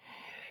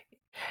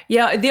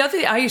 Yeah, the other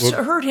thing, I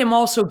heard him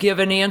also give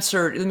an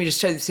answer. Let me just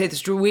say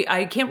this, Drew.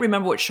 I can't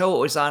remember what show it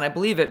was on. I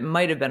believe it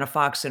might have been a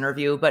Fox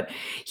interview, but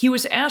he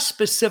was asked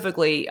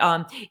specifically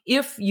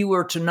if you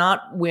were to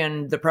not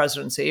win the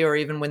presidency or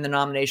even win the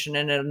nomination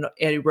and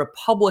a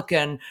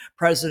Republican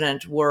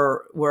president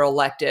were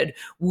elected,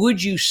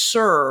 would you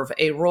serve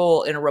a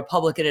role in a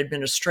Republican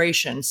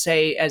administration,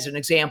 say, as an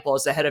example,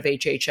 as the head of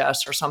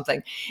HHS or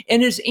something?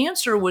 And his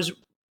answer was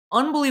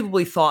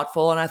unbelievably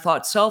thoughtful and I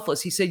thought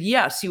selfless. He said,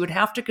 yes, he would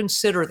have to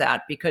consider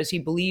that because he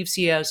believes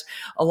he has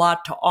a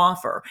lot to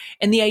offer.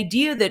 And the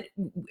idea that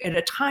at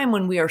a time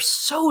when we are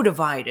so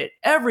divided,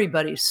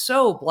 everybody's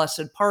so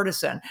blessed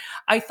partisan,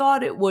 I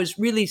thought it was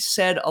really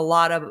said a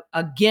lot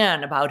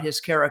again about his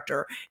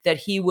character, that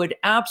he would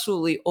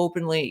absolutely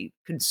openly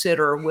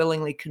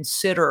willingly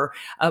consider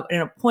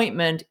an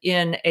appointment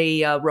in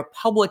a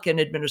Republican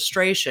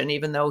administration,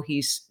 even though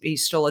he's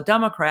still a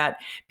Democrat,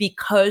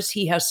 because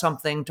he has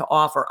something to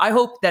offer. I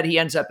hope that he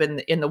ends up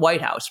in the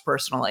White House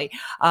personally.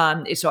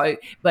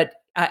 But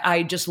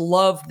I just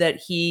love that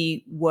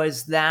he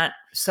was that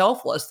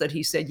selfless that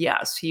he said,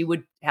 yes, he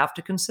would have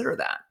to consider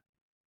that.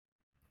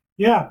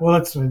 Yeah, well,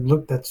 that's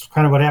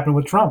kind of what happened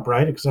with Trump,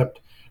 right? Except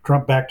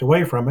Trump backed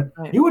away from it.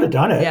 Right. He would have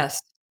done it. Yes.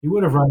 He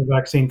would have run a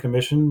vaccine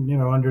commission,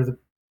 under the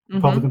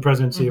Republican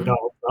presidency of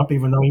Donald Trump,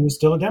 even though he was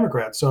still a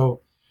Democrat. So,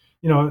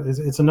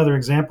 it's another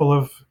example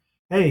of,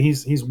 hey,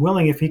 he's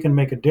willing, if he can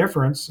make a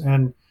difference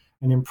and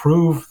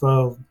improve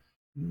the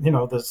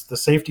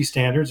safety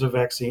standards of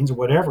vaccines or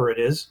whatever it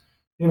is,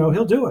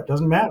 he'll do it.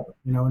 Doesn't matter,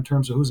 in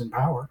terms of who's in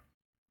power.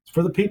 It's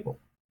for the people.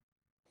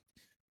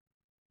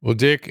 Well,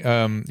 Dick,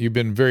 you've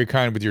been very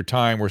kind with your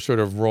time. We're sort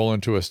of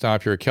rolling to a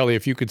stop here. Kelly,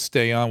 if you could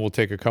stay on, we'll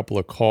take a couple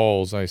of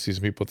calls. I see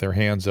some people with their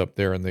hands up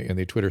there in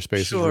the Twitter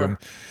Spaces room.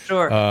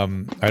 Sure. I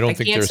don't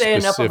think can't there's say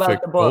enough specific.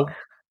 about the book.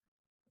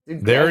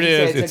 There it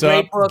is. It's a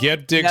great up. book.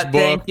 Get Dick's book.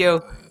 Thank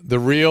you. The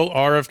Real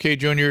RFK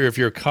Jr. If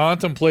you're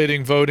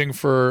contemplating voting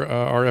for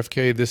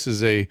RFK, this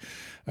is a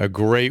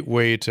great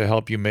way to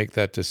help you make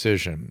that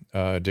decision.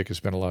 Dick has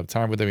spent a lot of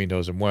time with him. He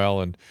knows him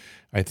well. And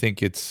I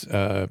think it's,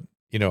 I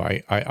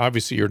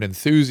obviously you're an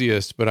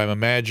enthusiast, but I'm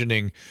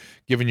imagining,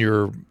 given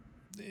your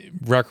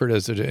record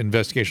as an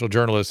investigational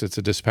journalist, it's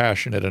a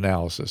dispassionate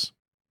analysis.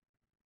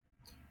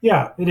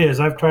 Yeah, it is.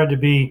 I've tried to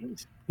be,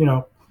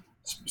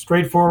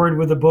 straightforward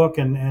with the book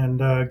and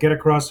get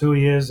across who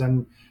he is.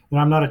 And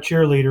I'm not a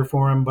cheerleader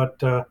for him,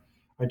 but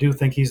I do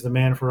think he's the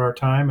man for our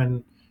time.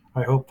 And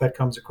I hope that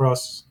comes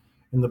across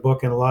in the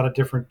book and a lot of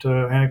different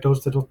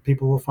anecdotes that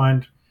people will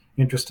find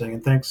interesting.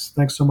 And thanks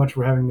so much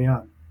for having me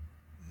on.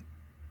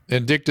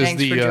 And Dick,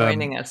 Thanks for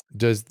joining us.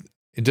 Does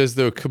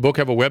the book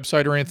have a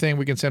website or anything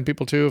we can send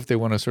people to if they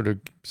want to sort of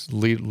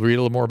read a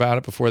little more about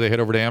it before they head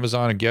over to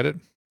Amazon and get it?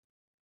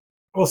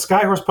 Well,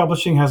 Skyhorse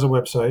Publishing has a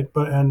website,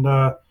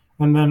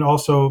 and then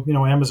also,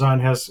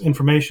 Amazon has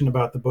information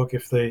about the book.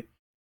 If they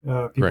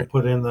people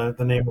put in the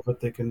name of it,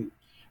 they can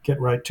get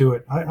right to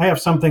it. I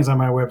have some things on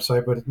my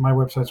website, but my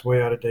website's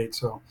way out of date.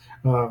 So,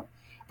 but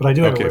I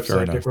do have a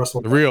website,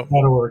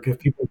 dickrussell.org, if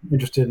people are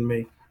interested in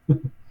me.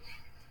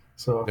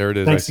 So there it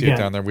is. I see it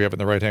down there. We have it in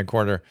the right-hand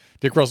corner.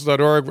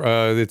 dickrussell.org.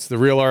 It's The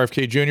Real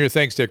RFK Jr.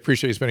 Thanks, Dick.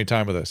 Appreciate you spending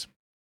time with us.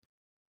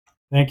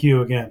 Thank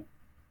you again.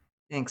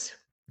 Thanks.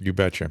 You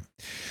betcha.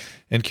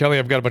 And Kelly,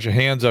 I've got a bunch of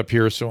hands up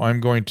here, so I'm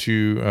going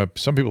to,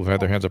 some people have had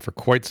their hands up for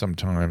quite some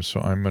time, so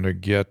I'm going to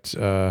get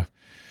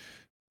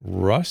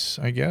Russ,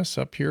 I guess,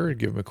 up here and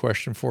give him a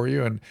question for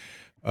you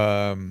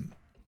and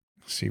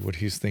see what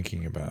he's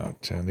thinking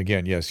about. And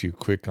again, yes, you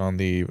click on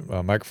the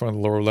microphone in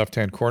the lower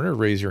left-hand corner,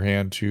 raise your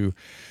hand to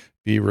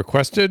be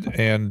requested,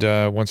 and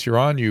once you're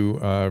on, you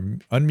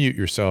unmute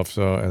yourself.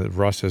 So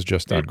Russ has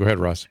just done. Go ahead,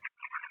 Russ.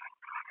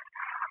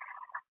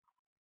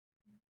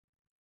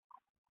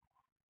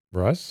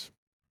 Russ?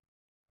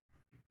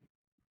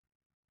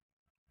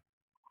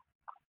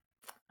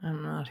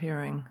 I'm not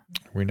hearing.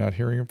 We're not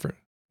hearing him.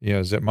 Yeah,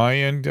 is that my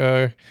end?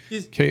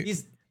 He's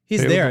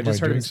there. I just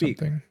heard him speak.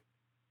 Something?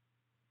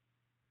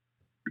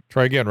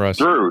 Try again, Russ.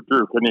 Drew,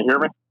 can you hear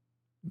me?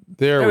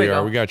 There we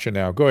are. We got you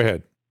now. Go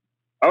ahead.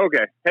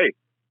 Okay.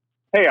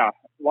 Hey,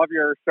 love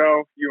your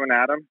show, you and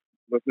Adam.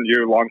 Listened to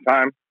you a long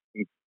time.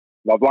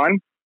 Loveline.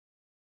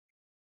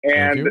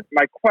 And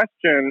my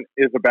question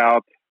is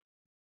about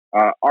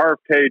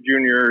RFK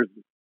Jr.'s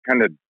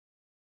kind of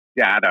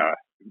data,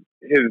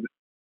 his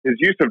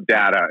use of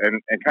data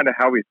and kind of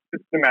how he's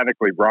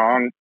systematically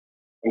wrong,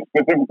 and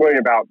specifically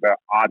about the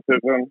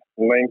autism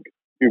link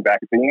to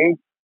vaccines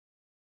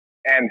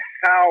and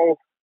how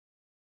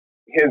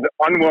his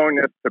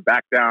unwillingness to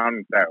back down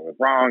and say, I was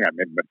wrong, I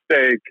made a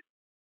mistake.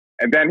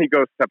 And then he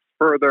goes steps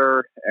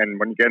further, and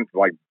when you get into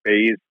like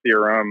Bayes'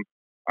 theorem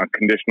on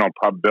conditional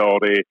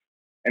probability,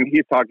 and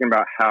he's talking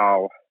about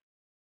how,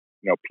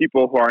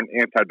 people who are on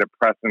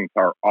antidepressants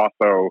are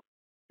also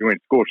doing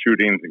school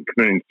shootings and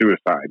committing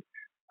suicide.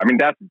 I mean,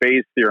 that's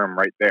Bayes' theorem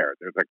right there.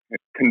 There's a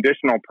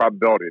conditional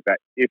probability that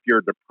if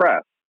you're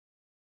depressed,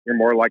 you're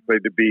more likely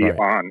to be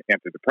on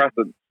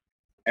antidepressants.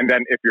 And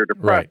then if you're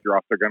depressed, you're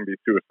also going to be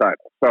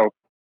suicidal. So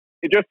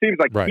it just seems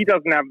like he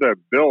doesn't have the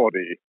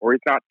ability, or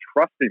he's not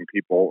trusting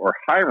people or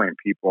hiring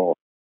people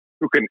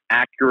who can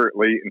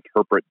accurately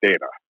interpret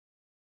data.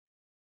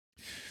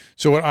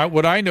 So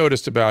what I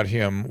noticed about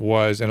him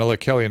was, and I'll let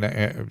Kelly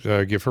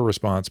give her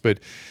response, but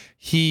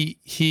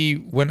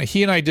when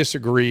he and I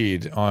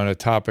disagreed on a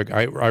topic,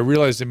 I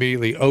realized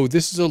immediately,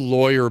 this is a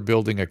lawyer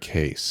building a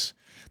case.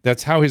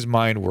 That's how his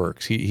mind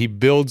works. He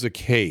builds a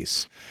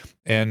case,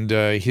 and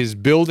his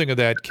building of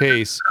that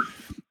case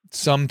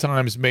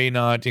sometimes may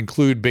not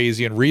include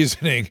Bayesian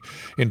reasoning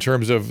in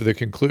terms of the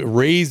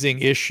raising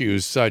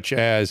issues such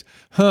as,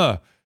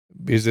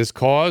 is this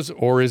cause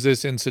or is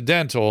this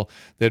incidental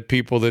that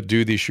people that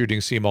do these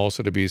shootings seem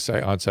also to be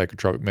on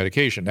psychotropic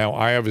medication? Now,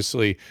 I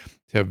obviously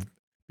have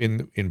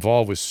been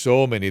involved with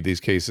so many of these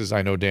cases.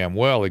 I know damn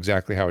well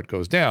exactly how it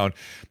goes down,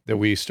 that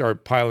we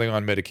start piling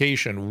on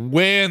medication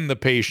when the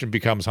patient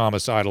becomes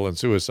homicidal and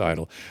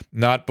suicidal,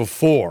 not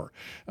before.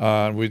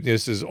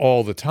 This is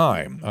all the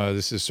time.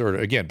 This is sort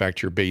of, again, back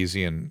to your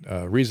Bayesian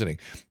reasoning.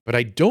 But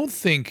I don't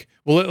think,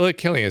 well, let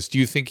Kelly ask, do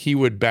you think he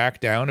would back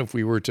down if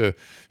we were to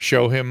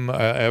show him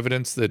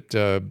evidence that,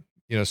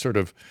 sort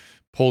of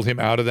pulled him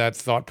out of that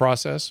thought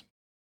process?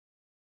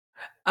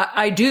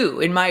 I do.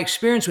 In my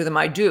experience with him,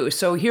 I do.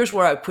 So here's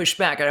where I push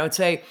back. I would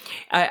say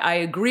I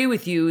agree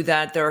with you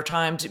that there are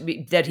times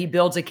that he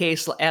builds a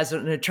case as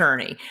an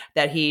attorney,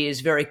 that he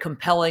is very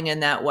compelling in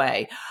that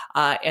way.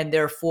 And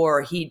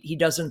therefore, he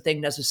doesn't think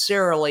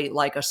necessarily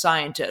like a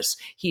scientist.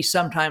 He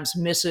sometimes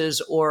misses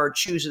or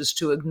chooses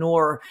to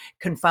ignore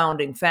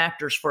confounding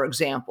factors, for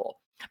example.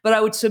 But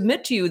I would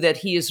submit to you that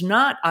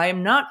I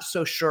am not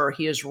so sure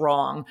he is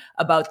wrong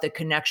about the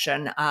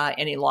connection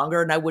any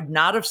longer. And I would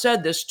not have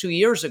said this 3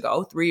 years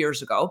ago,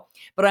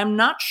 but I'm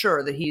not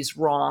sure that he's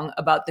wrong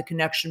about the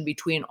connection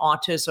between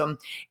autism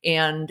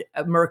and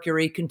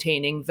mercury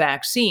containing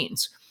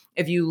vaccines.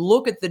 If you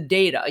look at the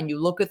data and you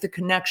look at the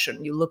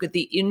connection, you look at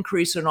the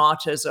increase in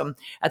autism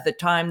at the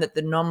time that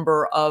the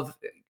number of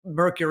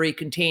mercury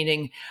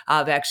containing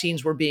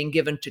vaccines were being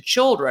given to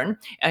children.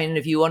 And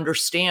if you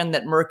understand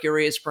that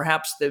mercury is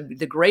perhaps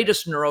the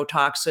greatest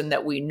neurotoxin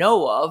that we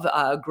know of,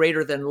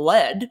 greater than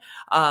lead,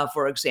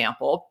 for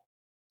example,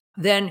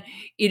 then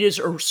it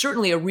is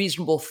certainly a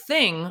reasonable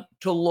thing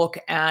to look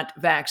at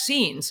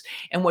vaccines.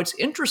 And what's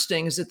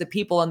interesting is that the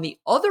people on the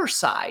other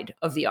side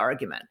of the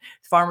argument,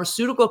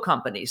 pharmaceutical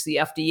companies, the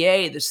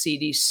FDA, the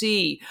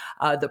CDC,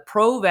 the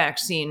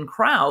pro-vaccine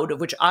crowd, of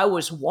which I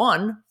was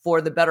one for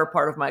the better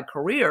part of my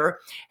career,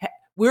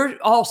 we're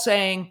all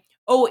saying,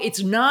 oh,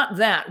 it's not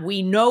that.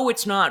 We know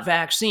it's not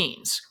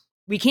vaccines.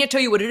 We can't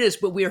tell you what it is,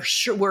 but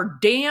we're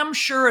damn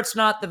sure it's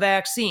not the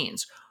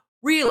vaccines.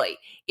 Really,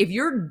 if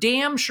you're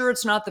damn sure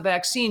it's not the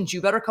vaccines,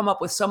 you better come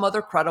up with some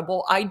other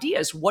credible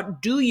ideas.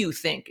 What do you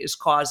think is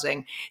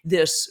causing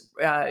this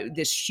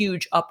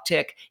huge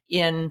uptick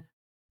in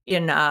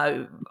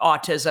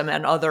autism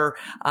and other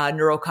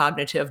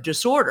neurocognitive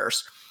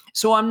disorders?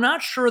 So I'm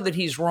not sure that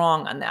he's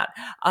wrong on that.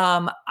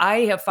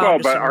 I have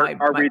found. Well,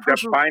 but are we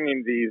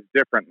defining these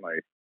differently?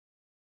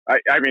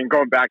 I mean,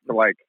 going back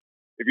to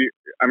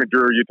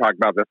Drew, you talk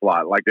about this a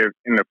lot. Like if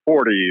in the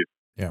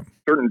 40s,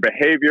 certain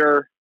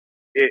behavior,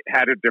 it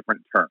had a different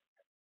term.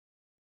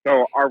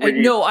 So are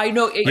we? No, I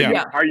know.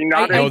 Are you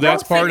not? No,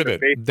 that's part of it.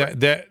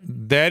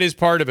 That is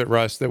part of it,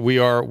 Russ. That we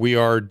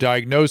are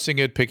diagnosing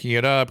it, picking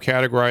it up,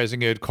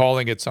 categorizing it,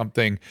 calling it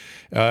something,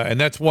 and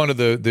that's one of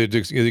the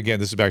again.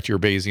 This is back to your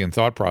Bayesian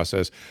thought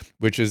process,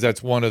 which is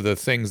that's one of the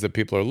things that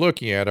people are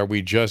looking at. Are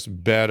we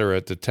just better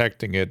at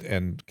detecting it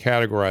and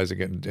categorizing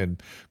it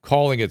and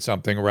calling it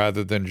something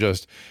rather than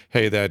just,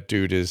 hey, that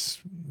dude is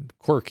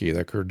quirky,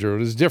 that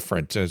dude is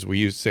different, as we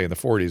used to say in the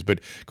 40s. But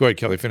go ahead,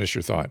 Kelly, finish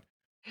your thought.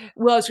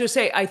 Well, I was going to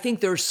say, I think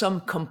there's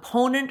some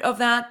component of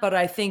that, but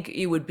I think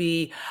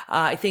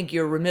I think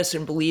you're remiss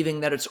in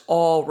believing that it's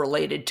all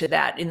related to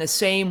that. In the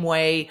same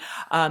way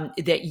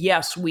that,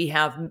 yes, we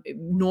have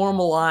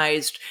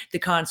normalized the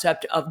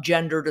concept of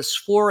gender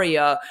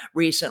dysphoria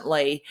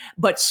recently,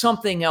 but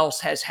something else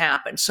has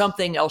happened.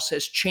 Something else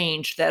has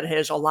changed that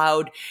has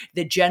allowed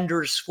the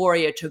gender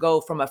dysphoria to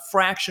go from a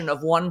fraction of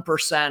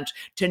 1%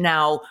 to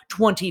now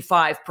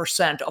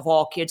 25% of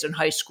all kids in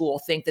high school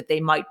think that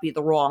they might be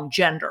the wrong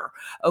gender.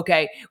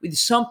 Okay,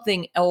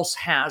 something else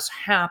has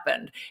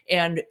happened.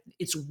 And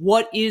it's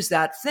what is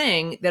that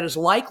thing that is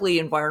likely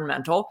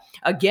environmental?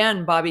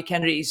 Again, Bobby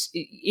Kennedy's,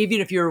 even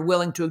if you're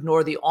willing to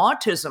ignore the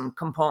autism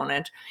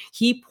component,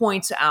 he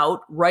points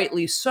out,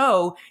 rightly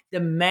so, the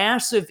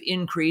massive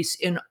increase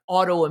in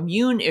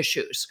autoimmune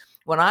issues.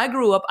 When I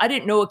grew up, I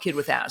didn't know a kid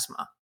with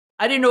asthma.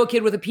 I didn't know a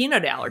kid with a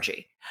peanut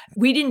allergy.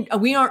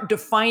 We aren't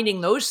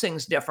defining those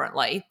things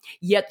differently,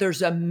 yet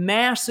there's a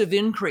massive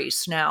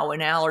increase now in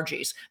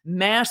allergies,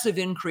 massive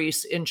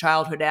increase in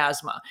childhood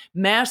asthma,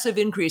 massive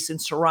increase in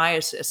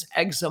psoriasis,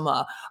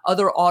 eczema,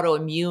 other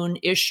autoimmune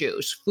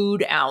issues,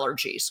 food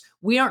allergies.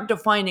 We aren't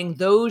defining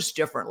those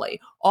differently.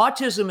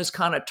 Autism is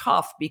kind of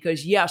tough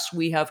because, yes,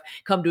 we have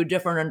come to a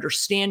different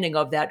understanding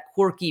of that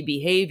quirky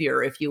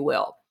behavior, if you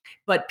will.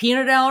 But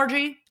peanut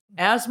allergy,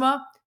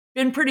 asthma,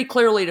 been pretty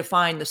clearly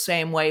defined the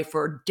same way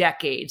for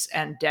decades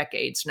and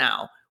decades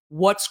now.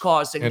 What's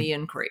causing the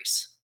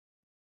increase?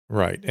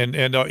 Right. And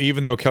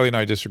even though Kelly and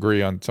I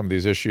disagree on some of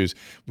these issues,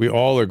 we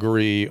all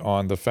agree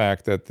on the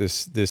fact that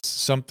this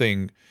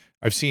something.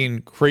 I've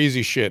seen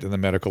crazy shit in the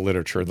medical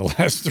literature in the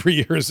last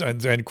 3 years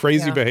and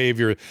crazy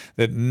behavior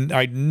that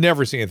I'd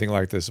never seen anything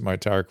like this in my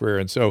entire career.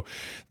 And so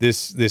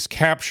this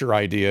capture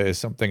idea is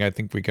something I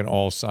think we can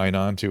all sign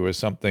on to as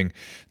something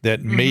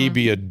that may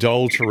be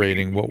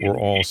adulterating what we're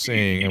all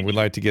seeing. And we'd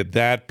like to get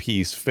that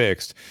piece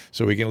fixed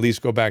so we can at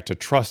least go back to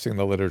trusting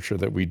the literature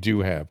that we do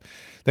have.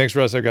 Thanks,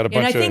 Russ. I've got a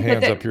bunch of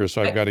hands up here,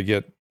 so I've got to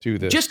get to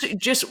this.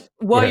 Just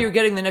while you're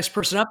getting the next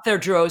person up there,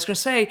 Drew, I was going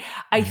to say,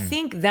 I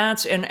think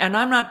that's, and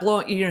I'm not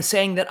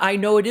saying that I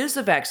know it is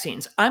the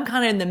vaccines. I'm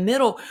kind of in the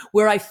middle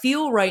where I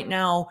feel right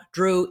now,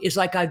 Drew, is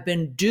like I've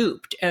been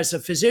duped as a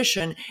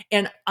phizician,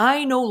 and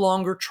I no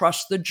longer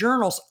trust the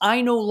journals.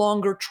 I no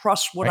longer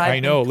trust what I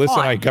know. Listen,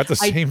 I got the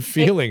same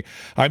feeling.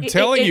 I'm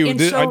telling you,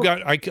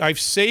 I've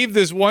saved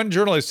this one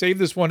journal. I saved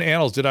this one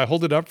Annals. Did I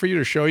hold it up for you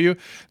to show you?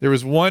 There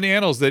was one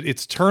Annals that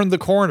it's turned the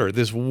corner.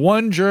 This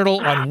one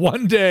journal on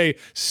one day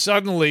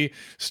suddenly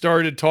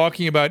started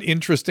talking about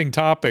interesting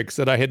topics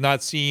that I had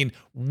not seen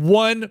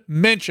one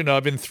mention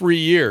of in 3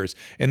 years.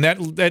 And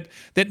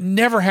that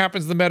never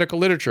happens in the medical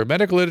literature.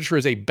 Medical literature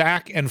is a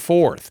back and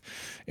forth.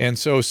 And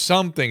so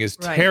something is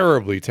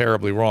terribly,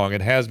 terribly wrong.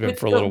 It has been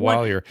for a little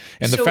while here.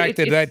 And the fact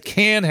that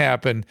can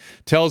happen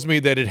tells me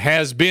that it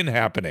has been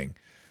happening.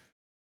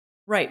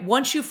 Right.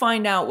 Once you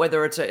find out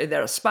whether it's that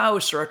a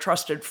spouse or a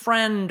trusted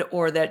friend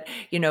or that,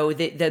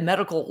 the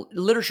medical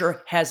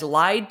literature has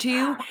lied to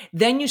you,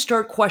 then you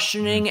start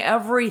questioning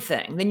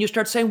everything. Then you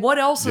start saying, what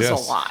else is a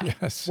Yes, lie?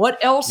 yes, What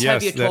else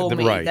have yes. you told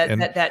me? Right.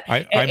 And That's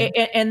I'm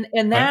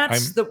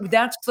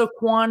that's the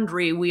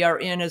quandary we are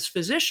in as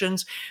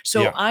physicians.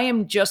 So yeah. I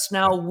am just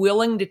now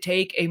willing to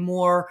take a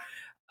more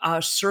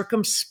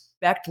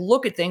circumspect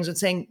look at things and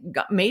saying,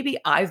 maybe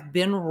I've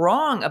been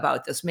wrong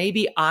about this.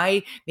 Maybe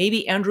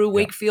Andrew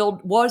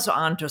Wakefield was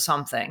onto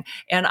something,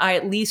 and I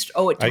at least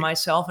owe it to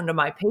myself and to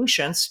my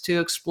patients to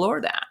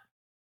explore that.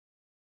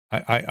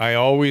 I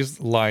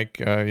always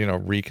like,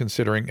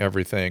 reconsidering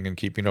everything and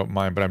keeping open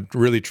mind, but I'm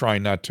really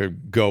trying not to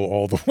go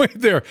all the way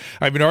there.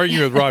 I've been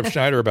arguing with Rob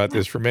Schneider about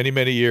this for many,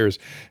 many years,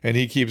 and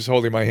he keeps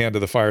holding my hand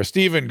to the fire.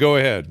 Stephen, go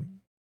ahead.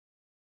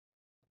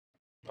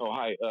 Oh,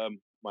 hi.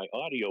 My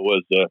audio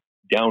was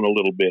down a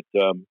little bit.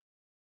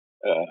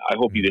 I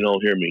hope you can all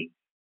hear me.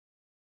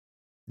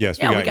 Yes,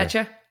 we got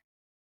you.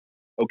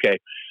 Okay.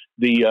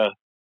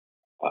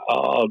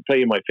 I'll tell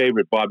you my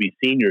favorite Bobby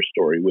Sr.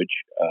 story, which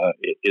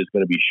is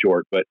going to be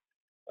short. But,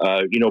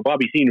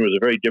 Bobby Sr. was a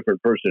very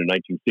different person in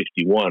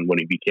 1961 when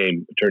he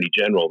became Attorney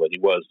General than he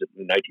was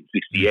in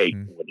 1968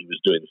 when he was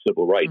doing the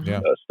civil rights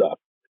stuff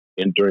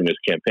and during his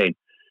campaign.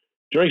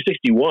 During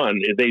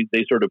 61,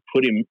 they sort of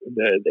put him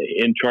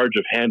in charge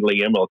of handling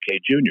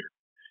MLK Jr.,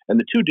 and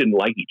the two didn't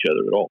like each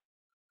other at all.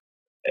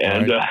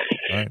 And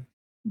right.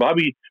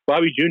 Bobby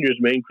Jr.'s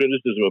main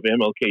criticism of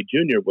MLK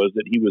Jr. was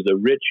that he was a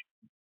rich,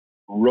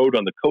 rode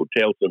on the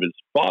coattails of his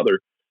father,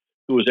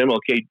 who was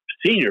MLK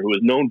Sr., who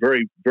was known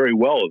very, very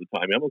well at the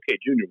time. MLK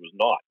Jr. was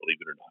not, believe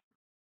it or not.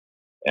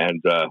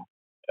 And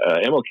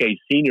MLK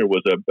Sr.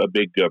 was a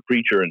big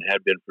preacher and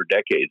had been for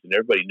decades, and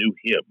everybody knew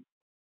him.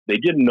 They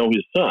didn't know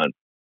his son.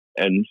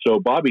 And so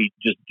Bobby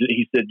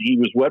he said he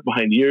was wet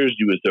behind the ears.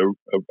 He was a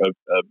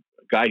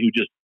guy who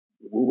just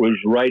was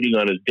riding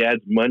on his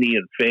dad's money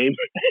and fame.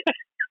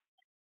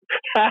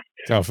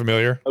 Sound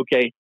familiar?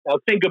 Okay. Now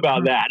think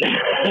about that.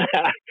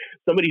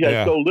 Somebody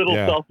has so little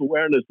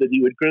self-awareness that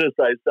he would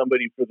criticize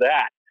somebody for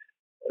that.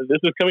 This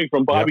is coming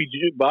from Bobby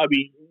Sr.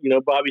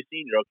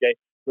 Okay.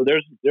 So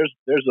there's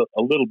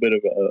a little bit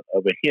of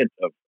a hint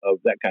of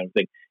that kind of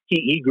thing.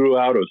 He grew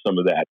out of some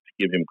of that, to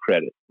give him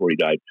credit before he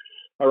died.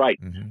 All right.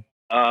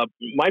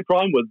 My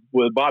problem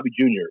with Bobby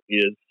Jr.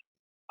 is,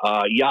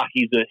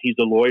 he's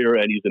a lawyer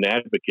and he's an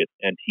advocate,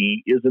 and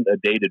he isn't a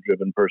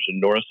data-driven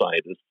person nor a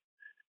scientist.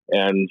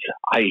 And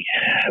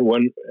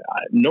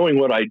knowing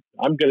what I'm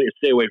going to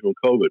stay away from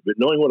COVID, but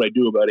knowing what I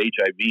do about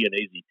HIV and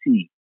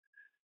AZT,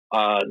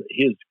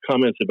 his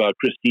comments about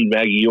Christine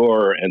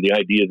Maggiore and the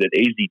idea that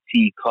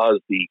AZT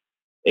caused the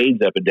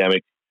AIDS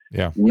epidemic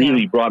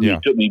really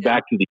took me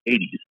back to the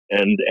 80s,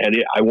 and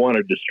I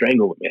wanted to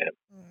strangle the man.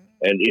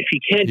 And if he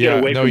can't get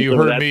away from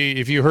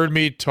if you heard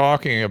me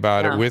talking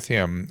about it with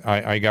him,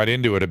 I got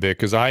into it a bit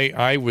because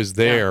I was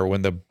there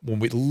when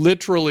we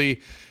literally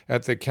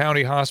at the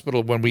county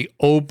hospital when we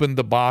opened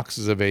the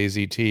boxes of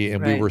AZT,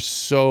 and we were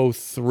so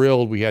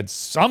thrilled we had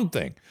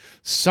something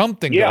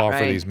to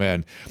offer these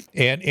men,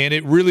 and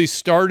it really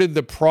started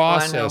the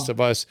process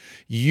of us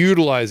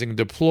utilizing,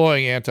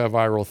 deploying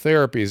antiviral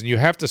therapies. And you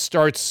have to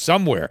start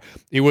somewhere.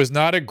 It was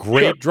not a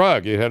great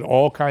drug; it had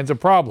all kinds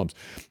of problems.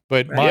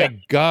 But my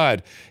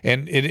God,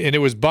 and it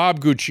was Bob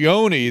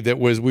Guccione that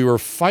we were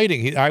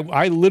fighting.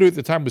 I literally at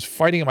the time was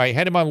fighting him. I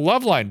had him on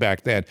Loveline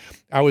back then.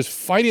 I was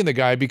fighting the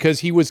guy because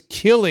he was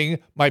killing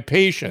my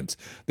patients.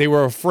 They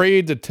were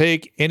afraid to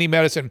take any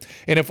medicine.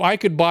 And if I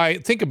could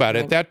think about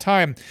it, at that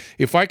time,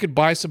 if I could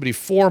buy somebody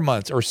 4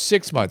 months or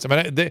 6 months,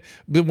 I mean,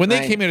 when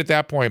they came in at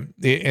that point,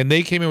 and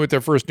they came in with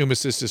their first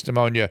pneumocystis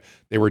pneumonia,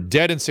 they were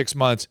dead in 6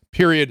 months,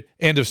 period,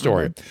 end of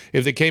story.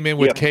 If they came in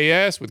with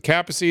KS, with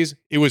Kaposi's,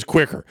 it was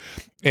quicker.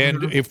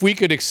 And if we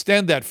could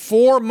extend that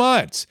 4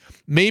 months,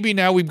 maybe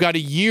now we've got a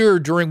year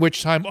during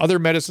which time other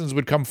medicines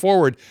would come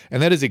forward.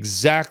 And that is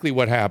exactly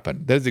what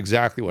happened. That is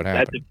exactly what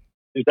happened.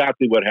 That's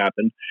exactly what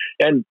happened.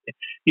 And,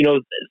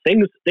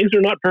 things are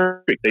not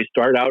perfect. They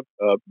start out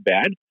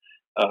bad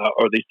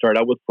or they start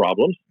out with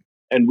problems.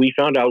 And we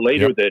found out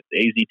later that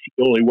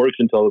AZT only works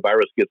until the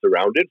virus gets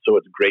around it. So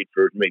it's great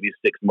for maybe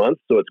 6 months.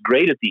 So it's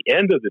great at the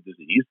end of the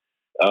disease,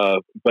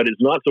 but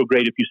it's not so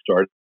great if you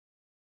start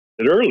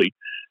it early.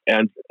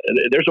 And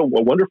there's a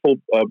wonderful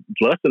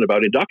lesson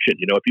about induction.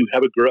 If you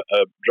have a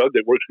drug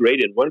that works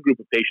great in one group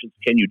of patients,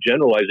 can you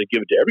generalize and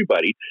give it to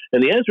everybody?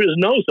 And the answer is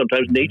no.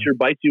 Sometimes nature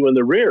bites you in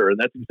the rear, and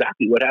that's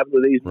exactly what happened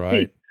with AZT.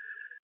 Right.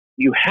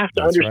 You have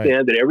to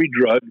understand that every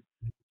drug,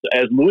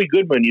 as Louis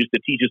Goodman used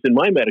to teach us in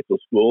my medical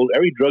school,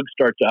 every drug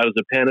starts out as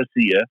a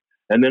panacea,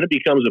 and then it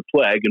becomes a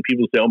plague, and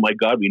people say, oh, my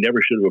God, we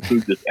never should have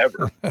approved this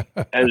ever.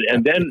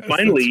 and then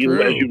finally,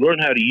 as you learn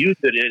how to use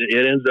it,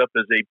 it ends up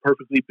as a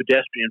perfectly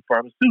pedestrian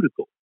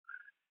pharmaceutical.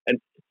 And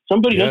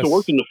somebody who hasn't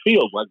worked in the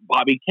field, like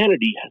Bobby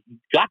Kennedy, has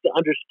got to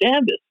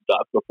understand this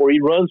stuff before he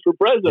runs for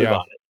president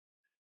on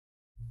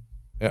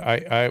it.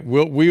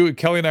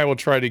 Kelly and I will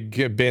try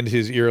to bend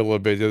his ear a little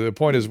bit. The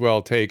point is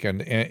well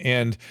taken,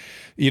 and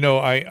you know,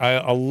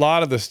 a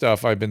lot of the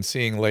stuff I've been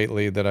seeing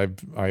lately that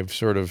I've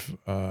sort of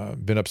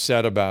been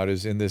upset about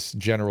is in this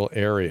general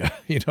area,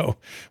 you know,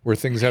 where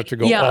things have to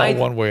go all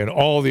one way and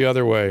all the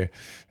other way.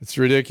 It's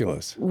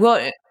ridiculous.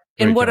 Well,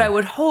 and Right, what I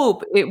would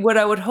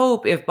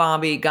hope, if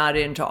Bobby got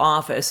into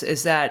office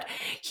is that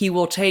he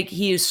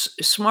is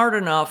smart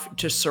enough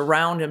to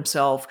surround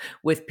himself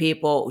with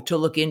people to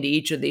look into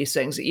each of these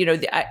things. You know,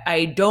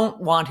 I don't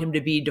want him to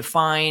be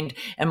defined.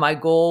 And my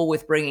goal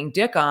with bringing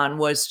Dick on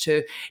was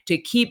to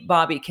keep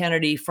Bobby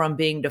Kennedy from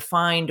being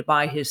defined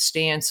by his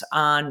stance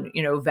on,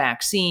 you know,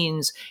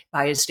 vaccines,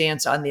 by his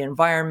stance on the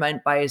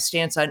environment, by his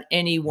stance on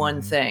any one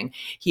thing.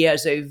 He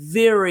has a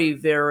very,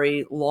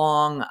 very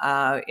long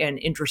and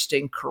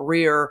interesting career.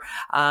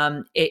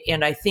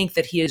 And I think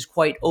that he is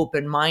quite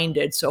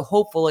open-minded. So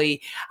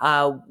hopefully,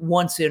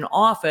 once in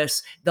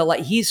office,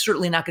 he's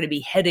certainly not going to be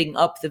heading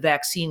up the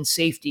vaccine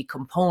safety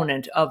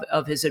component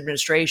of his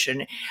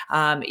administration.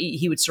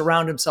 He would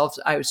surround himself,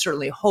 I would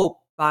certainly hope,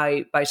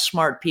 by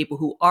smart people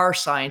who are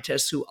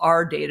scientists, who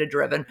are data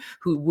driven,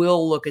 who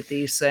will look at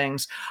these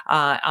things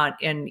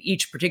in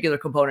each particular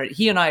component.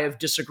 He and I have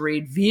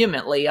disagreed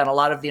vehemently on a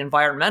lot of the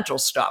environmental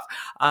stuff.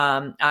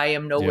 I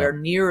am nowhere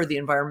near the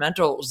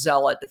environmental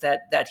zealot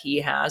that he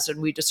has, and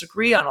we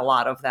disagree on a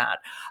lot of that.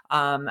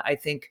 I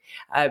think,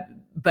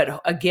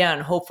 but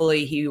again,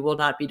 hopefully he will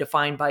not be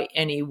defined by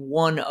any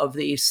one of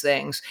these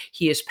things.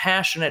 He is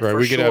passionate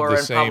for sure,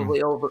 and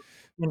probably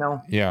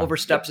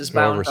oversteps his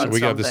bounds. So we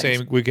got the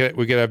same. We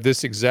could have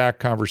this exact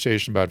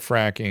conversation about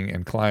fracking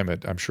and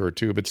climate, I'm sure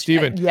too. But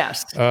Stephen,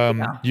 yes,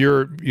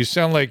 you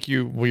sound like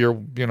you're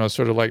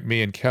sort of like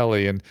me and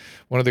Kelly. And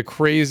one of the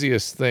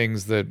craziest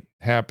things that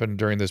happened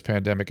during this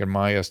pandemic, in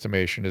my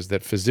estimation, is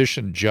that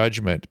physician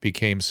judgment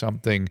became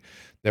something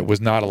that was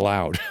not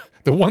allowed.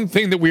 The one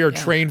thing that we are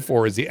trained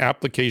for is the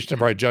application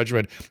of our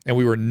judgment, and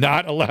we were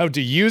not allowed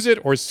to use it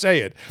or say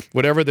it,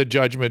 whatever the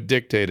judgment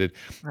dictated.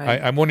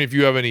 Right. I'm wondering if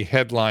you have any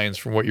headlines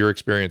from what your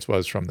experience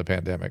was from the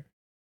pandemic.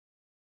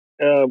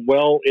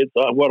 Well, it's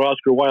what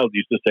Oscar Wilde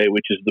used to say,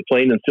 which is the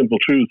plain and simple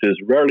truth is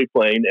rarely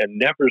plain and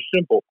never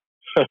simple.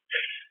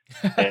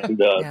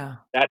 And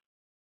that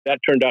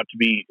turned out to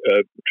be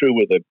true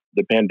with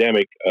the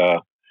pandemic. A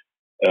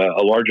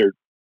larger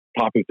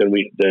topic than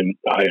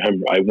I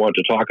want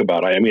to talk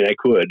about.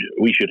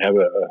 We should have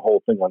a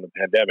whole thing on the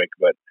pandemic,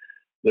 but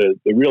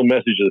the real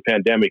message of the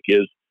pandemic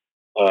is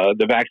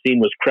the vaccine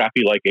was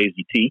crappy like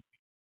AZT,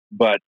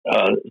 but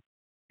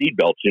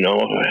seatbelts,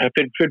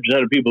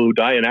 50% of people who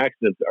die in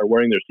accidents are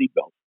wearing their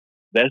seatbelts.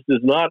 That's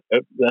not a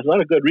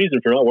good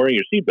reason for not wearing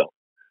your seatbelt.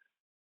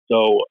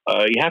 So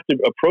you have to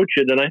approach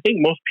it, and I think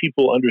most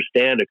people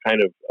understand a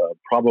kind of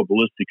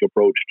probabilistic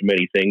approach to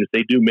many things.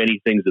 They do many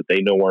things that they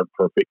know aren't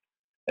perfect,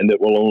 and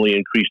that will only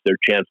increase their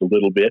chance a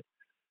little bit.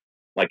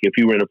 Like if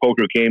you were in a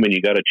poker game and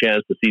you got a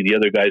chance to see the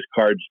other guy's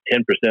cards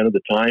 10% of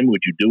the time,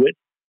 would you do it?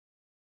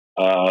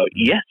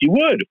 Yes, you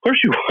would. Of course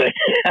you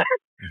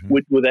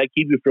would. Would that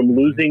keep you from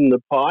losing the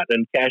pot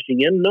and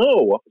cashing in?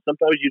 No.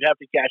 Sometimes you'd have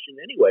to cash in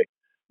anyway.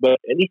 But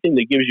anything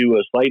that gives you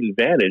a slight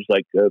advantage,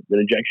 like an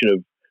injection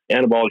of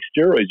anabolic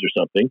steroids or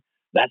something,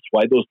 that's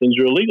why those things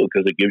are illegal,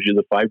 because it gives you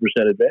the 5%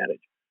 advantage.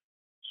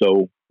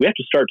 So we have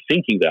to start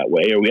thinking that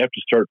way, or we have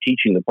to start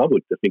teaching the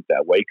public to think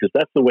that way, because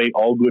that's the way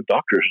all good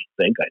doctors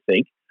think, I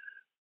think.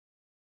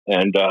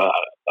 And can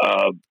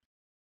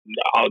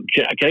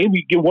I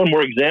give one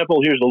more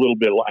example? Here's a little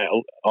bit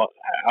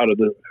out of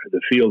the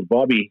field.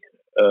 Bobby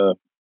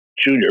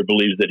Jr.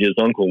 believes that his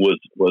uncle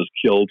was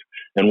killed,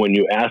 and when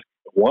you ask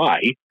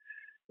why,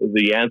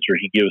 the answer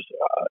he gives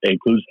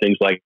includes things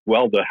like,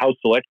 well, the House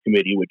Select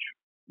Committee,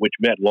 which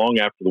met long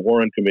after the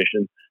Warren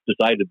Commission,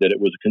 decided that it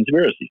was a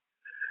conspiracy.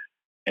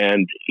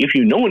 And if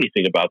you know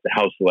anything about the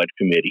House Select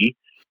Committee,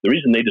 the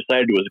reason they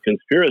decided it was a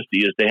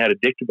conspiracy is they had a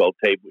dictabelt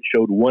tape which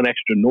showed one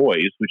extra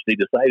noise, which they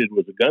decided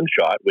was a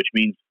gunshot, which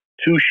means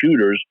two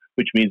shooters,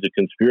 which means a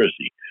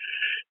conspiracy.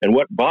 And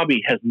what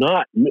Bobby has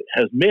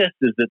missed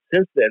is that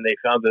since then they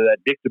found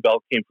that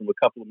dictabelt came from a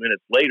couple of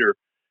minutes later,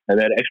 and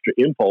that extra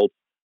impulse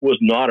was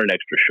not an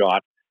extra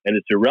shot, and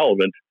it's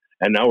irrelevant.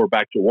 And now we're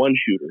back to one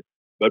shooter.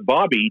 But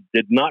Bobby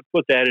did not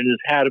put that in his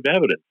hat of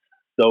evidence.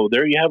 So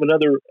there you have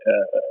another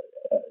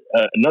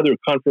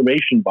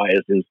confirmation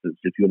bias instance,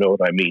 if you know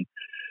what I mean.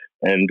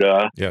 And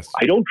yes.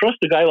 I don't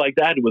trust a guy like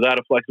that without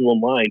a flexible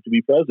mind to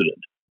be president.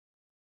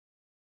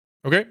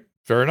 Okay,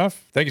 fair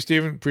enough. Thank you,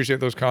 Stephen.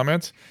 Appreciate those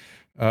comments.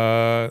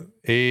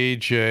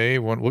 AJ,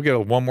 we'll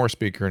get one more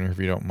speaker in here if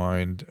you don't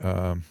mind.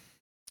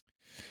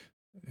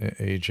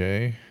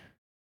 AJ.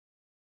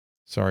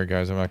 Sorry,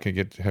 guys, I'm not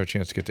going to have a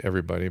chance to get to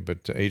everybody,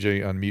 but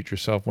AJ, unmute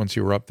yourself once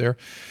you were up there.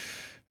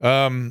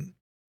 Yeah,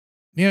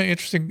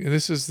 interesting.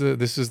 This is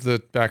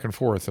the back and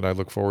forth that I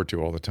look forward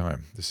to all the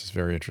time. This is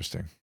very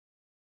interesting.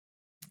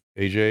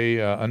 AJ,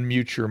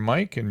 unmute your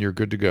mic and you're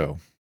good to go.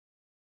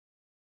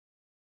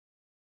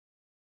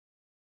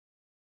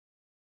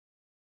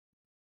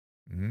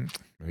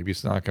 Maybe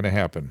it's not going to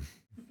happen.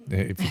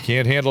 If you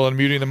can't handle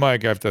unmuting the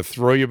mic, I have to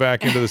throw you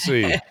back into the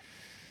sea.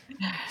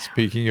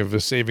 Speaking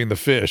of saving the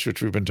fish,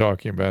 which we've been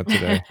talking about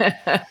today.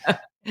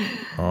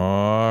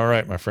 All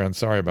right, my friend.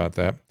 Sorry about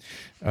that.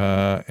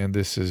 And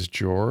this is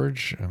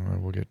George.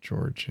 We'll get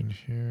George in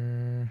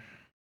here.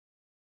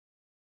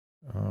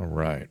 All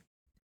right.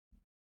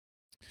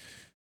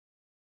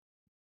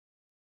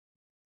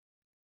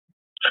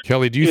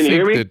 Kelly, do you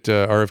think that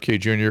RFK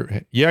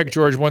Jr. Yeah,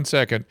 George, 1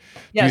 second.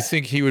 Yes. Do you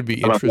think he would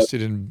be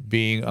interested in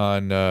being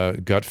on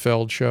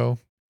Gutfeld show?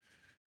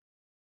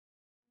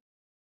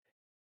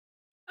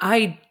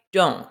 I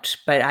don't,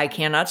 but I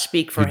cannot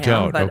speak for him.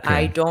 Don't? But okay.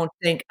 I don't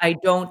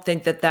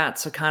think that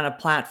that's a kind of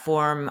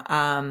platform.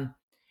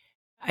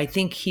 I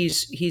think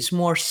he's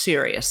more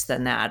serious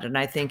than that, and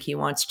I think he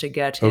wants to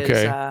get his.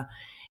 Okay.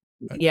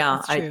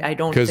 I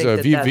don't because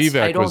think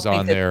Vivek was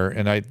on there,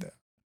 and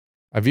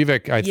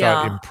Vivek I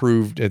thought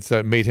improved. It's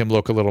made him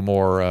look a little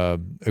more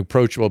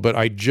approachable. But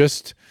I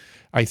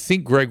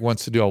think Greg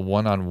wants to do a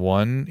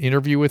one-on-one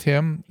interview with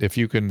him. If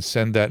you can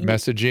send that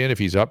message in, if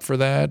he's up for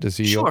that, is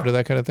he open to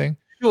that kind of thing?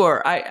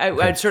 Sure,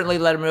 I'd certainly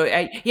let him know.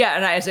 And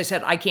as I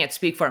said, I can't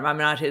speak for him. I'm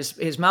not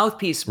his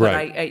mouthpiece. But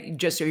I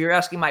just, so you're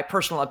asking my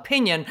personal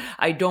opinion.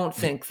 I don't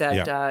think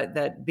that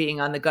that being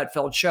on the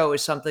Gutfeld show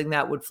is something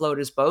that would float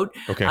his boat.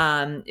 Okay,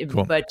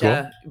 cool. But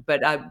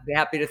I'd be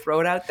happy to throw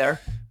it out there.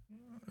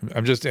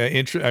 I'm just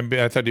interested.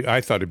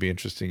 I thought it'd be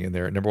interesting in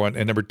there. Number one,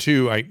 and number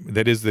two,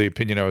 that is the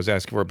opinion I was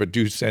asking for. But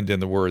do send in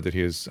the word that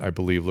he is, I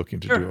believe,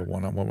 looking to do a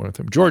one-on-one with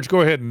him. George,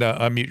 go ahead and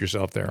unmute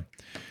yourself there.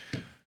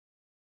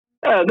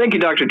 Thank you,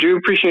 Dr. Drew.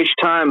 Appreciate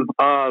your time.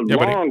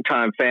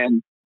 Long-time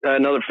fan,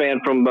 another fan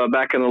from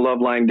back in the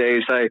Loveline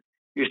days. I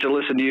used to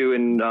listen to you,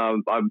 and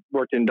I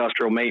worked in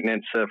industrial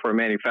maintenance for a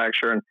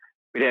manufacturer, and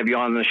we'd have you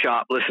on in the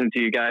shop listening to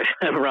you guys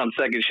around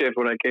second shift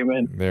when I came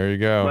in. There you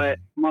go.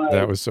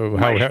 That was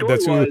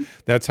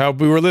that's how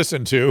we were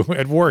listened to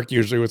at work,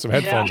 usually with some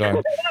headphones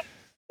on.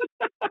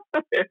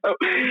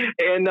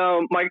 And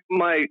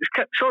my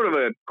sort of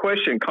a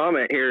question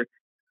comment here,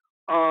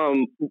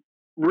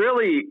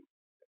 really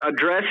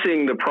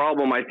addressing the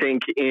problem, I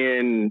think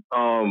in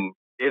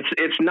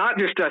it's not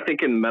just I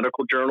think in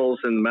medical journals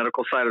and the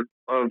medical side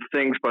of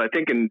things, but I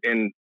think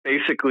in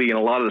basically in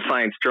a lot of the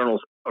science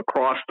journals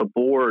across the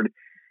board,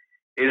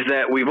 is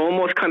that we've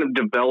almost kind of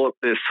developed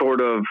this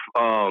sort of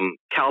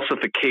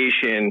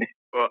calcification,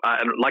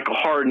 like a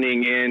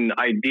hardening in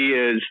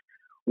ideas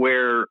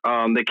where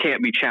they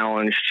can't be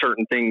challenged.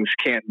 Certain things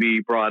can't be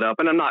brought up.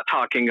 And I'm not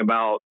talking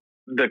about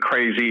the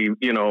crazy,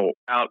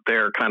 out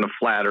there kind of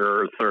flat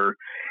earth or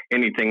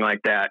anything like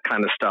that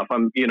kind of stuff.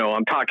 I'm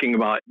talking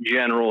about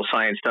general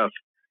science stuff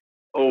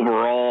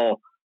overall.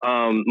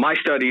 My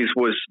studies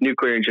was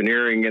nuclear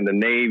engineering in the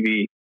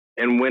Navy.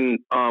 And when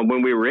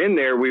we were in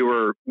there, we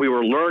were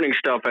learning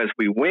stuff as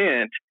we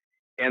went.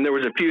 And there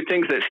was a few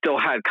things that still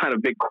had kind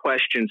of big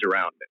questions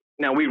around it.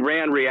 Now, we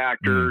ran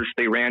reactors.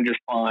 They ran just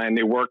fine.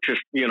 They worked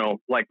just,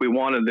 like we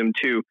wanted them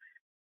to.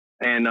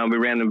 And we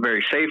ran them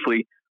very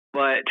safely.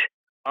 But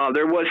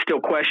there was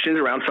still questions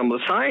around some of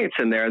the science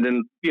in there. And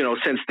then,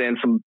 since then,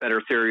 some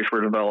better theories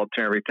were developed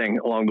and everything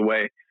along the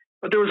way.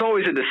 But there was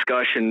always a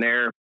discussion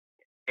there.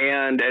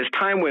 And as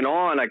time went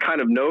on, I kind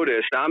of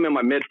noticed, I'm in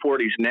my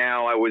mid-40s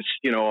now. I was,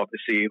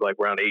 obviously like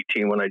around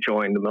 18 when I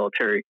joined the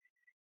military.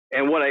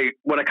 And what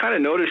I kind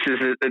of noticed is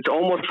that it's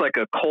almost like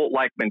a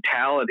cult-like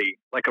mentality,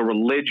 like a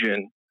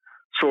religion,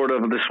 sort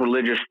of this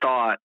religious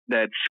thought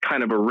that's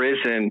kind of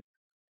arisen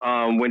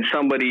when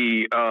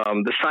somebody,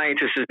 the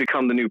scientist has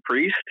become the new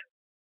priest.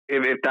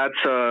 If that's,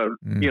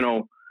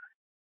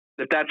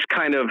 if that's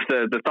kind of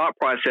the thought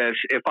process,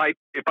 if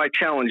I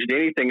challenged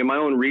anything in my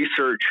own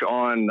research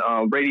on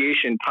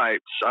radiation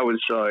types, I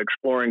was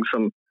exploring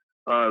some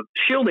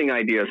shielding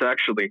ideas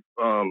actually,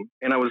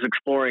 and I was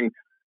exploring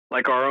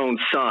like our own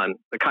sun,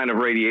 the kind of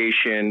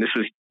radiation. This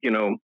was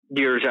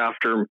years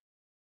after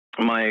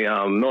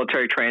my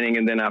military training,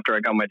 and then after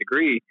I got my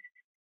degree,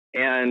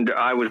 and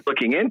I was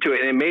looking into it,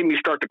 and it made me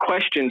start to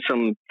question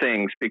some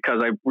things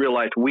because I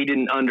realized we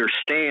didn't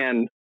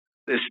understand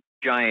this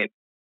giant,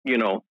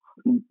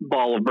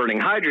 ball of burning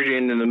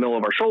hydrogen in the middle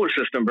of our solar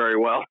system very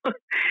well.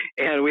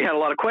 And we had a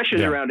lot of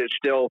questions around it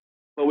still,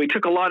 but we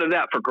took a lot of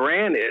that for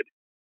granted.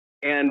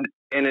 And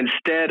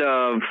instead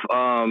of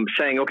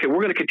saying, okay, we're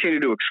going to continue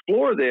to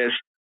explore this,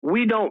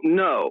 we don't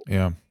know.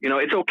 Yeah.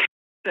 It's okay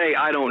to say,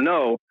 I don't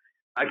know.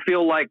 I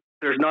feel like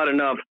there's not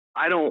enough,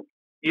 I don't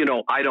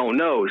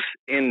knows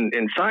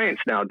in science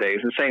nowadays,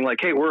 and saying like,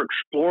 hey, we're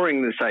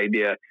exploring this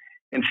idea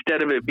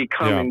instead of it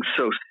becoming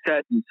so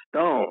set in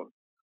stone.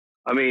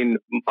 I mean,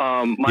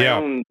 my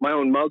own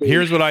mother.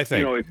 Here's what I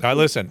think.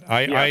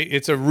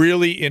 It's a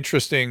really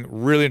interesting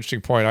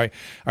point.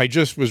 I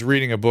just was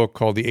reading a book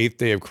called The Eighth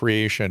Day of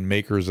Creation: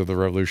 Makers of the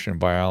Revolution in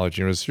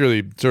Biology. And it was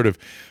really sort of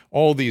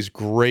all these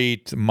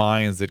great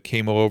minds that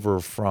came over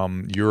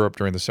from Europe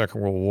during the Second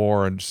World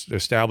War and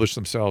established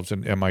themselves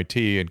in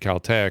MIT and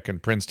Caltech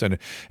and Princeton,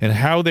 and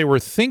how they were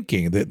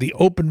thinking, the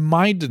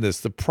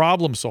open-mindedness, the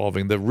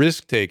problem-solving, the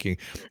risk-taking.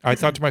 I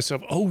thought to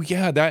myself, oh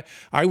yeah, that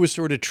I was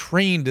sort of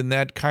trained in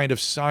that kind of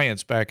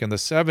science back in the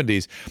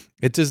 70s.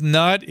 It does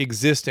not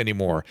exist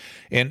anymore.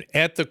 And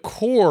at the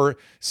core,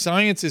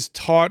 science is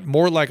taught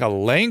more like a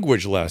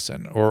language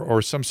lesson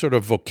or some sort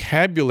of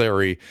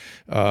vocabulary,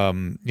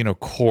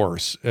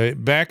 course.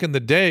 Back in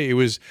the day,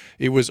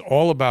 it was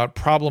all about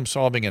problem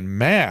solving and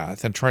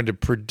math and trying to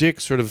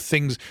predict sort of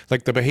things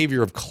like the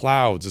behavior of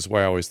clouds is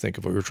why I always think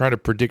of it. We're trying to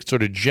predict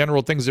sort of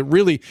general things that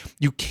really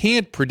you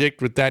can't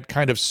predict with that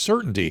kind of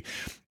certainty.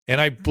 And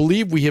I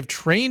believe we have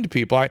trained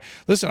people. I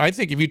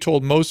think if you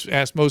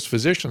asked most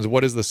physicians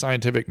what is the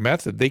scientific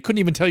method, they couldn't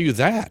even tell you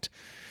that.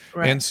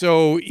 Right. And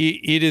so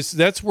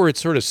that's where it's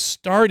sort of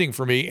starting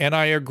for me. And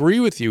I agree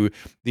with you.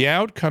 The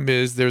outcome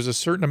is there's a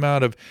certain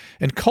amount of,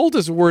 and cult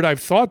is a word I've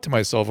thought to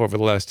myself over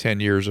the last 10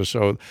 years or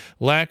so,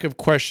 lack of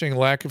questioning,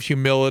 lack of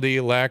humility,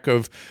 lack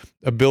of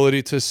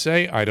ability to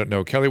say, I don't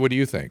know. Kelly, what do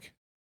you think?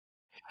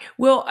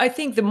 Well, I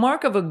think the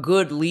mark of a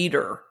good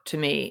leader to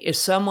me is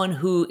someone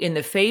who, in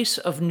the face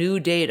of new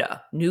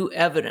data, new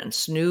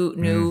evidence,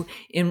 new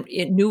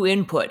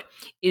input,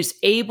 is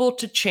able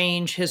to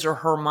change his or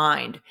her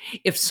mind.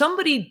 If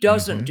somebody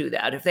doesn't do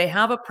that, if they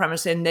have a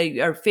premise and they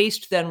are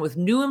faced then with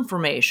new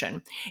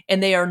information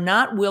and they are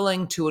not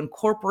willing to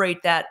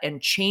incorporate that and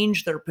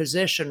change their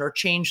position or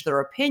change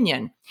their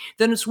opinion,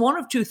 then it's one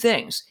of two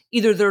things.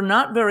 Either they're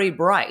not very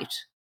bright,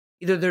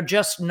 either they're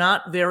just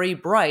not very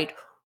bright,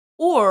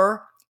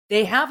 or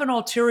they have an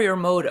ulterior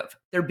motive.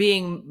 They're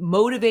being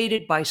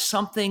motivated by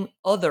something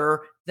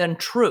other than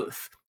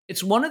truth.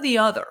 It's one or the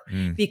other,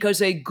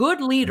 because a good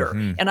leader,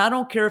 and I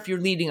don't care if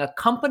you're leading a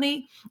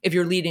company, if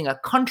you're leading a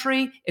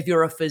country, if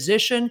you're a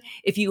physician,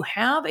 if you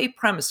have a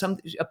premise,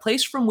 a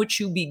place from which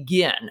you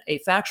begin, a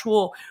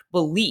factual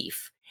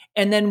belief,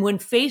 and then when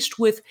faced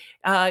with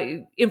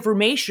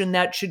information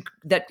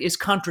that is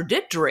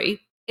contradictory,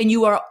 and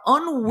you are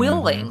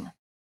unwilling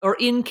or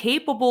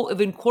incapable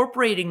of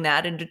incorporating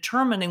that and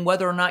determining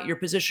whether or not your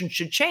position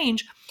should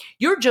change,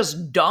 you're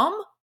just dumb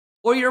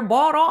or you're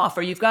bought off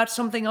or you've got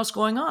something else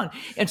going on.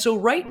 And so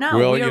right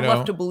now we are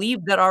left to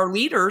believe that our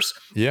leaders,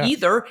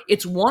 either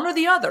it's one or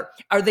the other.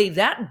 Are they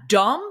that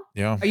dumb?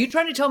 Yeah. Are you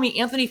trying to tell me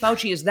Anthony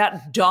Fauci is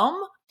that dumb?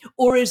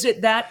 Or is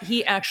it that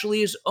he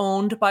actually is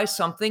owned by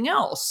something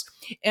else?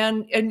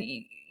 And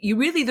you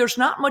really, there's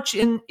not much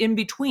in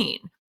between.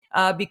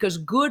 Because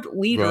good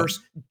leaders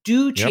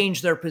do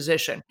change their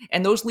position.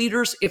 And those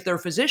leaders, if they're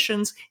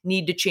physicians,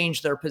 need to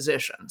change their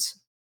positions.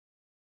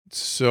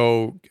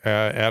 So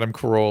Adam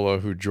Carolla,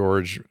 who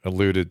George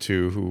alluded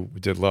to, who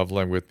did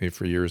Loveline with me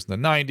for years in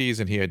the 90s,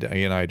 and he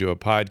and I do a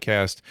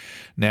podcast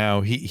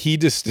now, he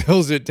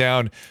distills it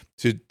down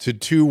to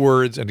two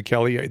words. And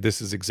Kelly,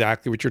 this is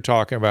exactly what you're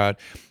talking about.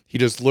 He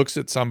just looks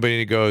at somebody and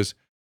he goes,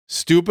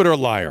 stupid or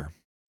liar.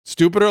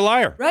 Stupid or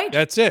liar. Right.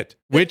 That's it.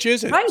 Which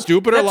is it? Right.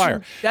 Stupid or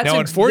liar? That's now,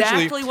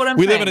 unfortunately, exactly what I'm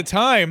we saying. live in a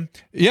time.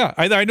 Yeah,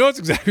 I know it's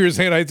exactly what you're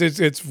saying.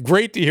 It's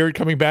great to hear it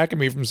coming back at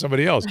me from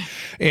somebody else.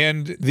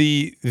 And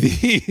the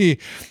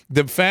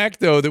fact,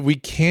 though, that we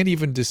can't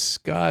even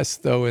discuss,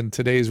 though, in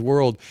today's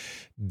world,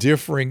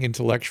 differing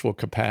intellectual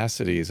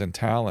capacities and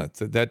talents,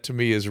 that to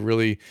me is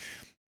really.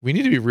 We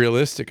need to be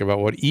realistic about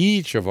what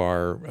each of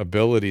our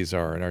abilities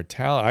are and our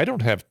talent. I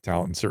don't have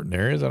talent in certain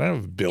areas, and I don't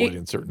have ability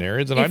in certain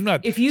areas, and I'm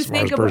not the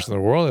smartest person in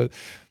the world.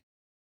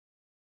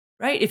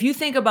 Right. If you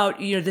think about,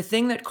 the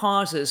thing that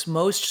causes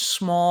most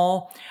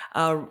small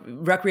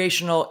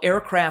recreational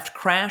aircraft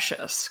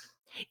crashes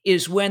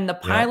is when the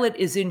pilot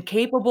is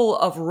incapable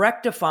of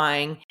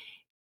rectifying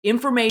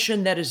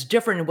information that is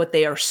different in what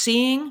they are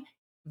seeing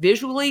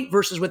visually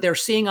versus what they're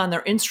seeing on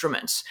their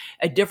instruments.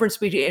 A difference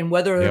between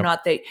whether or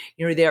not they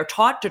are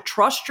taught to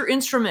trust your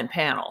instrument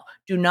panel.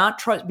 Do not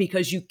trust,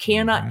 because you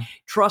cannot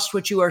trust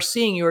what you are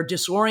seeing. You are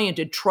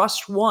disoriented.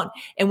 Trust one.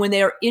 And when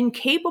they are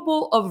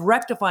incapable of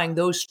rectifying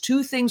those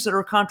two things that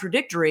are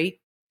contradictory,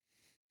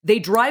 they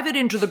drive it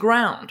into the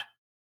ground.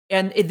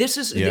 And this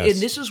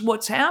is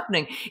what's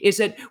happening, is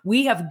that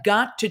we have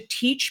got to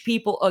teach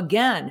people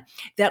again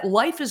that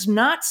life is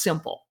not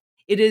simple.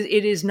 It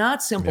is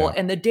not simple,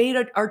 and the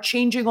data are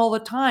changing all the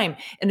time.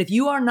 And if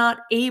you are not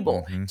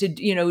able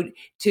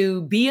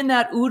to be in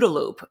that OODA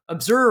loop,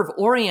 observe,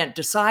 orient,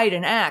 decide,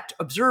 and act,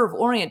 observe,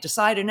 orient,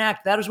 decide, and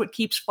act, that is what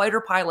keeps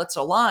fighter pilots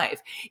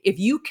alive. If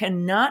you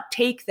cannot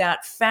take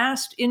that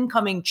fast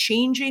incoming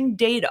changing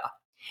data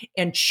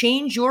and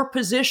change your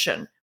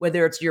position,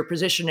 whether it's your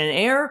position in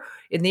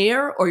the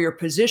air, or your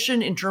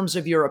position in terms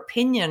of your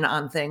opinion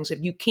on things,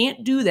 if you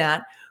can't do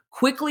that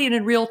quickly and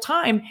in real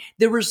time,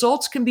 the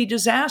results can be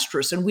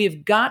disastrous. And we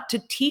have got to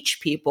teach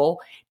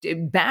people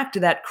back to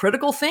that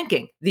critical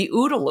thinking, the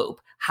OODA loop.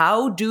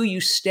 How do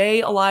you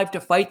stay alive to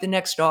fight the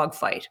next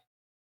dogfight?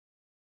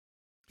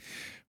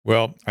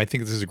 Well, I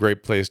think this is a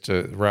great place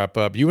to wrap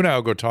up. You and I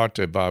will go talk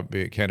to Bob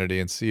Kennedy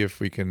and see if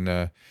we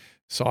can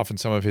soften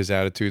some of his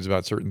attitudes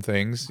about certain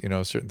things,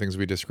 certain things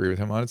we disagree with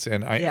him on.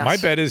 And my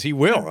bet is he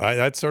will.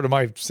 That's sort of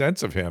my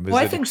sense of him. Well,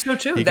 I think so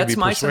too. That's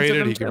my sense of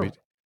him too.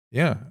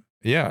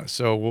 Yeah.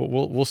 So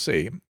we'll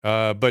see.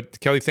 But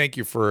Kelly, thank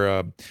you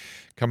for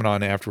coming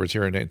on afterwards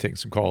here and taking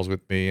some calls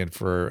with me, and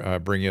for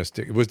bringing us.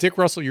 Was Dick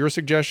Russell your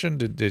suggestion?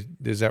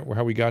 Is that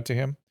how we got to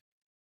him?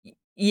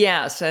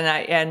 Yes,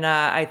 and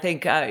I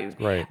think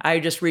I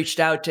just reached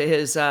out to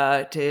his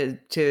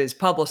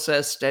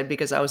publicist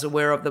because I was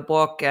aware of the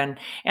book, and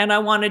I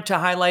wanted to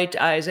highlight,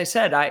 as I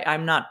said,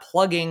 I'm not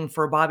plugging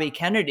for Bobby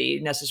Kennedy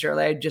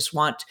necessarily. I just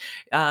want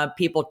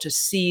people to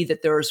see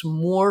that there's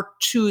more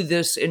to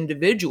this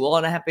individual,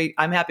 and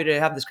I'm happy to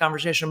have this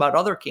conversation about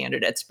other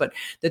candidates, but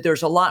that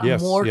there's a lot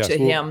more to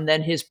him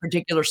than his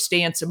particular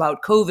stance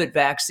about COVID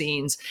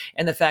vaccines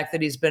and the fact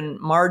that he's been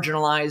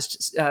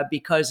marginalized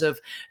because of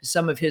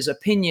some of his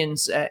opinions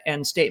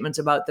and statements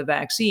about the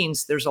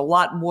vaccines. There's a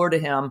lot more to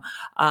him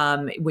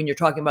when you're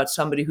talking about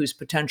somebody who's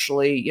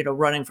potentially,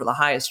 running for the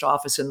highest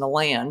office in the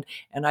land.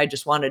 And I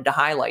just wanted to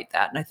highlight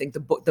that. And I think the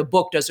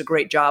book does a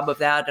great job of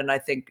that. And I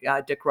think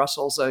Dick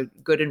Russell's a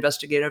good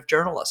investigative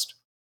journalist.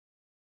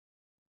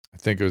 I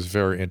think it was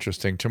very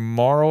interesting.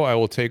 Tomorrow, I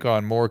will take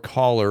on more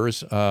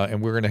callers,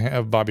 and we're going to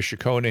have Bobby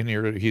Chacon in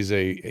here.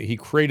 He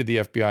created the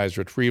FBI's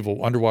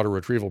underwater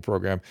retrieval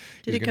program.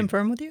 Did he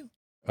confirm with you?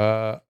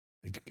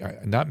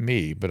 Not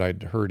me, but I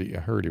heard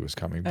he was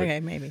coming. Okay,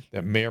 maybe.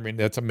 That may or may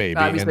that's a maybe.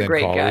 Bobby's and then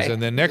great callers, guy.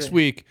 and then next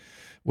week,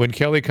 when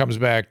Kelly comes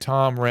back,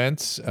 Tom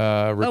Rentz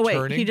returning. Oh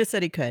wait, he just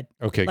said he could.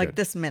 Okay, like good.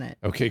 This minute.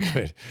 Okay,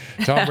 good.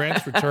 Tom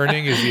Rentz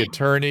returning is the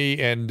attorney,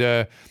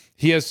 and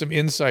he has some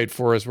insight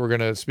for us. We're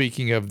going to,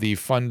 speaking of the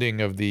funding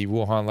of the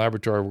Wuhan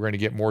laboratory, we're going to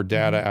get more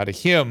data out of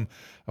him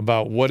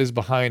about what is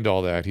behind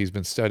all that. He's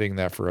been studying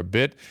that for a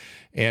bit.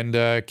 And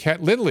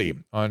Kat Lindley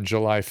on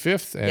July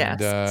 5th. And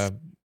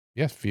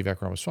yes,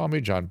 Vivek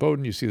Ramaswamy, John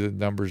Bowden. You see the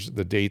numbers,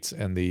 the dates,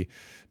 and the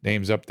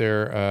names up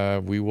there.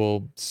 We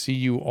will see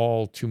you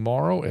all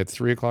tomorrow at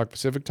 3 o'clock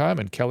Pacific time.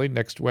 And Kelly,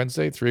 next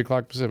Wednesday, 3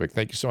 o'clock Pacific.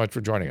 Thank you so much for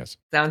joining us.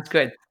 Sounds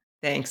good.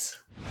 Thanks.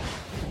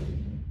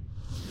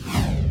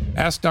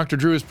 Ask Dr.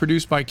 Drew is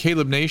produced by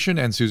Caleb Nation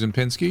and Susan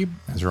Pinsky.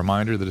 As a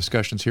reminder, the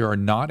discussions here are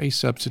not a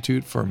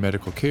substitute for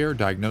medical care,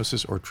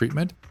 diagnosis, or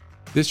treatment.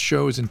 This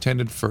show is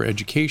intended for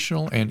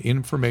educational and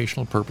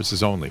informational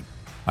purposes only.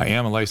 I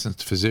am a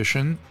licensed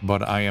physician,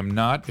 but I am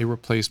not a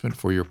replacement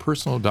for your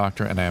personal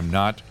doctor, and I am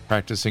not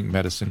practicing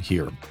medicine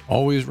here.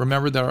 Always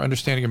remember that our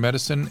understanding of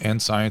medicine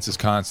and science is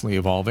constantly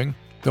evolving.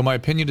 Though my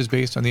opinion is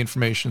based on the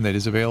information that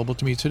is available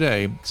to me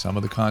today, some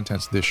of the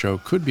contents of this show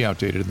could be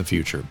outdated in the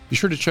future. Be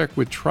sure to check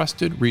with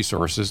trusted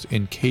resources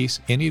in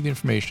case any of the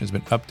information has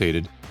been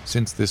updated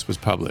since this was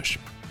published.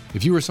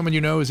 If you or someone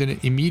you know is in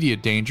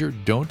immediate danger,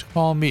 don't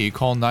call me,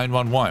 call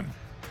 911.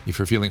 If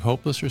you're feeling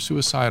hopeless or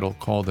suicidal,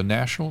 call the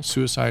National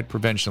Suicide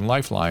Prevention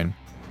Lifeline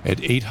at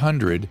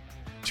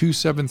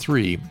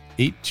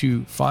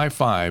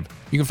 800-273-8255.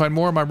 You can find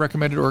more of my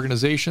recommended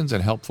organizations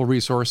and helpful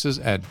resources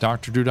at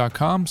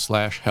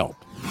drdrew.com/help.